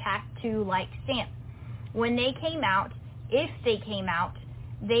electronic tattoo-like stamp. When they came out, if they came out,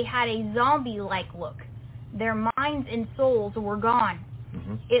 they had a zombie-like look. Their minds and souls were gone.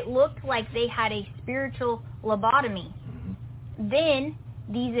 Mm-hmm. It looked like they had a spiritual lobotomy. Mm-hmm. Then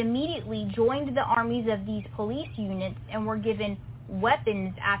these immediately joined the armies of these police units and were given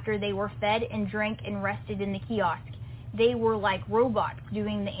weapons after they were fed and drank and rested in the kiosk. They were like robots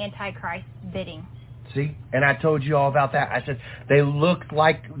doing the Antichrist's bidding. See? And I told you all about that. I said, they looked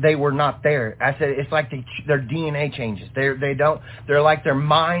like they were not there. I said, it's like their DNA changes. They're like their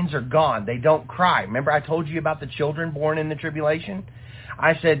minds are gone. They don't cry. Remember I told you about the children born in the tribulation?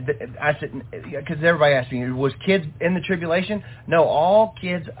 I said, because everybody asked me, was kids in the tribulation? No, all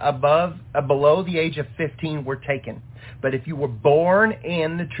kids below the age of 15 were taken. But if you were born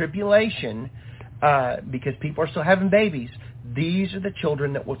in the tribulation, because people are still having babies, these are the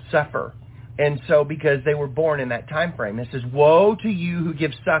children that will suffer. And so because they were born in that time frame, it says, woe to you who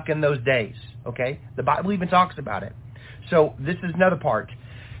give suck in those days. Okay? The Bible even talks about it. So this is another part.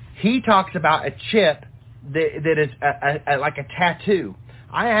 He talks about a chip that is like a tattoo.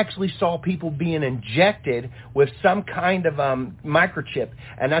 I actually saw people being injected with some kind of microchip.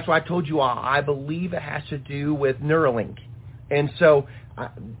 And that's why I told you all, I believe it has to do with Neuralink. And so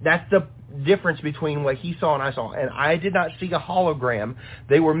that's the difference between what he saw and I saw. And I did not see a hologram.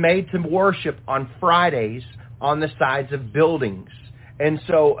 They were made to worship on Fridays on the sides of buildings. And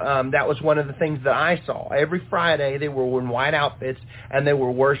so that was one of the things that I saw. Every Friday they were in white outfits and they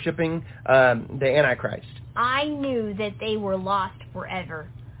were worshiping the Antichrist. I knew that they were lost forever,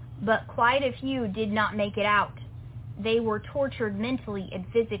 but quite a few did not make it out. They were tortured mentally and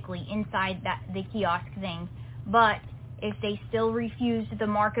physically inside the kiosk thing, but if they still refused the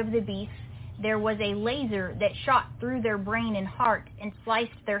mark of the beast, there was a laser that shot through their brain and heart and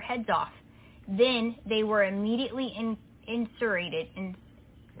sliced their heads off. Then they were immediately incinerated.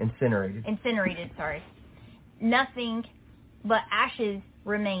 Nothing but ashes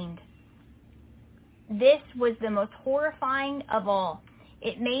remained. This was the most horrifying of all.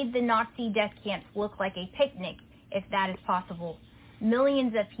 It made the Nazi death camps look like a picnic, if that is possible.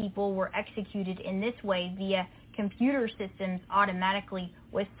 Millions of people were executed in this way via computer systems automatically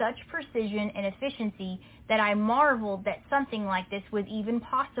with such precision and efficiency that I marveled that something like this was even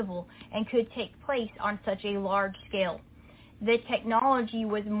possible and could take place on such a large scale. The technology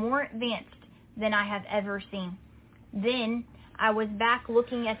was more advanced than I have ever seen. Then I was back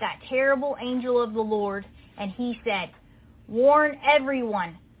looking at that terrible angel of the Lord, and he said, "Warn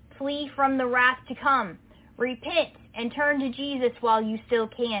everyone, flee from the wrath to come. Repent and turn to Jesus while you still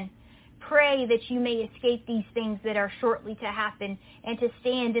can. Pray that you may escape these things that are shortly to happen and to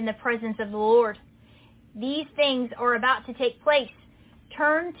stand in the presence of the Lord. These things are about to take place.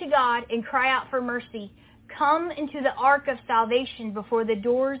 Turn to God and cry out for mercy. Come into the ark of salvation before the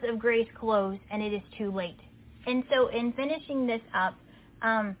doors of grace close, and it is too late." And so in finishing this up,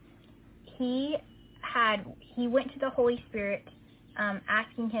 he went to the Holy Spirit,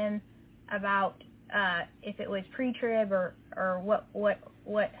 asking him about if it was pre-trib or what.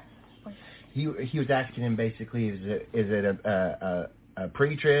 He was asking him basically, is it a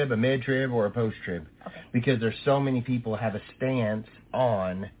pre-trib, a mid-trib, or a post-trib? Okay. Because there's so many people have a stance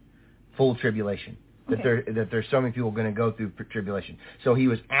on full tribulation. Okay. That there's so many people going to go through tribulation. So he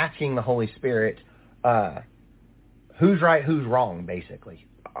was asking the Holy Spirit, who's right, who's wrong, basically.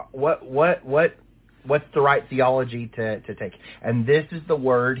 What's the right theology to take? And this is the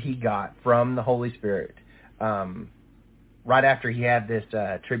word he got from the Holy Spirit right after he had this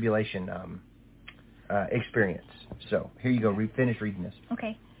tribulation experience. So here you go. Finish reading this.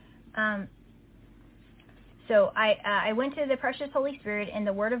 Okay. So I went to the precious Holy Spirit in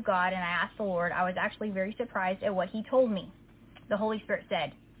the Word of God, and I asked the Lord. I was actually very surprised at what he told me. The Holy Spirit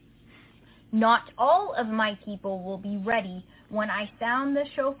said, "Not all of my people will be ready when I sound the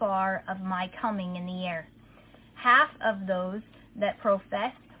shofar of my coming in the air. Half of those that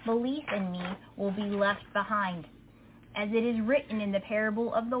profess belief in me will be left behind, as it is written in the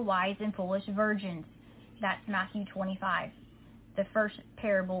parable of the wise and foolish virgins." That's Matthew 25, the first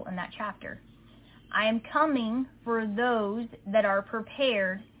parable in that chapter. I am coming for those that are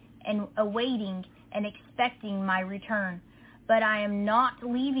prepared and awaiting and expecting my return. But I am not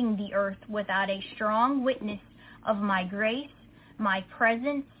leaving the earth without a strong witness of my grace, my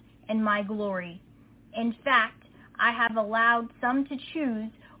presence, and my glory. In fact, I have allowed some to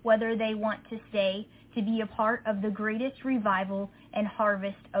choose whether they want to stay to be a part of the greatest revival and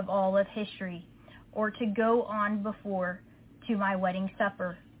harvest of all of history, or to go on before to my wedding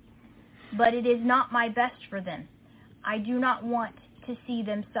supper. But it is not my best for them. I do not want to see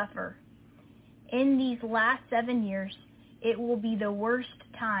them suffer. In these last 7 years, it will be the worst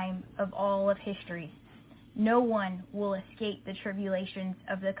time of all of history. No one will escape the tribulations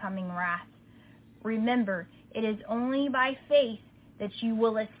of the coming wrath. Remember, it is only by faith that you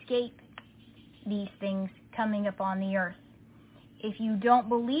will escape these things coming upon the earth. If you don't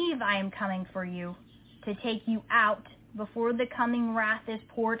believe I am coming for you to take you out before the coming wrath is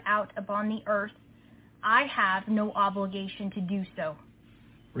poured out upon the earth, I have no obligation to do so.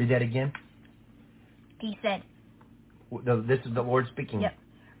 Read that again. He said, this is the Lord speaking. Yep.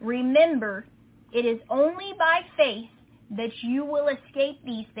 Remember, it is only by faith that you will escape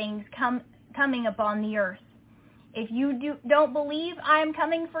these things coming upon the earth. If you don't believe I am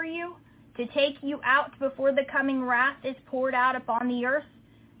coming for you to take you out before the coming wrath is poured out upon the earth,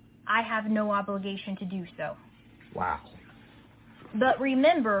 I have no obligation to do so. Wow. But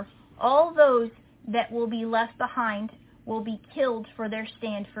remember, all those that will be left behind will be killed for their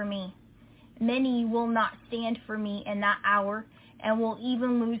stand for me. Many will not stand for me in that hour, and will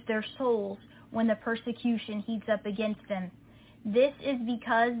even lose their souls when the persecution heats up against them. This is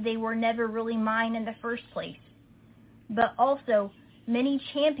because they were never really mine in the first place. But also, many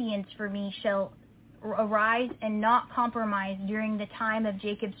champions for me shall arise and not compromise during the time of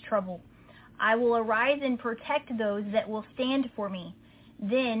Jacob's trouble. I will arise and protect those that will stand for me,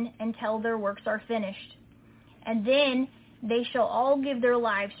 then until their works are finished. And then they shall all give their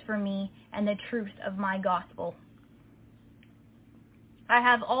lives for me and the truth of my gospel. I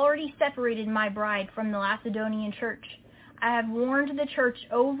have already separated my bride from the Macedonian church. I have warned the church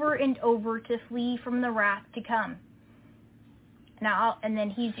over and over to flee from the wrath to come. Now, and then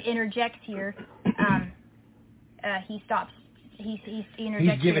he interjects here. He stops. He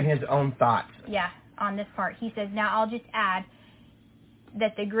interjects. He's given here. his own thoughts. Yeah, on this part. He says, now I'll just add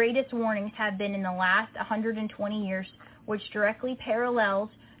that the greatest warnings have been in the last 120 years, which directly parallels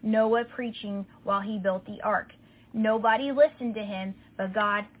Noah preaching while he built the ark. Nobody listened to him, but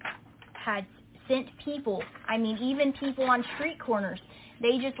God had sent people. I mean, even people on street corners.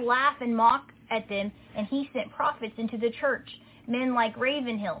 They just laugh and mock at them, and he sent prophets into the church. Men like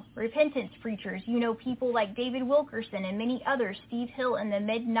Ravenhill, repentance preachers, people like David Wilkerson and many others, Steve Hill in the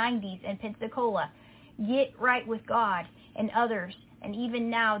mid-90s in Pensacola. Get right with God and others. And even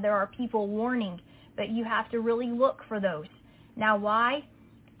now there are people warning, but you have to really look for those. Now why?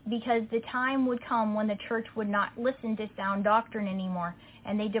 Because the time would come when the church would not listen to sound doctrine anymore,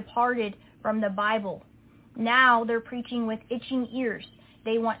 and they departed from the Bible. Now they're preaching with itching ears.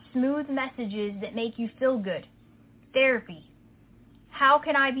 They want smooth messages that make you feel good. Therapy. How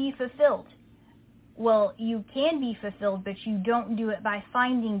can I be fulfilled? Well, you can be fulfilled, but you don't do it by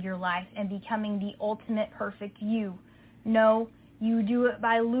finding your life and becoming the ultimate perfect you. No, you do it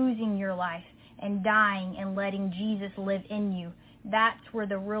by losing your life and dying and letting Jesus live in you. That's where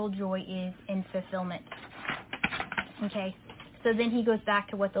the real joy is in fulfillment. Okay, so then he goes back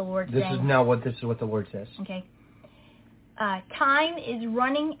to what the Lord's saying. This is what the Lord says. Okay. Time is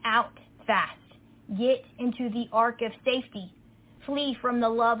running out fast. Get into the ark of safety. Flee from the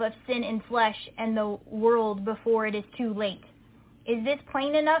love of sin and flesh and the world before it is too late. Is this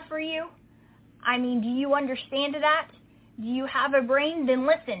plain enough for you? I mean, do you understand that? Do you have a brain? Then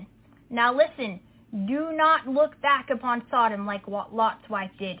listen. Now listen. Do not look back upon Sodom like what Lot's wife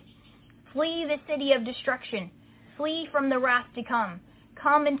did. Flee the city of destruction. Flee from the wrath to come.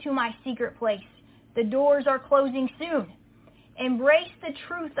 Come into my secret place. The doors are closing soon. Embrace the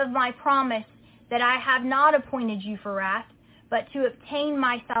truth of my promise that I have not appointed you for wrath, but to obtain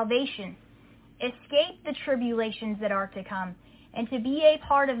my salvation. Escape the tribulations that are to come, and to be a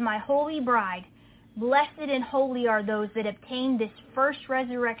part of my holy bride. Blessed and holy are those that obtain this first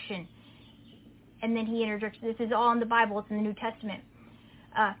resurrection. And then he interjects, this is all in the Bible, it's in the New Testament.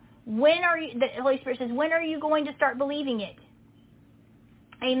 The Holy Spirit says, when are you going to start believing it?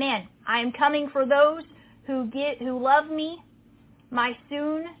 Amen. I am coming for those who love me, my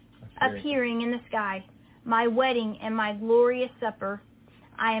soon appearing in the sky, my wedding and my glorious supper.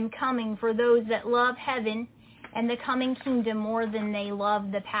 I am coming for those that love heaven and the coming kingdom more than they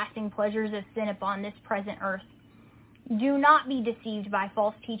love the passing pleasures of sin upon this present earth. Do not be deceived by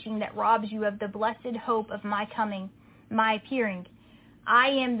false teaching that robs you of the blessed hope of my coming, my appearing. I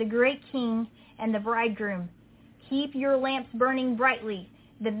am the great King and the bridegroom. Keep your lamps burning brightly.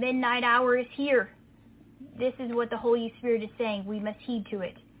 The midnight hour is here. This is what the Holy Spirit is saying. We must heed to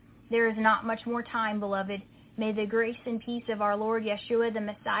it. There is not much more time, beloved. May the grace and peace of our Lord Yeshua the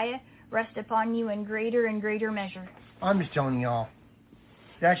Messiah rest upon you in greater and greater measure. I'm just telling y'all,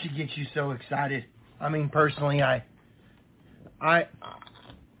 that should get you so excited. I mean, personally, I'm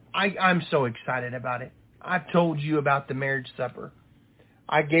so excited about it. I've told you about the marriage supper.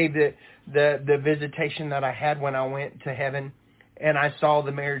 I gave the visitation that I had when I went to heaven, and I saw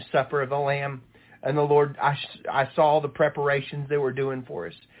the marriage supper of the Lamb. And the Lord, I saw all the preparations they were doing for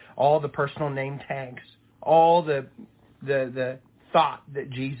us, all the personal name tags, all the thought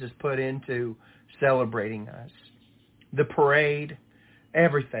that Jesus put into celebrating us, the parade,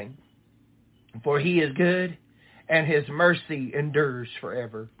 everything. For he is good, and his mercy endures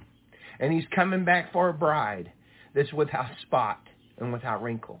forever. And he's coming back for a bride that's without spot and without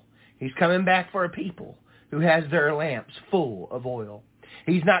wrinkle. He's coming back for a people who has their lamps full of oil.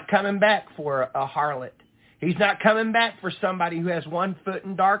 He's not coming back for a harlot. He's not coming back for somebody who has 1 foot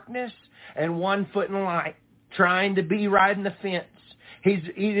in darkness and 1 foot in light, trying to be riding the fence.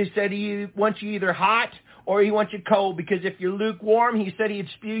 He said he wants you either hot or he wants you cold, because if you're lukewarm, he said he'd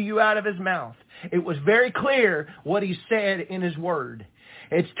spew you out of his mouth. It was very clear what he said in his word.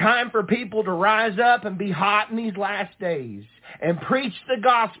 It's time for people to rise up and be hot in these last days and preach the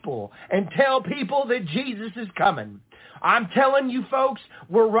gospel and tell people that Jesus is coming. I'm telling you folks,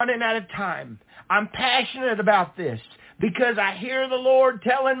 we're running out of time. I'm passionate about this because I hear the Lord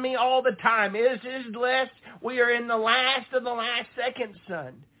telling me all the time, "Is his blessed? We are in the last of the last seconds,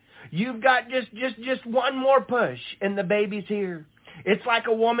 son. You've got just one more push and the baby's here." It's like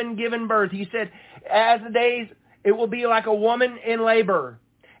a woman giving birth. He said, as the days, it will be like a woman in labor.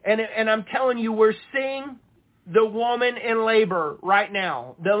 And I'm telling you, we're seeing the woman in labor right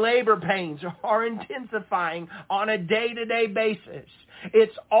now. The labor pains are intensifying on a day-to-day basis.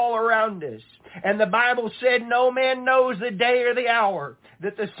 It's all around us. And the Bible said no man knows the day or the hour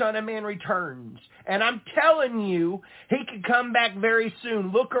that the Son of Man returns. And I'm telling you, he could come back very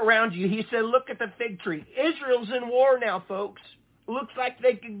soon. Look around you. He said, look at the fig tree. Israel's in war now, folks. Looks like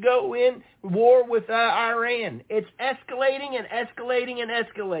they could go in war with Iran. It's escalating and escalating and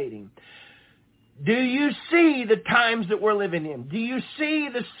escalating. Do you see the times that we're living in? Do you see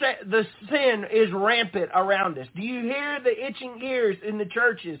the sin is rampant around us? Do you hear the itching ears in the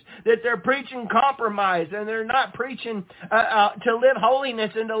churches that they're preaching compromise and they're not preaching to live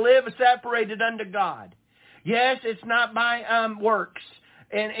holiness and to live separated unto God? Yes, it's not by works.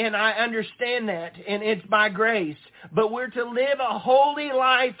 And I understand that, and it's by grace. But we're to live a holy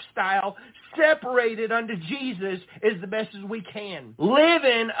lifestyle separated unto Jesus as the best as we can. Live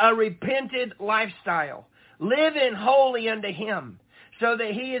in a repented lifestyle. Live in holy unto him, so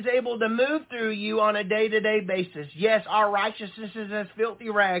that he is able to move through you on a day-to-day basis. Yes, our righteousness is as filthy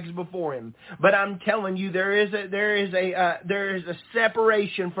rags before him. But I'm telling you, there is a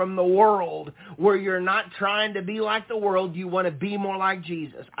separation from the world where you're not trying to be like the world. You want to be more like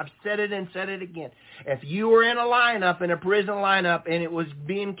Jesus. I've said it and said it again. If you were in a prison lineup, and it was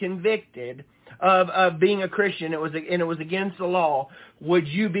being convicted of being a Christian, it was against the law, would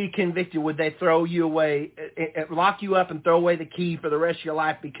you be convicted? Would they throw you away, lock you up and throw away the key for the rest of your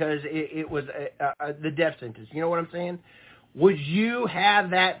life because it was the death sentence? You know what I'm saying? Would you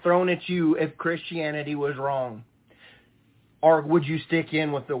have that thrown at you if Christianity was wrong? Or would you stick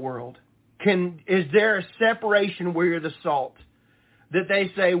in with the world? Is there a separation where you're the salt? That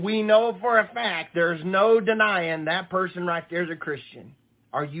they say, we know for a fact, there's no denying that person right there is a Christian.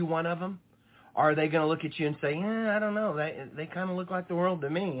 Are you one of them? Are they going to look at you and say, I don't know, they kind of look like the world to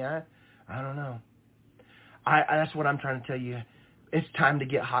me. I don't know. That's what I'm trying to tell you. It's time to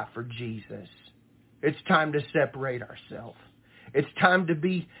get hot for Jesus. It's time to separate ourselves. It's time to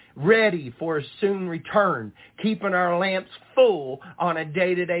be ready for a soon return, keeping our lamps full on a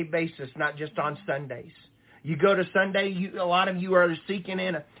day-to-day basis, not just on Sundays. You go to Sunday, a lot of you are seeking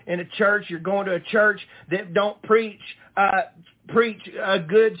in a church. You're going to a church that don't preach a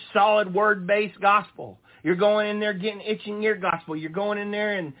good, solid, word-based gospel. You're going in there getting itching ear gospel. You're going in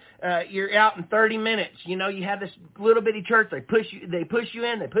there and you're out in 30 minutes. You know, you have this little bitty church. They push you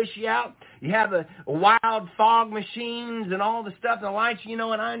in, they push you out. You have a wild fog machines and all the stuff and the lights. You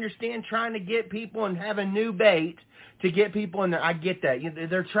know, and I understand trying to get people and have a new bait to get people in there. I get that.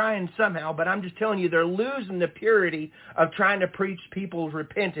 They're trying somehow, but I'm just telling you, they're losing the purity of trying to preach people's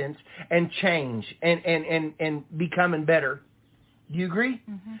repentance and change and becoming better. Do you agree?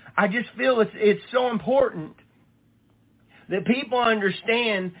 Mm-hmm. I just feel it's so important that people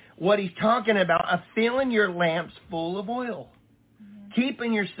understand what he's talking about, of filling your lamps full of oil.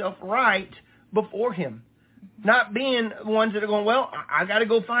 Keeping yourself right before him. Not being ones that are going, well, I got to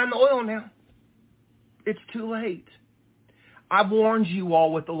go find the oil now. It's too late. I've warned you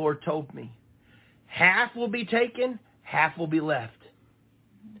all what the Lord told me. Half will be taken, half will be left.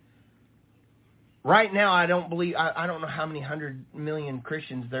 Right now, I don't know how many 100 million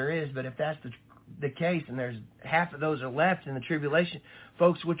Christians there is, but if that's the case and there's half of those are left in the tribulation,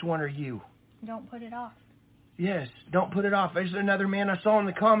 folks, which one are you? Don't put it off. Yes, don't put it off. There's another man I saw in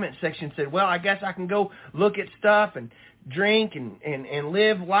the comment section said, well, I guess I can go look at stuff and drink and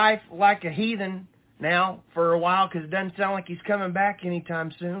live life like a heathen now for a while because it doesn't sound like he's coming back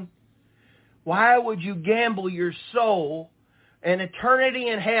anytime soon. Why would you gamble your soul and eternity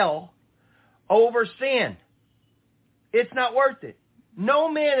in hell over sin? It's not worth it.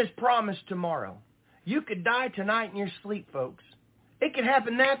 No man is promised tomorrow. You could die tonight in your sleep, folks. It could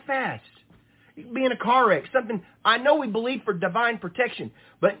happen that fast. You could be in a car wreck, something. I know we believe for divine protection,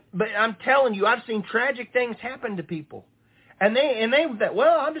 but I'm telling you, I've seen tragic things happen to people. And they thought,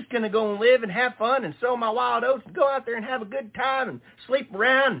 well, I'm just going to go and live and have fun and sow my wild oats and go out there and have a good time and sleep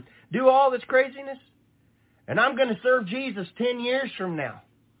around and do all this craziness. And I'm going to serve Jesus 10 years from now.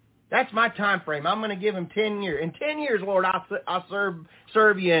 That's my time frame. I'm going to give him 10 years. In 10 years, Lord, I'll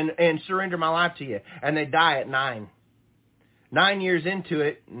serve you and surrender my life to you. And they die at 9. 9 years into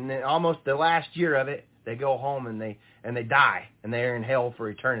it, and then almost the last year of it, they go home and they die, and they're in hell for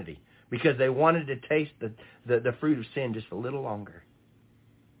eternity because they wanted to taste the fruit of sin just a little longer.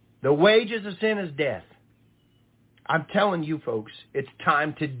 The wages of sin is death. I'm telling you, folks, it's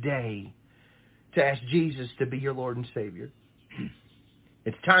time today to ask Jesus to be your Lord and Savior.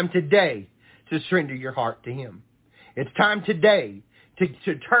 It's time today to surrender your heart to him. It's time today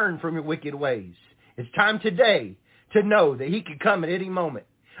to turn from your wicked ways. It's time today to know that he could come at any moment.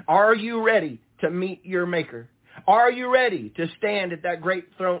 Are you ready to meet your Maker? Are you ready to stand at that great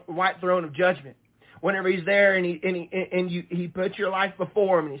throne, white throne of judgment? Whenever he's there and he puts your life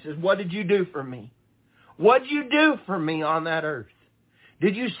before him and he says, what did you do for me? What did you do for me on that earth?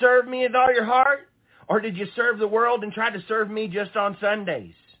 Did you serve me with all your heart? Or did you serve the world and try to serve me just on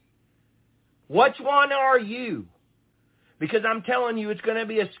Sundays? Which one are you? Because I'm telling you, it's going to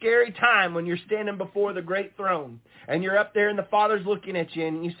be a scary time when you're standing before the great throne. And you're up there and the Father's looking at you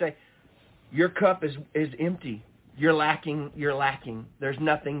and you say, your cup is empty. You're lacking. There's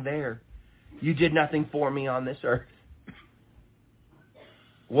nothing there. You did nothing for me on this earth.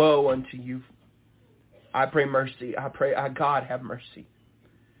 Woe unto you. I pray mercy. I pray, God, have mercy.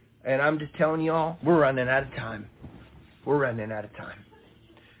 And I'm just telling you all, we're running out of time. We're running out of time.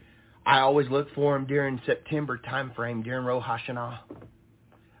 I always look for him during September time frame, during Rosh Hashanah.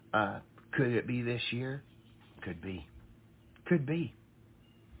 Could it be this year? Could be. Could be.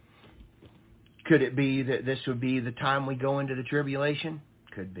 Could it be that this would be the time we go into the tribulation?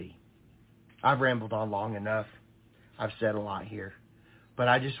 Could be. I've rambled on long enough. I've said a lot here. But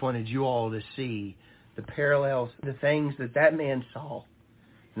I just wanted you all to see the parallels, the things that man saw.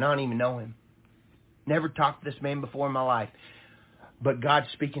 And I don't even know him. Never talked to this man before in my life. But God's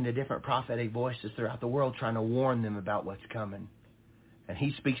speaking to different prophetic voices throughout the world, trying to warn them about what's coming. And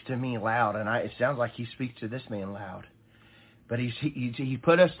he speaks to me loud, and it sounds like he speaks to this man loud. But he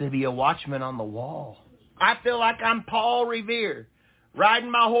put us to be a watchman on the wall. I feel like I'm Paul Revere,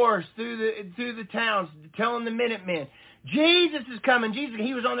 riding my horse through the towns, telling the Minutemen, Jesus is coming. Jesus,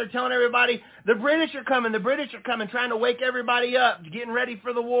 he was on there telling everybody, the British are coming, trying to wake everybody up, getting ready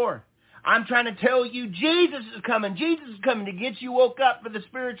for the war. I'm trying to tell you, Jesus is coming. Jesus is coming to get you woke up for the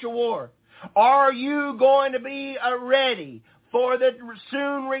spiritual war. Are you going to be ready for the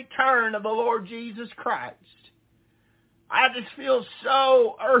soon return of the Lord Jesus Christ? I just feel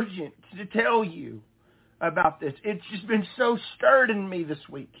so urgent to tell you about this. It's just been so stirred in me this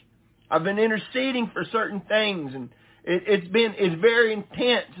week. I've been interceding for certain things, and it's very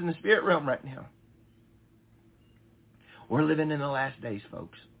intense in the spirit realm right now. We're living in the last days,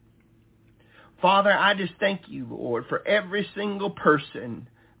 folks. Father, I just thank you, Lord, for every single person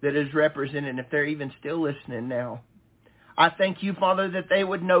that is represented, if they're even still listening now. I thank you, Father, that they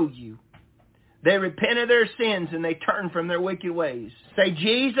would know you. They repent of their sins and they turn from their wicked ways. Say,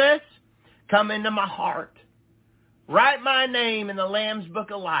 Jesus, come into my heart. Write my name in the Lamb's Book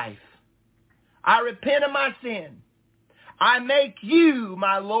of Life. I repent of my sin. I make you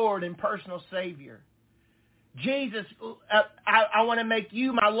my Lord and personal Savior. Jesus, I want to make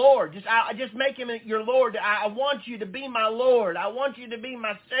you my Lord. Just make him your Lord. I want you to be my Lord. I want you to be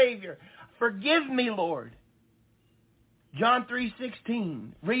my Savior. Forgive me, Lord. John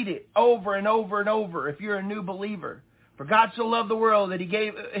 3:16. Read it over and over and over if you're a new believer. For God so loved the world that he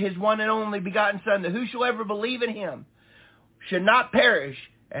gave his one and only begotten Son, that whosoever believe in him should not perish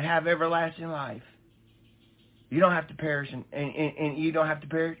and have everlasting life. You don't have to perish, and you don't have to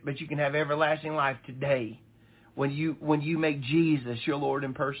perish, but you can have everlasting life today when you make Jesus your Lord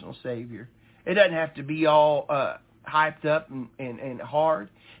and personal Savior. It doesn't have to be all hyped up and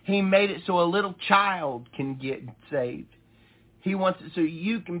hard. He made it so a little child can get saved. He wants it so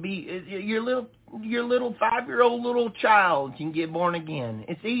you can be your little 5-year-old little child can get born again.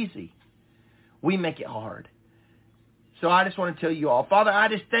 It's easy. We make it hard. So I just want to tell you all, Father, I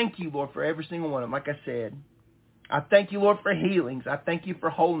just thank you, Lord, for every single one of them. Like I said, I thank you, Lord, for healings. I thank you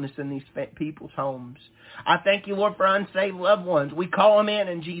for wholeness in these people's homes. I thank you, Lord, for unsaved loved ones. We call them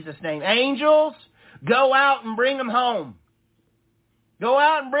in Jesus' name. Angels, go out and bring them home. Go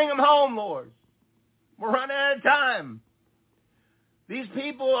out and bring them home, Lord. We're running out of time. These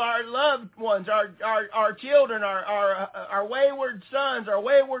people are loved ones, our children, our wayward sons, our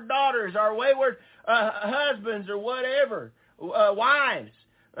wayward daughters, our wayward husbands or whatever, wives,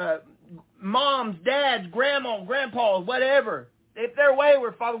 moms, dads, grandma, grandpas, whatever. If they're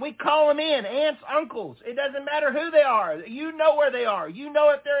wayward, Father, we call them in, aunts, uncles. It doesn't matter who they are. You know where they are. You know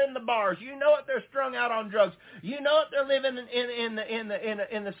if they're in the bars. You know if they're strung out on drugs. You know if they're living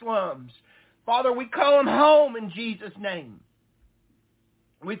in the slums. Father, we call them home in Jesus' name.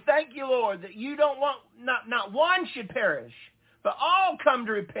 We thank you, Lord, that you don't want, not one should perish, but all come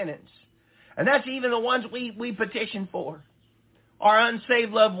to repentance. And that's even the ones we petition for, our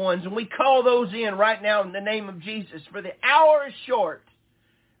unsaved loved ones. And we call those in right now in the name of Jesus, for the hour is short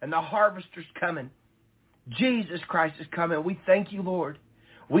and the harvester's coming. Jesus Christ is coming. We thank you, Lord.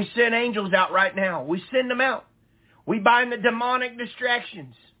 We send angels out right now. We send them out. We bind the demonic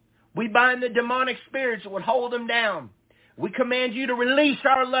distractions. We bind the demonic spirits that would hold them down. We command you to release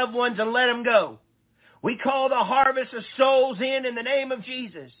our loved ones and let them go. We call the harvest of souls in the name of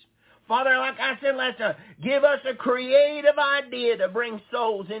Jesus. Father, like I said last time, give us a creative idea to bring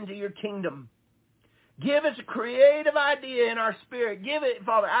souls into your kingdom. Give us a creative idea in our spirit. Give it,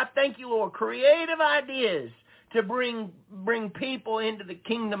 Father, I thank you, Lord, creative ideas to bring people into the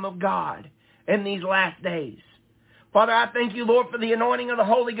kingdom of God in these last days. Father, I thank you, Lord, for the anointing of the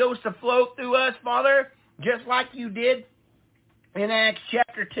Holy Ghost to flow through us, Father, just like you did in Acts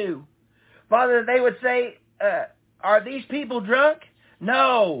chapter 2. Father, they would say, are these people drunk?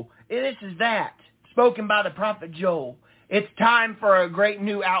 No, this is that, spoken by the prophet Joel. It's time for a great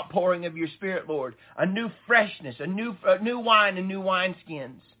new outpouring of your Spirit, Lord, a new freshness, a new wine and new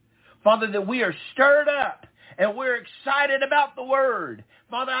wineskins. Father, that we are stirred up and we're excited about the Word.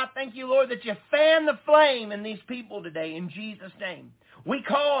 Father, I thank you, Lord, that you fan the flame in these people today in Jesus' name. We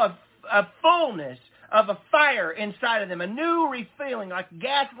call a fullness of a fire inside of them, a new refilling, like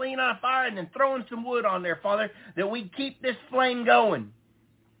gasoline on a fire and then throwing some wood on there, Father, that we keep this flame going.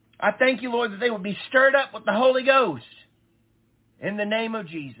 I thank you, Lord, that they will be stirred up with the Holy Ghost in the name of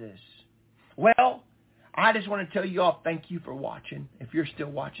Jesus. Well, I just want to tell you all thank you for watching, if you're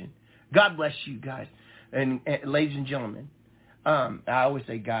still watching. God bless you guys, and ladies and gentlemen. I always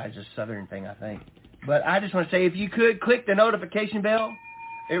say guys, a southern thing, I think. But I just want to say, if you could click the notification bell,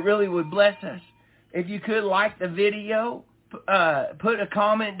 it really would bless us. If you could like the video, put a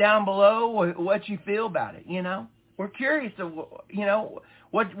comment down below what you feel about it. You know, we're curious of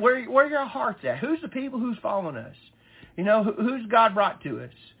where your heart's at. Who's the people who's following us? You know, who's God brought to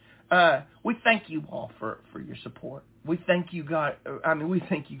us? We thank you all for your support. We thank you, God. We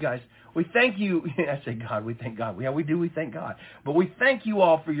thank you guys. We thank you. I say God. We thank God. Yeah, we do. We thank God. But we thank you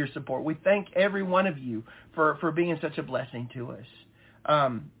all for your support. We thank every one of you for being such a blessing to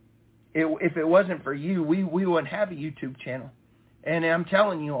us. If it wasn't for you, we wouldn't have a YouTube channel. And I'm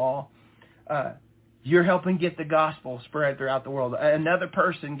telling you all, you're helping get the gospel spread throughout the world. Another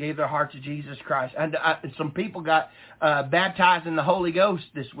person gave their heart to Jesus Christ. And some people got baptized in the Holy Ghost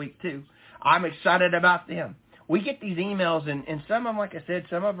this week too. I'm excited about them. We get these emails, and some of them, like I said,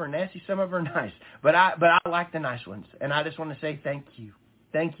 some of them are nasty, some of them are nice. But I like the nice ones. And I just want to say thank you.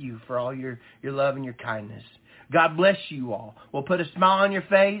 Thank you for all your love and your kindness. God bless you all. We'll put a smile on your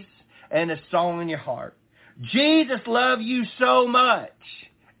face and a song in your heart. Jesus loves you so much,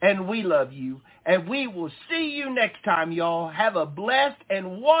 and we love you, and we will see you next time, y'all. Have a blessed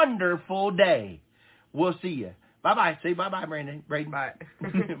and wonderful day. We'll see you. Bye-bye. Say bye-bye, Brandon. Bye.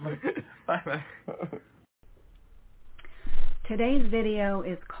 Bye. Today's video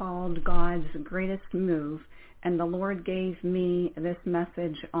is called God's Greatest Move, and the Lord gave me this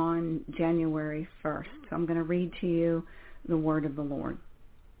message on January 1st. So I'm going to read to you the word of the Lord.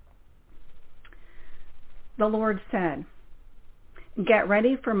 The Lord said, "Get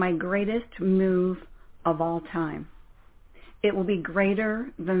ready for my greatest move of all time. It will be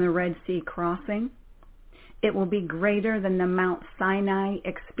greater than the Red Sea crossing. It will be greater than the Mount Sinai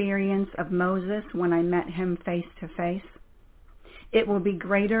experience of Moses when I met him face to face. It will be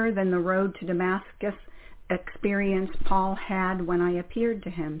greater than the road to Damascus experience Paul had when I appeared to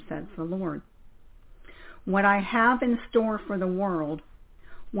him, says the Lord. What I have in store for the world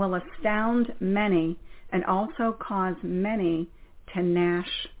will astound many and also cause many to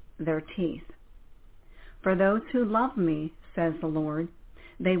gnash their teeth. For those who love me, says the Lord,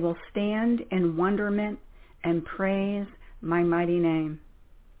 they will stand in wonderment and praise my mighty name.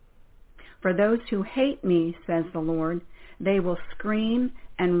 For those who hate me, says the Lord, they will scream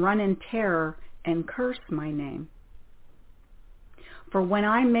and run in terror and curse my name. For when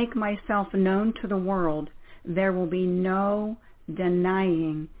I make myself known to the world, there will be no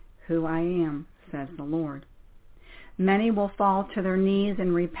denying who I am, says the Lord. Many will fall to their knees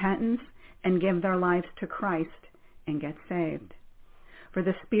in repentance and give their lives to Christ and get saved. For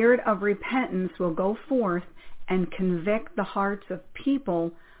the spirit of repentance will go forth and convict the hearts of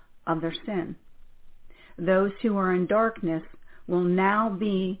people of their sin. Those who are in darkness will now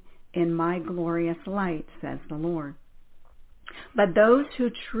be in my glorious light, says the Lord. But those who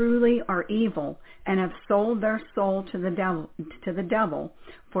truly are evil and have sold their soul to the devil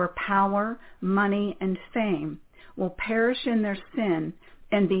for power, money, and fame will perish in their sin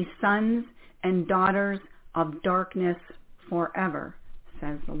and be sons and daughters of darkness forever,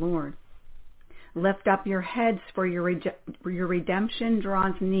 says the Lord. Lift up your heads, for your redemption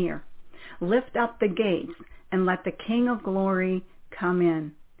draws near. Lift up the gates and let the King of glory come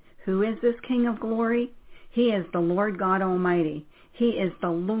in. Who is this King of glory? He is the Lord God Almighty. He is the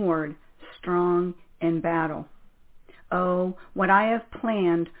Lord strong in battle. Oh, what I have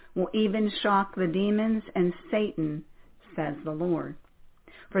planned will even shock the demons and Satan, says the Lord.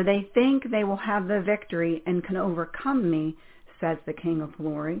 For they think they will have the victory and can overcome me, says the King of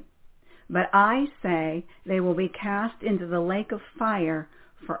glory. But I say they will be cast into the lake of fire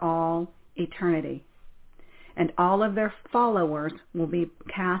for all eternity. And all of their followers will be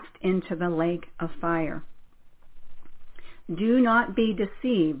cast into the lake of fire. Do not be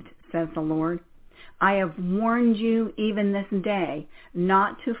deceived, says the Lord. I have warned you even this day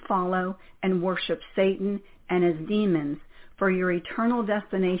not to follow and worship Satan and his demons, for your eternal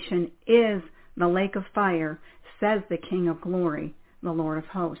destination is the lake of fire, says the King of glory, the Lord of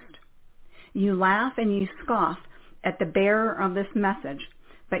hosts. You laugh and you scoff at the bearer of this message,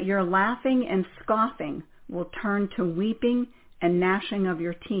 but your laughing and scoffing will turn to weeping and gnashing of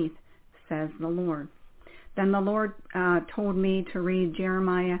your teeth, says the Lord. Then the Lord told me to read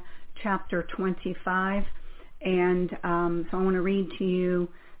Jeremiah chapter 25, and so I want to read to you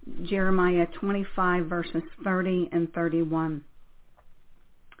Jeremiah 25, verses 30 and 31.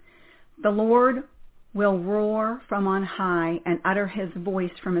 The Lord will roar from on high and utter his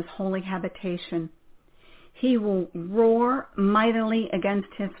voice from his holy habitation. He will roar mightily against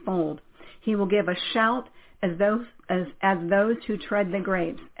his fold. He will give a shout as those who tread the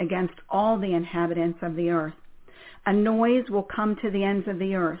grapes against all the inhabitants of the earth. A noise will come to the ends of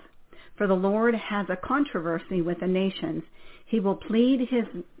the earth, for the Lord has a controversy with the nations. He will plead his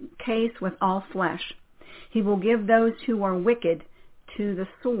case with all flesh. He will give those who are wicked to the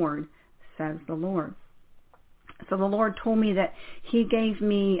sword, says the Lord. So the Lord told me that he gave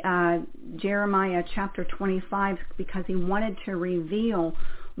me Jeremiah chapter 25 because he wanted to reveal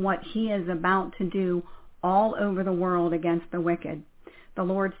what he is about to do all over the world against the wicked. The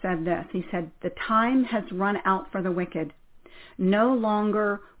Lord said this. He said, the time has run out for the wicked. No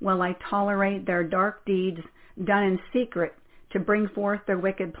longer will I tolerate their dark deeds done in secret to bring forth their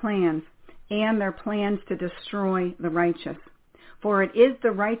wicked plans and their plans to destroy the righteous. For it is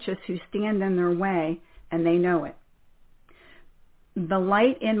the righteous who stand in their way, and they know it. The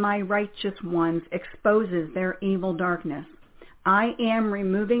light in my righteous ones exposes their evil darkness. I am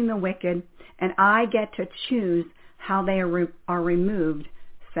removing the wicked, and I get to choose how they are removed,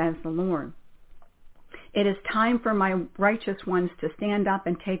 says the Lord. It is time for my righteous ones to stand up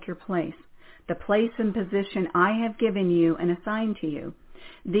and take your place, the place and position I have given you and assigned to you.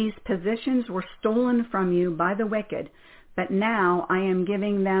 These positions were stolen from you by the wicked, but now I am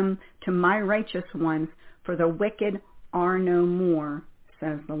giving them to my righteous ones, for the wicked are no more,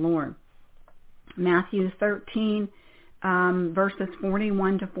 says the Lord. Matthew 13, verses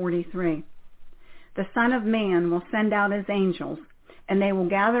 41 to 43. The Son of Man will send out his angels, and they will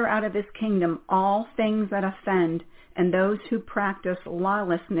gather out of his kingdom all things that offend and those who practice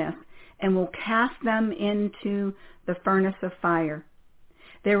lawlessness, and will cast them into the furnace of fire.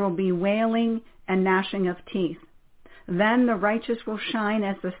 There will be wailing and gnashing of teeth. Then the righteous will shine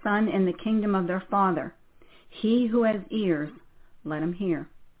as the sun in the kingdom of their Father. He who has ears, let him hear.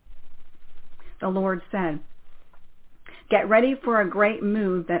 The Lord said, get ready for a great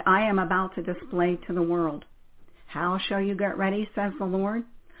move that I am about to display to the world. How shall you get ready, says the Lord?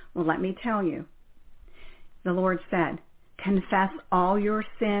 Well, let me tell you. The Lord said, confess all your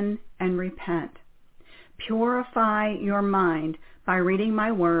sin and repent. Purify your mind by reading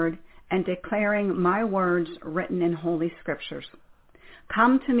my word and declaring my words written in holy scriptures.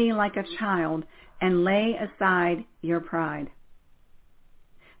 Come to me like a child and lay aside your pride.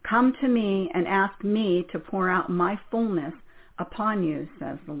 Come to me and ask me to pour out my fullness upon you,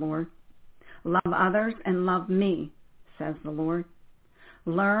 says the Lord. Love others and love me, says the Lord.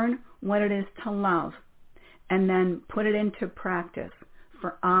 Learn what it is to love and then put it into practice,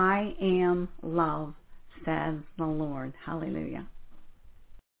 for I am love, says the Lord. Hallelujah.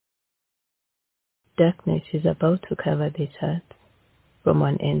 Darkness is about to cover this earth, from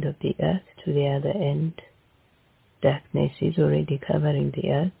one end of the earth to the other end. Darkness is already covering the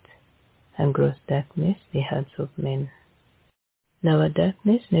earth, and gross darkness the hearts of men. Now a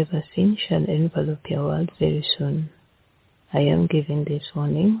darkness never seen shall envelop your world very soon. I am giving this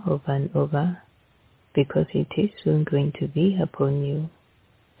warning over and over, because it is soon going to be upon you,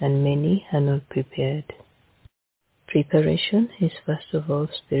 and many are not prepared. Preparation is first of all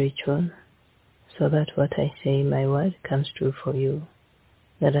spiritual, so that what I say in my word comes true for you,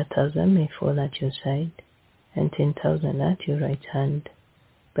 that 1,000 may fall at your side, and 10,000 at your right hand,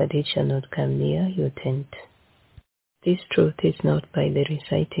 but it shall not come near your tent. This truth is not by the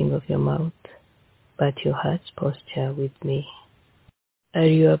reciting of your mouth, but your heart's posture with me. Are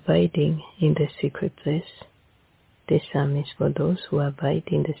you abiding in the secret place? This psalm is for those who abide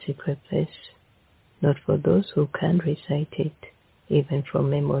in the secret place, not for those who can recite it, even from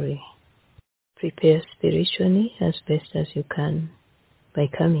memory. Prepare spiritually as best as you can by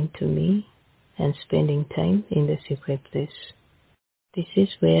coming to me and spending time in the secret place. This is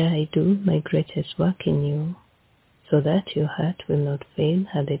where I do my greatest work in you, so that your heart will not fail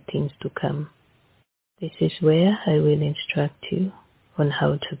at the things to come. This is where I will instruct you on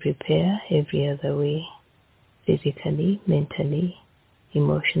how to prepare every other way, physically, mentally,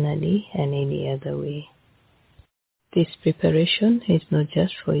 emotionally, and any other way. This preparation is not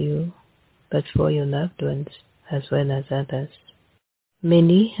just for you, but for your loved ones as well as others.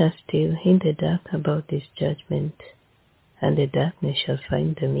 Many are still in the dark about this judgment, and the darkness shall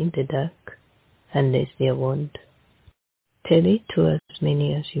find them in the dark, unless they are warned. Tell it to as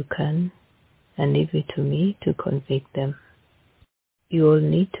many as you can, and leave it to me to convict them. You all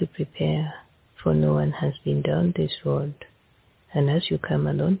need to prepare, for no one has been down this road, and as you come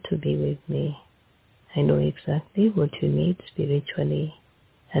along to be with me, I know exactly what you need spiritually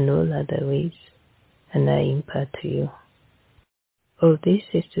and all other ways, and I impart to you. All this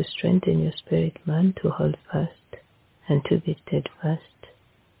is to strengthen your spirit man to hold fast and to be steadfast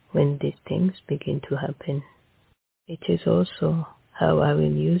when these things begin to happen. It is also how I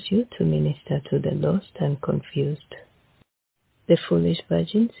will use you to minister to the lost and confused. The foolish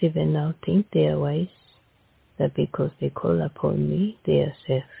virgins even now think they are wise, that because they call upon me, they are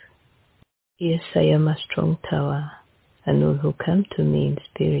safe. Yes, I am a strong tower, and all who come to me in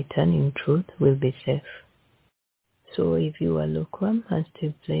spirit and in truth will be safe. So if you are lukewarm and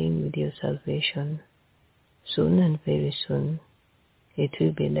still playing with your salvation, soon and very soon, it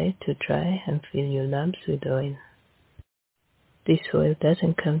will be late to try and fill your lamps with oil. This oil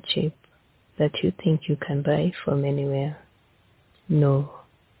doesn't come cheap, that you think you can buy from anywhere. No,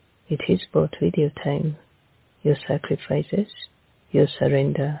 it is bought with your time, your sacrifices, your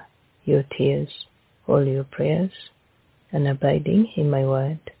surrender, your tears, all your prayers, and abiding in my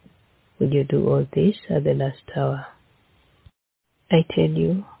word. Will you do all this at the last hour? I tell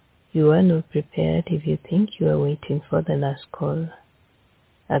you, you are not prepared if you think you are waiting for the last call.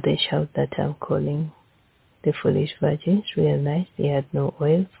 At the shout that I'm calling, the foolish virgins realized they had no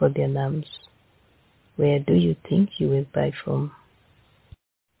oil for their lamps. Where do you think you will buy from?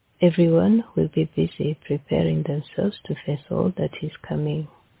 Everyone will be busy preparing themselves to face all that is coming.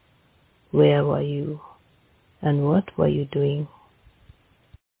 Where were you? And what were you doing?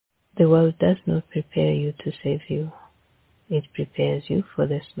 The world does not prepare you to save you. It prepares you for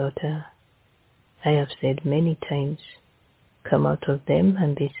the slaughter. I have said many times, come out of them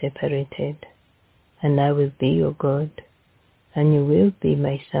and be separated, and I will be your God, and you will be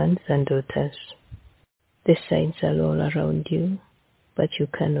my sons and daughters. The signs are all around you, but you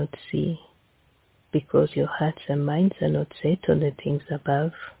cannot see, because your hearts and minds are not set on the things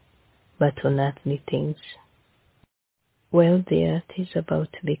above, but on earthly things. Well, the earth is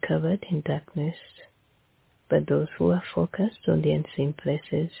about to be covered in darkness, but those who are focused on the unseen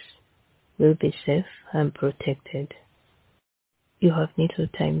places will be safe and protected. You have little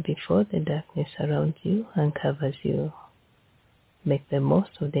time before the darkness surrounds you and covers you. Make the most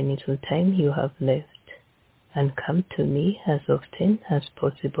of the little time you have left and come to me as often as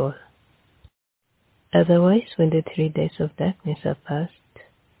possible. Otherwise, when the 3 days of darkness are past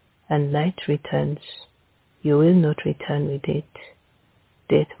and light returns, you will not return with it.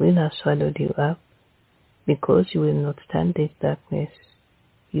 Death will have swallowed you up because you will not stand this darkness.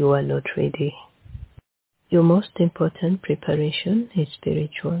 You are not ready. Your most important preparation is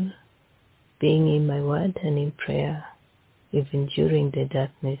spiritual, being in my word and in prayer, even during the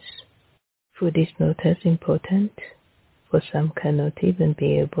darkness. Food is not as important, for some cannot even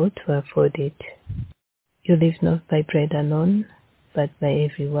be able to afford it. You live not by bread alone, but by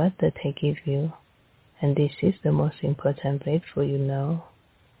every word that I give you, and this is the most important bread for you now,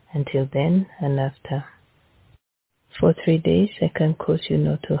 until then and after. For 3 days I can cause you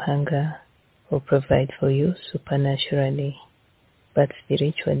not to hunger, or provide for you supernaturally, but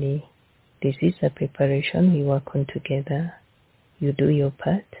spiritually, this is a preparation we work on together. You do your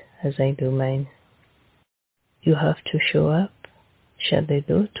part as I do mine. You have to show up, shut the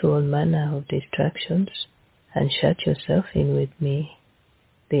door to all manner of distractions, and shut yourself in with me.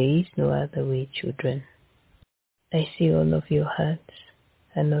 There is no other way, children. I see all of your hearts,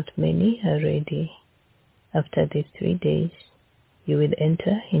 and not many are ready. After these 3 days, you will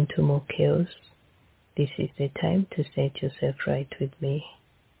enter into more chaos. This is the time to set yourself right with me.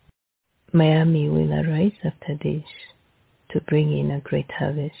 My army will arise after this to bring in a great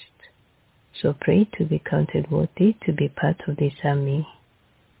harvest. So pray to be counted worthy to be part of this army,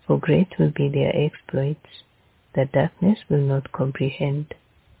 for great will be their exploits that darkness will not comprehend.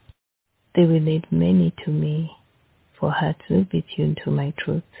 They will lead many to me, for hearts will be tuned to my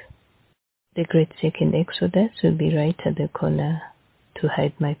truth. The great second exodus will be right at the corner to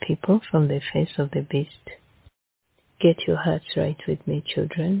hide my people from the face of the beast. Get your hearts right with me,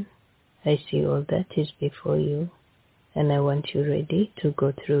 children. I see all that is before you, and I want you ready to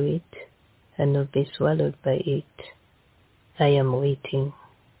go through it and not be swallowed by it. I am waiting.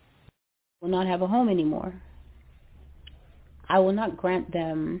 Will not have a home anymore. I will not grant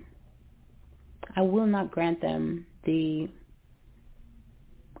them the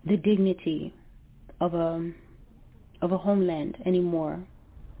dignity of a homeland anymore.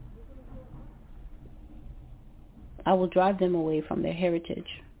 I will drive them away from their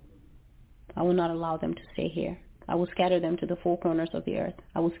heritage. I will not allow them to stay here. I will scatter them to the four corners of the earth.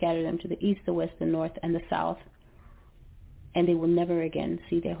 I will scatter them to the east, the west, the north, and the south. And they will never again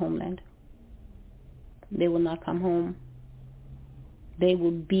see their homeland. They will not come home. They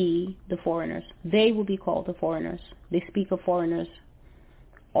will be the foreigners. They will be called the foreigners. They speak of foreigners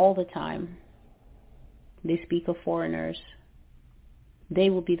all the time. They speak of foreigners. They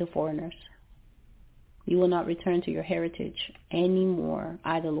will be the foreigners. You will not return to your heritage anymore.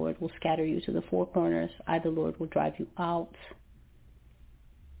 I, the Lord, will scatter you to the four corners. I, the Lord, will drive you out.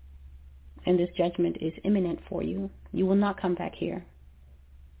 And this judgment is imminent for you. You will not come back here.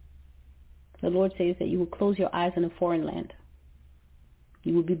 The Lord says that you will close your eyes in a foreign land.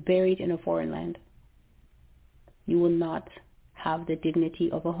 You will be buried in a foreign land. You will not have the dignity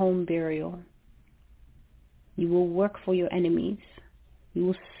of a home burial. You will work for your enemies. You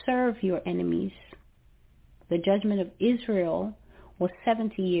will serve your enemies. The judgment of Israel was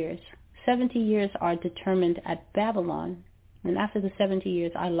 70 years. 70 years are determined at Babylon. And after the 70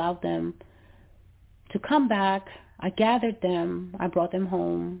 years, I allowed them to come back. I gathered them. I brought them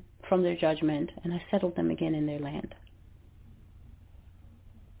home from their judgment, and I settled them again in their land.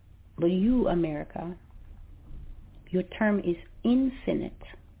 But you, America, your term is infinite.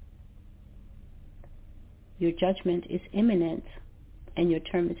 Your judgment is imminent, and your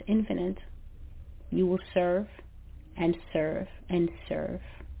term is infinite. You will serve and serve and serve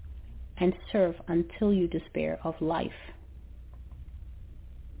and serve until you despair of life.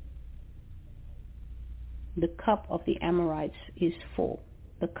 The cup of the Amorites is full.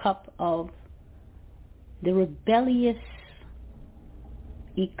 The cup of the rebellious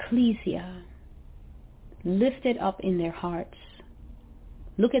ecclesia lifted up in their hearts.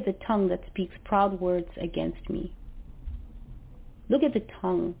 Look at the tongue that speaks proud words against me. Look at the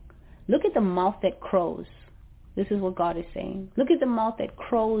tongue. Look at the mouth that crows. This is what God is saying. Look at the mouth that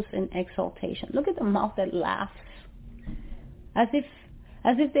crows in exaltation. Look at the mouth that laughs as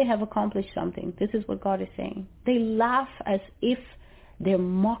if they have accomplished something. This is what God is saying. They laugh as if their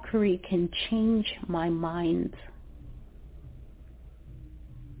mockery can change my mind.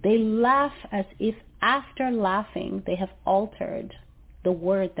 They laugh as if after laughing they have altered the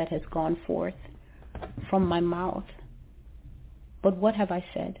word that has gone forth from my mouth. But what have I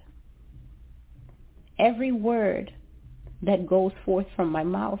said? every word that goes forth from my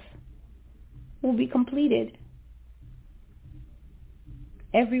mouth will be completed.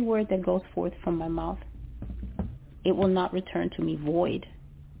 Every word that goes forth from my mouth, it will not return to me void.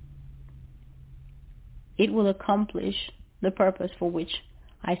 It will accomplish the purpose for which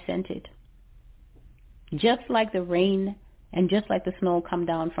I sent it. Just like the rain and just like the snow come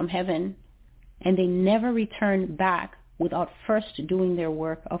down from heaven, and they never return back without first doing their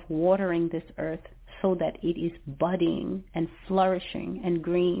work of watering this earth so that it is budding and flourishing and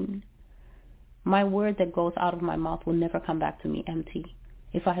green. My word that goes out of my mouth will never come back to me empty.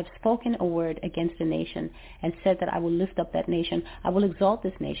 If I have spoken a word against a nation and said that I will lift up that nation, I will exalt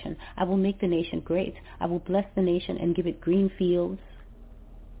this nation, I will make the nation great, I will bless the nation and give it green fields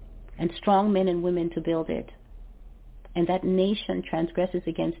and strong men and women to build it, and that nation transgresses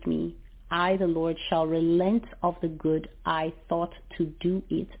against me, I, the Lord, shall relent of the good I thought to do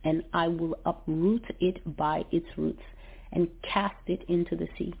it, and I will uproot it by its roots and cast it into the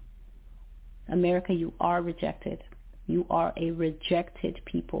sea. America, you are rejected. You are a rejected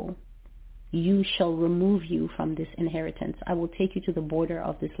people. You shall remove you from this inheritance. I will take you to the border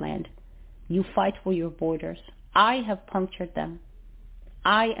of this land. You fight for your borders. I have punctured them.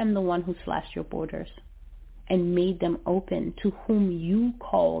 I am the one who slashed your borders and made them open, to whom you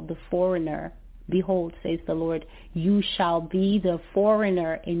call the foreigner. Behold, says the Lord, you shall be the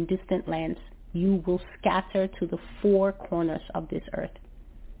foreigner in distant lands. You will scatter to the four corners of this earth.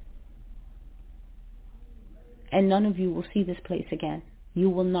 And none of you will see this place again. You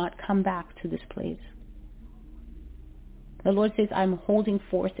will not come back to this place. The Lord says, I'm holding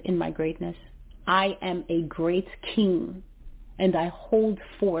forth in my greatness. I am a great king, and I hold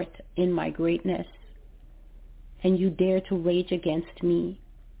forth in my greatness. And you dare to rage against me.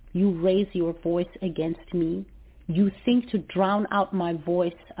 You raise your voice against me. You think to drown out my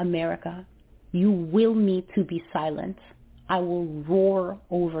voice, America. You will me to be silent. I will roar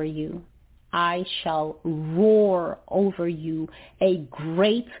over you. I shall roar over you a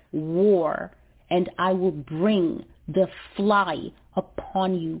great war, and I will bring the fly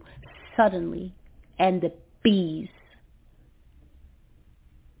upon you suddenly, and the bees.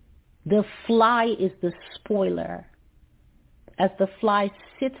 The fly is the spoiler. As the fly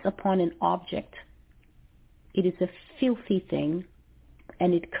sits upon an object, it is a filthy thing,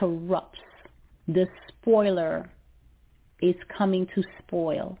 and it corrupts. The spoiler is coming to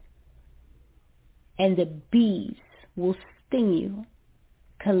spoil. And the bees will sting you.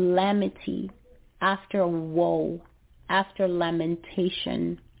 Calamity after woe, after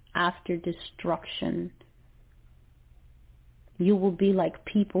lamentation, after destruction. You will be like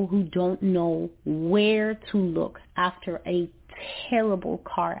people who don't know where to look after a terrible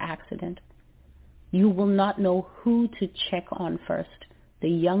car accident. You will not know who to check on first, the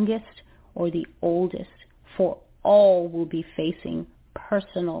youngest or the oldest, for all will be facing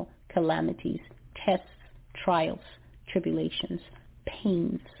personal calamities, tests, trials, tribulations,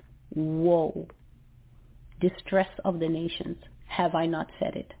 pains, woe, distress of the nations. Have I not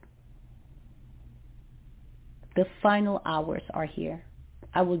said it? The final hours are here.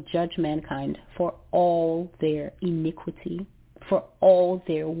 I will judge mankind for all their iniquity, for all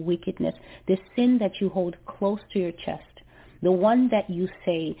their wickedness, the sin that you hold close to your chest, the one that you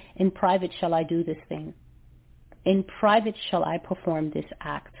say, in private shall I do this thing, in private shall I perform this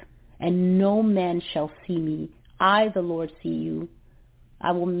act, and no man shall see me. I, the Lord, see you.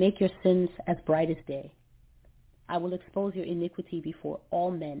 I will make your sins as bright as day. I will expose your iniquity before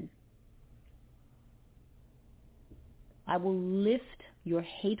all men. I will lift your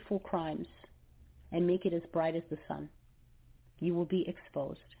hateful crimes and make it as bright as the sun. You will be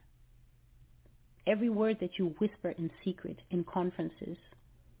exposed. Every word that you whisper in secret in conferences,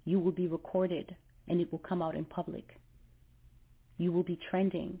 you will be recorded and it will come out in public. You will be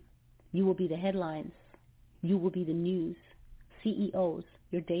trending. You will be the headlines. You will be the news. CEOs,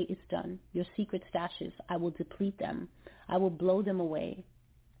 your day is done. Your secret stashes, I will deplete them. I will blow them away.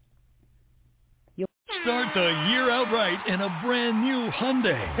 Start the year out right in a brand new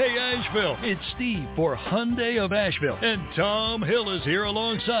Hyundai. Hey, Asheville, it's Steve for Hyundai of Asheville, and Tom Hill is here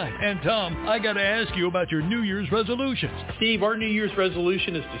alongside. And Tom, I got to ask you about your New Year's resolutions. Steve, our New Year's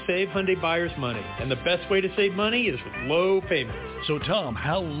resolution is to save Hyundai buyers money, and the best way to save money is with low payments. So, Tom,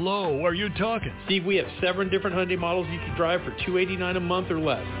 how low are you talking? Steve, we have 7 different Hyundai models you can drive for $289 a month or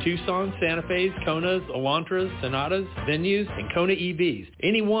less. Tucson, Santa Fe's, Konas, Elantras, Sonatas, Venues, and Kona EVs.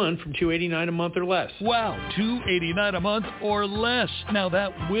 Any one from $289 a month or less. Wow, $289 a month or less. Now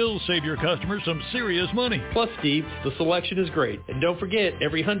that will save your customers some serious money. Plus, Steve, the selection is great. And don't forget,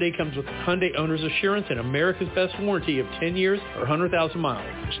 every Hyundai comes with Hyundai Owner's Assurance and America's Best Warranty of 10 years or 100,000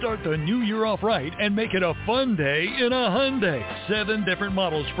 miles. Start the new year off right and make it a fun day in a Hyundai. 7 different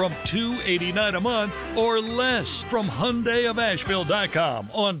models from $289 a month or less from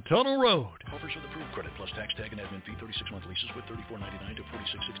HyundaiofAsheville.com on Tunnel Road. Offers with approved credit plus tax tag and admin fee. 36-month leases with $34.99 to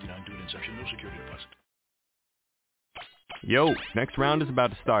 $46.69 due at inception. No security deposit. Yo, next round is about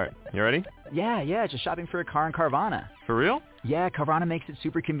to start. You ready? Yeah, just shopping for a car in Carvana. For real? Yeah, Carvana makes it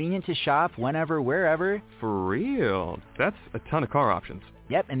super convenient to shop whenever, wherever. For real? That's a ton of car options.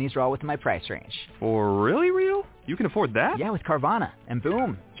 Yep, and these are all within my price range. For really real? You can afford that? Yeah, with Carvana. And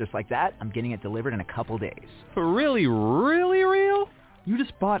boom, just like that, I'm getting it delivered in a couple days. For really, really real? You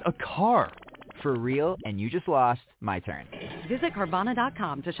just bought a car. For real, and you just lost. My turn. Visit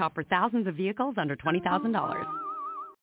Carvana.com to shop for thousands of vehicles under $20,000.